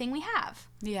save everything we have.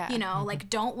 Yeah. You know, like,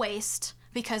 don't waste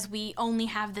because we only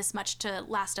have this much to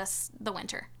last us the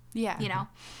winter. Yeah. You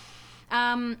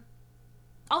know?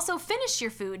 Also, finish your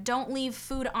food. Don't leave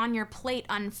food on your plate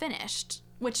unfinished,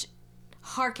 which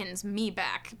harkens me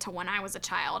back to when I was a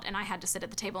child and I had to sit at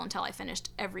the table until I finished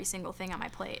every single thing on my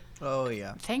plate. Oh,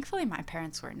 yeah. Thankfully, my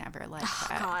parents were never like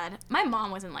that. God. My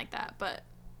mom wasn't like that, but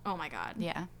oh my God.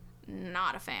 Yeah.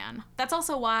 Not a fan. That's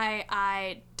also why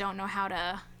I don't know how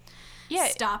to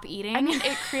stop eating. I mean,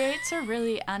 it creates a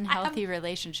really unhealthy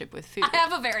relationship with food. I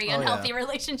have a very unhealthy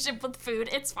relationship with food.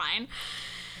 It's fine.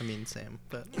 I mean, same,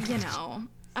 but... You know.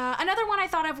 Another one I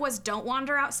thought of was don't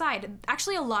wander outside.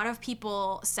 Actually, a lot of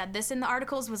people said this in the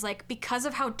articles, was like, because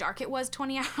of how dark it was,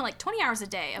 20 hours a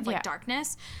day of like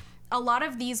darkness, a lot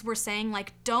of these were saying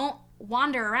like, don't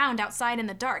wander around outside in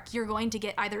the dark. You're going to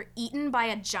get either eaten by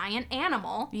a giant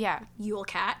animal, Yule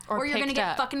Cat, or you're going to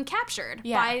get fucking captured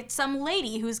by some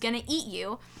lady who's going to eat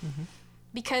you,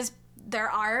 because there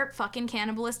are fucking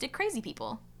cannibalistic crazy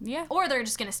people. Yeah. Or they're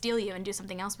just going to steal you and do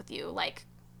something else with you, like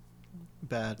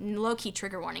bad. Low-key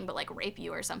trigger warning, but like rape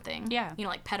you or something. Yeah. You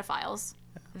know, like pedophiles.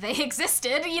 They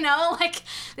existed, you know, like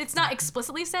it's not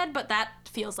explicitly said, but that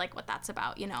feels like what that's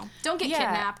about, you know. Don't get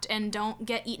kidnapped and don't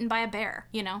get eaten by a bear,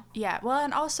 you know. Yeah, well,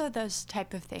 and also those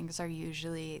type of things are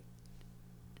usually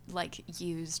like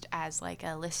used as like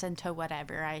a listen to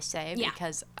whatever I say,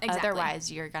 because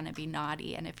otherwise you're gonna be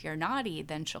naughty, and if you're naughty,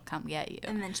 then she'll come get you.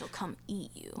 And then she'll come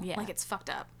eat you. Yeah. Like it's fucked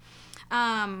up.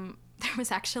 There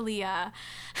was actually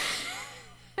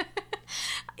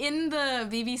in the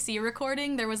BBC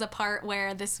recording, there was a part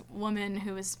where this woman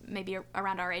who was maybe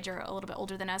around our age or a little bit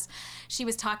older than us, she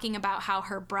was talking about how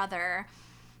her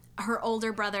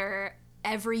older brother,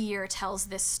 every year tells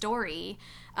this story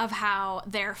of how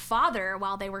their father,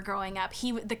 while they were growing up,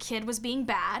 the kid was being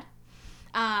bad.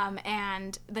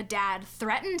 And the dad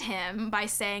threatened him by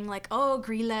saying like, oh,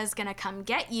 Grila's gonna come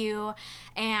get you,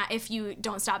 and if you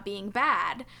don't stop being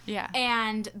bad. Yeah.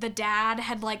 And the dad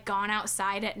had like gone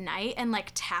outside at night and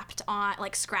like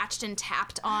scratched and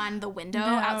tapped on the window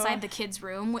outside the kid's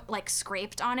room, like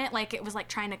scraped on it, like it was like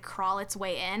trying to crawl its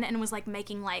way in, and was like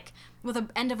making like with the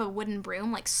end of a wooden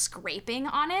broom, like scraping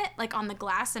on it, like on the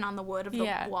glass and on the wood of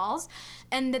the walls.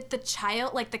 And that the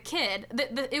child, like the kid,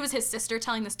 it was his sister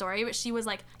telling the story, but she was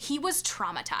like, he was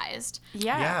traumatized.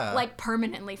 Yeah. Like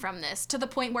permanently from this, to the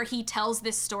point where he tells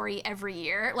this story every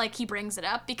year. Like he brings it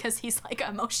up because he's like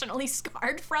emotionally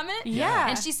scarred from it. Yeah.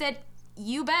 And she said,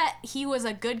 you bet he was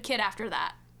a good kid after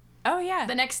that. Oh, yeah.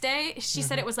 The next day, she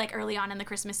said it was like early on in the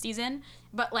Christmas season,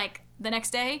 but like the next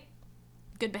day,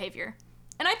 good behavior.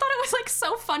 And I thought it was, like,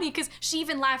 so funny because she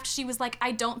even laughed. She was like,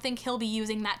 I don't think he'll be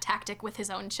using that tactic with his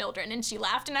own children. And she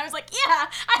laughed, and I was like, yeah,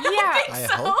 I don't think I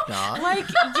so. hope not. Like,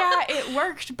 yeah, it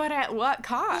worked, but at what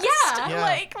cost? Yeah.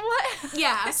 Like, what?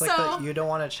 Yeah, It's so... like that you don't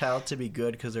want a child to be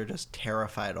good because they're just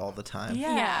terrified all the time.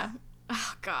 Yeah.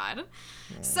 Oh, God.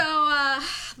 So,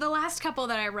 the last couple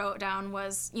that I wrote down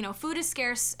was, you know, food is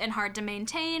scarce and hard to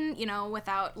maintain, you know,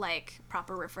 without, like,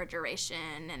 proper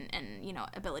refrigeration and you know,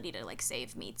 ability to, like,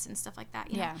 save meats and stuff like that,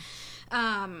 you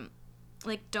know?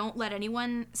 Like, don't let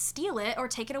anyone steal it or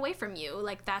take it away from you.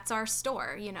 Like, that's our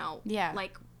store, you know? Yeah.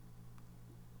 Like,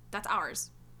 that's ours.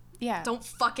 Yeah. Don't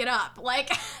fuck it up.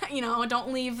 Like, you know,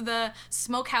 don't leave the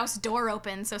smokehouse door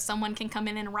open so someone can come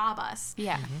in and rob us.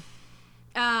 Yeah.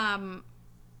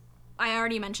 I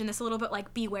already mentioned this a little bit,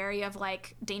 like, be wary of,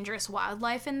 like, dangerous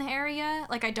wildlife in the area.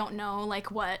 Like, I don't know, like,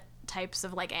 what types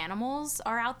of, like, animals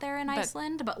are out there in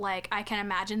Iceland, but, like, I can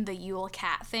imagine the Yule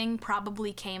cat thing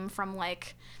probably came from,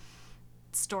 like,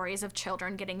 stories of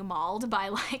children getting mauled by,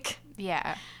 like...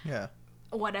 Yeah.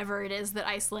 whatever it is that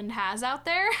Iceland has out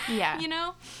there. Yeah. You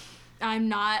know? I'm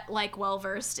not, like,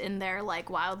 well-versed in their,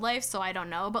 like, wildlife, so I don't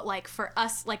know. But, like, for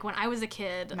us, like, when I was a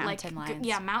kid... Mountain lions.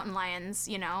 Yeah, mountain lions,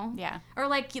 you know? Yeah. Or,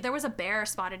 like, there was a bear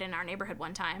spotted in our neighborhood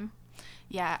one time.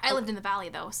 Yeah. I lived in the valley,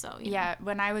 though, so... You know.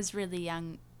 When I was really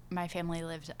young, my family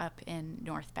lived up in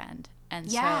North Bend.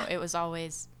 And so it was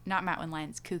always, not mountain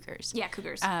lions, cougars. Yeah,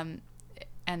 cougars.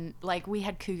 And, like, we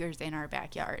had cougars in our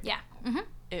backyard. Yeah. Mm-hmm.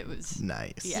 It was...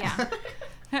 Nice. Yeah.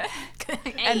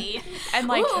 Hey. And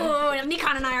like... Ooh,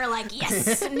 Nikon and I are like,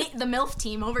 yes! The MILF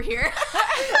team over here.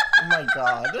 Oh my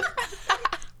god.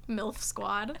 MILF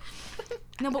squad.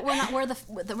 No, but we're not. We're the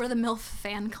MILF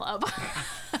fan club.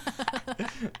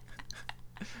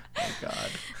 Oh god.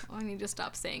 I need to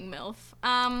stop saying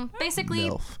MILF. Basically,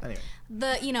 MILF. Anyway.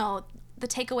 the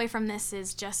takeaway from this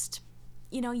is just,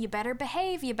 you know, you better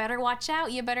behave, you better watch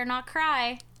out, you better not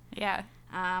cry. Yeah.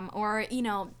 Or, you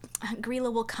know,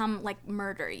 Grilla will come, like,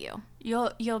 murder you.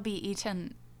 You'll be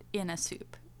eaten in a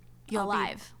soup. You'll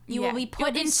alive. You yeah. will be put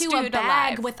You'll be into a stewed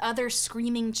bag alive. with other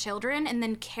screaming children and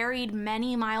then carried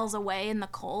many miles away in the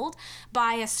cold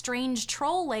by a strange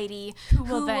troll lady who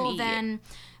will then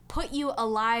put you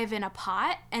alive in a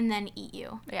pot and then eat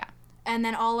you. Yeah. And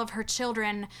then all of her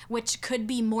children, which could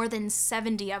be more than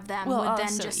 70 of them, would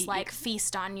then just, like,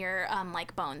 feast on your,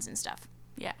 like, bones and stuff.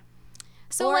 Yeah.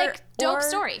 So, like, dope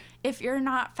story. If you're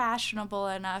not fashionable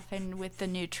enough and with the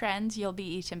new trends, you'll be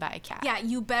eaten by a cat. Yeah,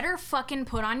 you better fucking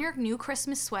put on your new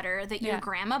Christmas sweater that your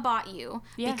grandma bought you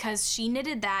because she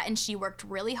knitted that and she worked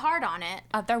really hard on it.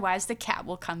 Otherwise, the cat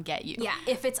will come get you. Yeah,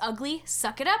 if it's ugly,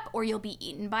 suck it up or you'll be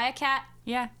eaten by a cat.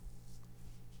 Yeah.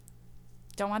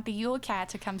 Don't want the Yule cat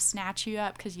to come snatch you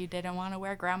up because you didn't want to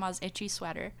wear grandma's itchy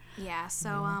sweater. Yeah,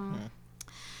 so,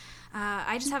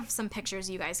 I just have some pictures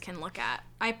you guys can look at.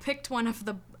 I picked one of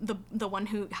the one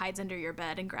who hides under your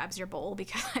bed and grabs your bowl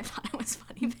because I thought it was a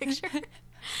funny picture.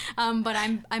 But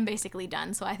I'm basically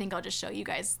done, so I think I'll just show you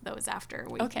guys those after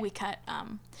we cut.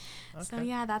 So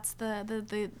yeah, that's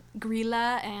the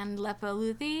Grilla and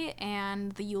Lepaloothi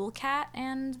and the Yule Cat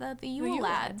and the Yule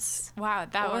Lads. Wow,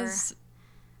 that was...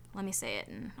 Let me say it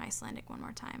in Icelandic one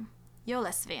more time.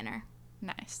 Jólasveinar.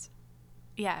 Nice.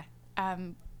 Yeah.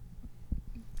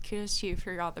 Kudos to you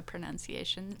for all the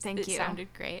pronunciations. Thank you. It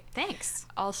sounded great. Thanks.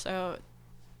 Also,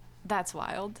 that's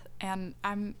wild. And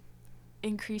I'm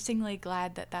increasingly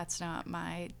glad that that's not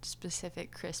my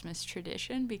specific Christmas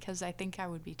tradition because I think I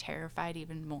would be terrified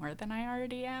even more than I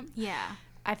already am. Yeah.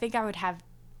 I think I would have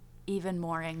even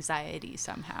more anxiety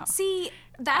somehow. See,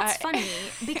 that's funny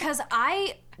because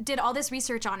I did all this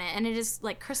research on it and it is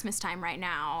like Christmas time right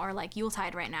now or like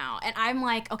Yuletide right now. And I'm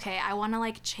like, okay, I want to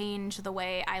like change the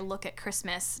way I look at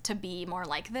Christmas to be more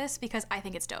like this because I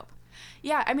think it's dope.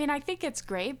 Yeah, I mean, I think it's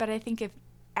great, but I think if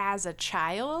as a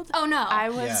child... Oh, no. I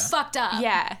was fucked up.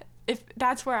 Yeah. If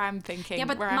that's where I'm thinking. Yeah,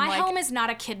 but where my I'm home is not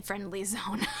a kid-friendly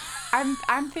zone.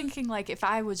 I'm thinking like if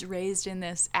I was raised in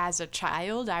this as a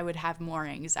child, I would have more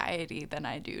anxiety than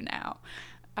I do now.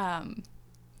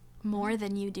 More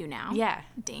than you do now? Yeah.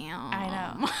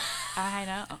 Damn. I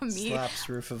know. Slaps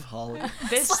roof of holly.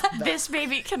 This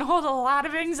baby can hold a lot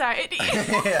of anxiety.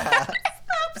 Yeah.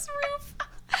 Slaps roof.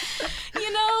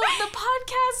 You know,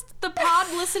 the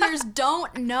pod listeners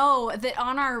don't know that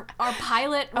on our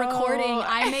pilot recording,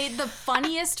 I made the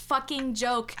funniest fucking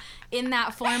joke in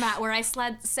that format where I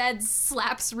said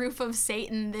slaps roof of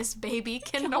Satan, this baby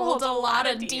can hold a lot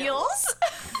of deals.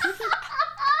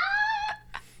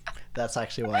 That's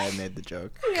actually why I made the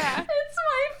joke. Yeah. It's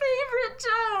my favorite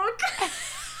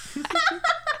joke.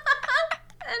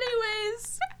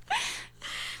 Anyways.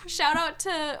 shout out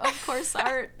to, of course,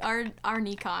 our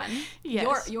Nikon.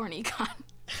 Yes. Your Nikon.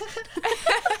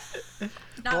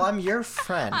 Well, I'm your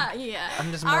friend. Yeah.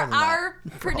 I'm just more than our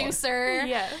that. producer.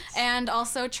 Yes. And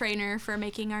also trainer for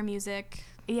making our music.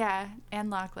 Yeah, and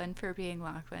Lachlan for being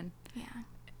Lachlan.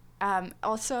 Yeah.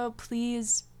 Also,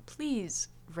 please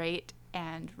rate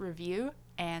and review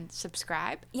and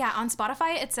subscribe. Yeah, on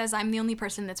Spotify, it says I'm the only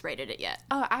person that's rated it yet.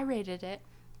 Oh, I rated it.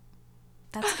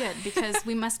 That's good, because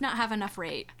we must not have enough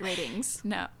ratings.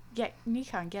 No. Yeah,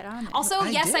 Nikon, get on it. Also, I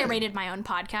yes, I did. rated my own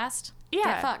podcast. yeah.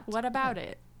 Get fucked. What about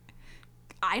it?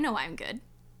 I know I'm good.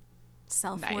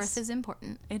 Self-worth Nice. is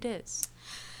important. It is.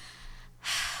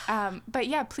 But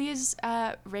yeah, please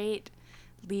rate,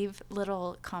 leave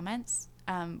little comments,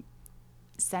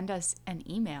 send us an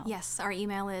email. Yes, our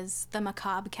email is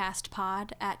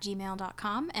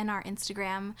themacabrecastpod@gmail.com, and our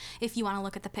Instagram, if you want to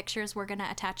look at the pictures we're going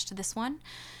to attach to this one,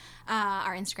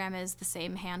 our Instagram is the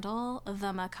same handle,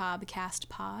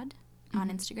 themacabrecastpod on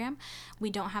Instagram.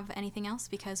 We don't have anything else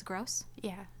because gross.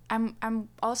 Yeah. I'm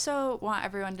also want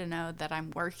everyone to know that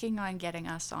I'm working on getting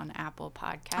us on Apple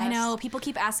Podcasts. I know, people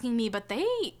keep asking me, but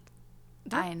I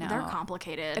know. they're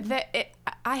complicated.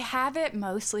 I have it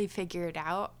mostly figured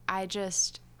out. I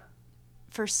just,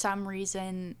 for some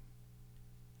reason,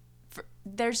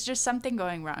 there's just something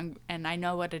going wrong, and I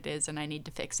know what it is, and I need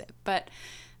to fix it. But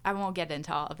I won't get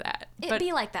into all of that. It'd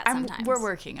be like that sometimes. We're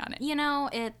working on it. You know,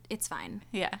 it's fine.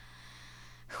 Yeah.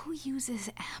 Who uses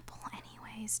Apple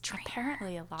anyways? Trainer.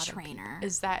 Apparently a lot Trainer. of people.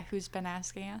 Is that who's been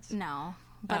asking us? No,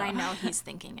 but I know he's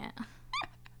thinking it.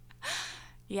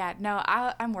 Yeah, no,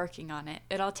 I'm working on it.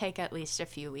 It'll take at least a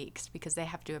few weeks because they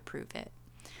have to approve it.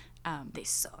 They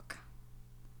suck.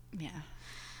 Yeah.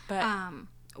 But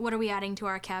What are we adding to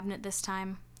our cabinet this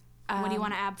time? What do you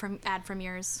want to add from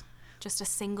yours? Just a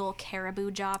single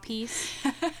caribou jaw piece?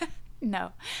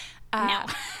 no. No.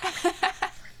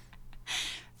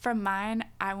 From mine,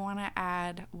 I want to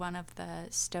add one of the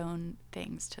stone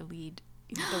things to lead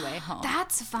the way home.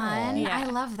 That's fun. Yeah. I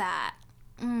love that.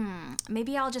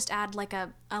 Maybe I'll just add like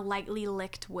a lightly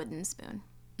licked wooden spoon.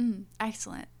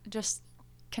 Excellent. Just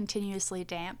continuously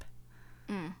damp.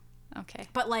 Okay.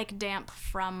 But like damp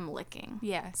from licking.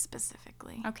 Yeah.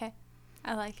 Specifically. Okay.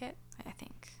 I like it. I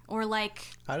think. Or like,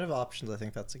 Out of options, I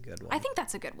think that's a good one. I think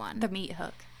that's a good one. The meat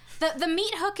hook. The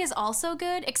meat hook is also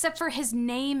good, except for his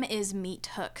name is Meat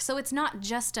Hook. So it's not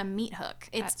just a meat hook.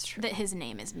 It's That's true. that his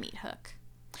name is Meat Hook.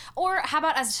 Or how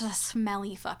about as just a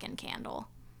smelly fucking candle?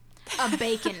 A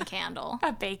bacon candle.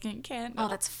 A bacon candle. Oh,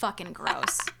 that's fucking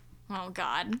gross. Oh,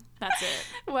 God. That's it.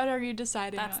 What are you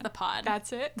deciding That's on? the pod.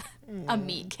 That's it? A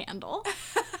meat candle.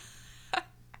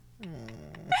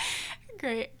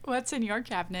 Great. What's in your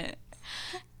cabinet?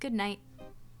 Good night.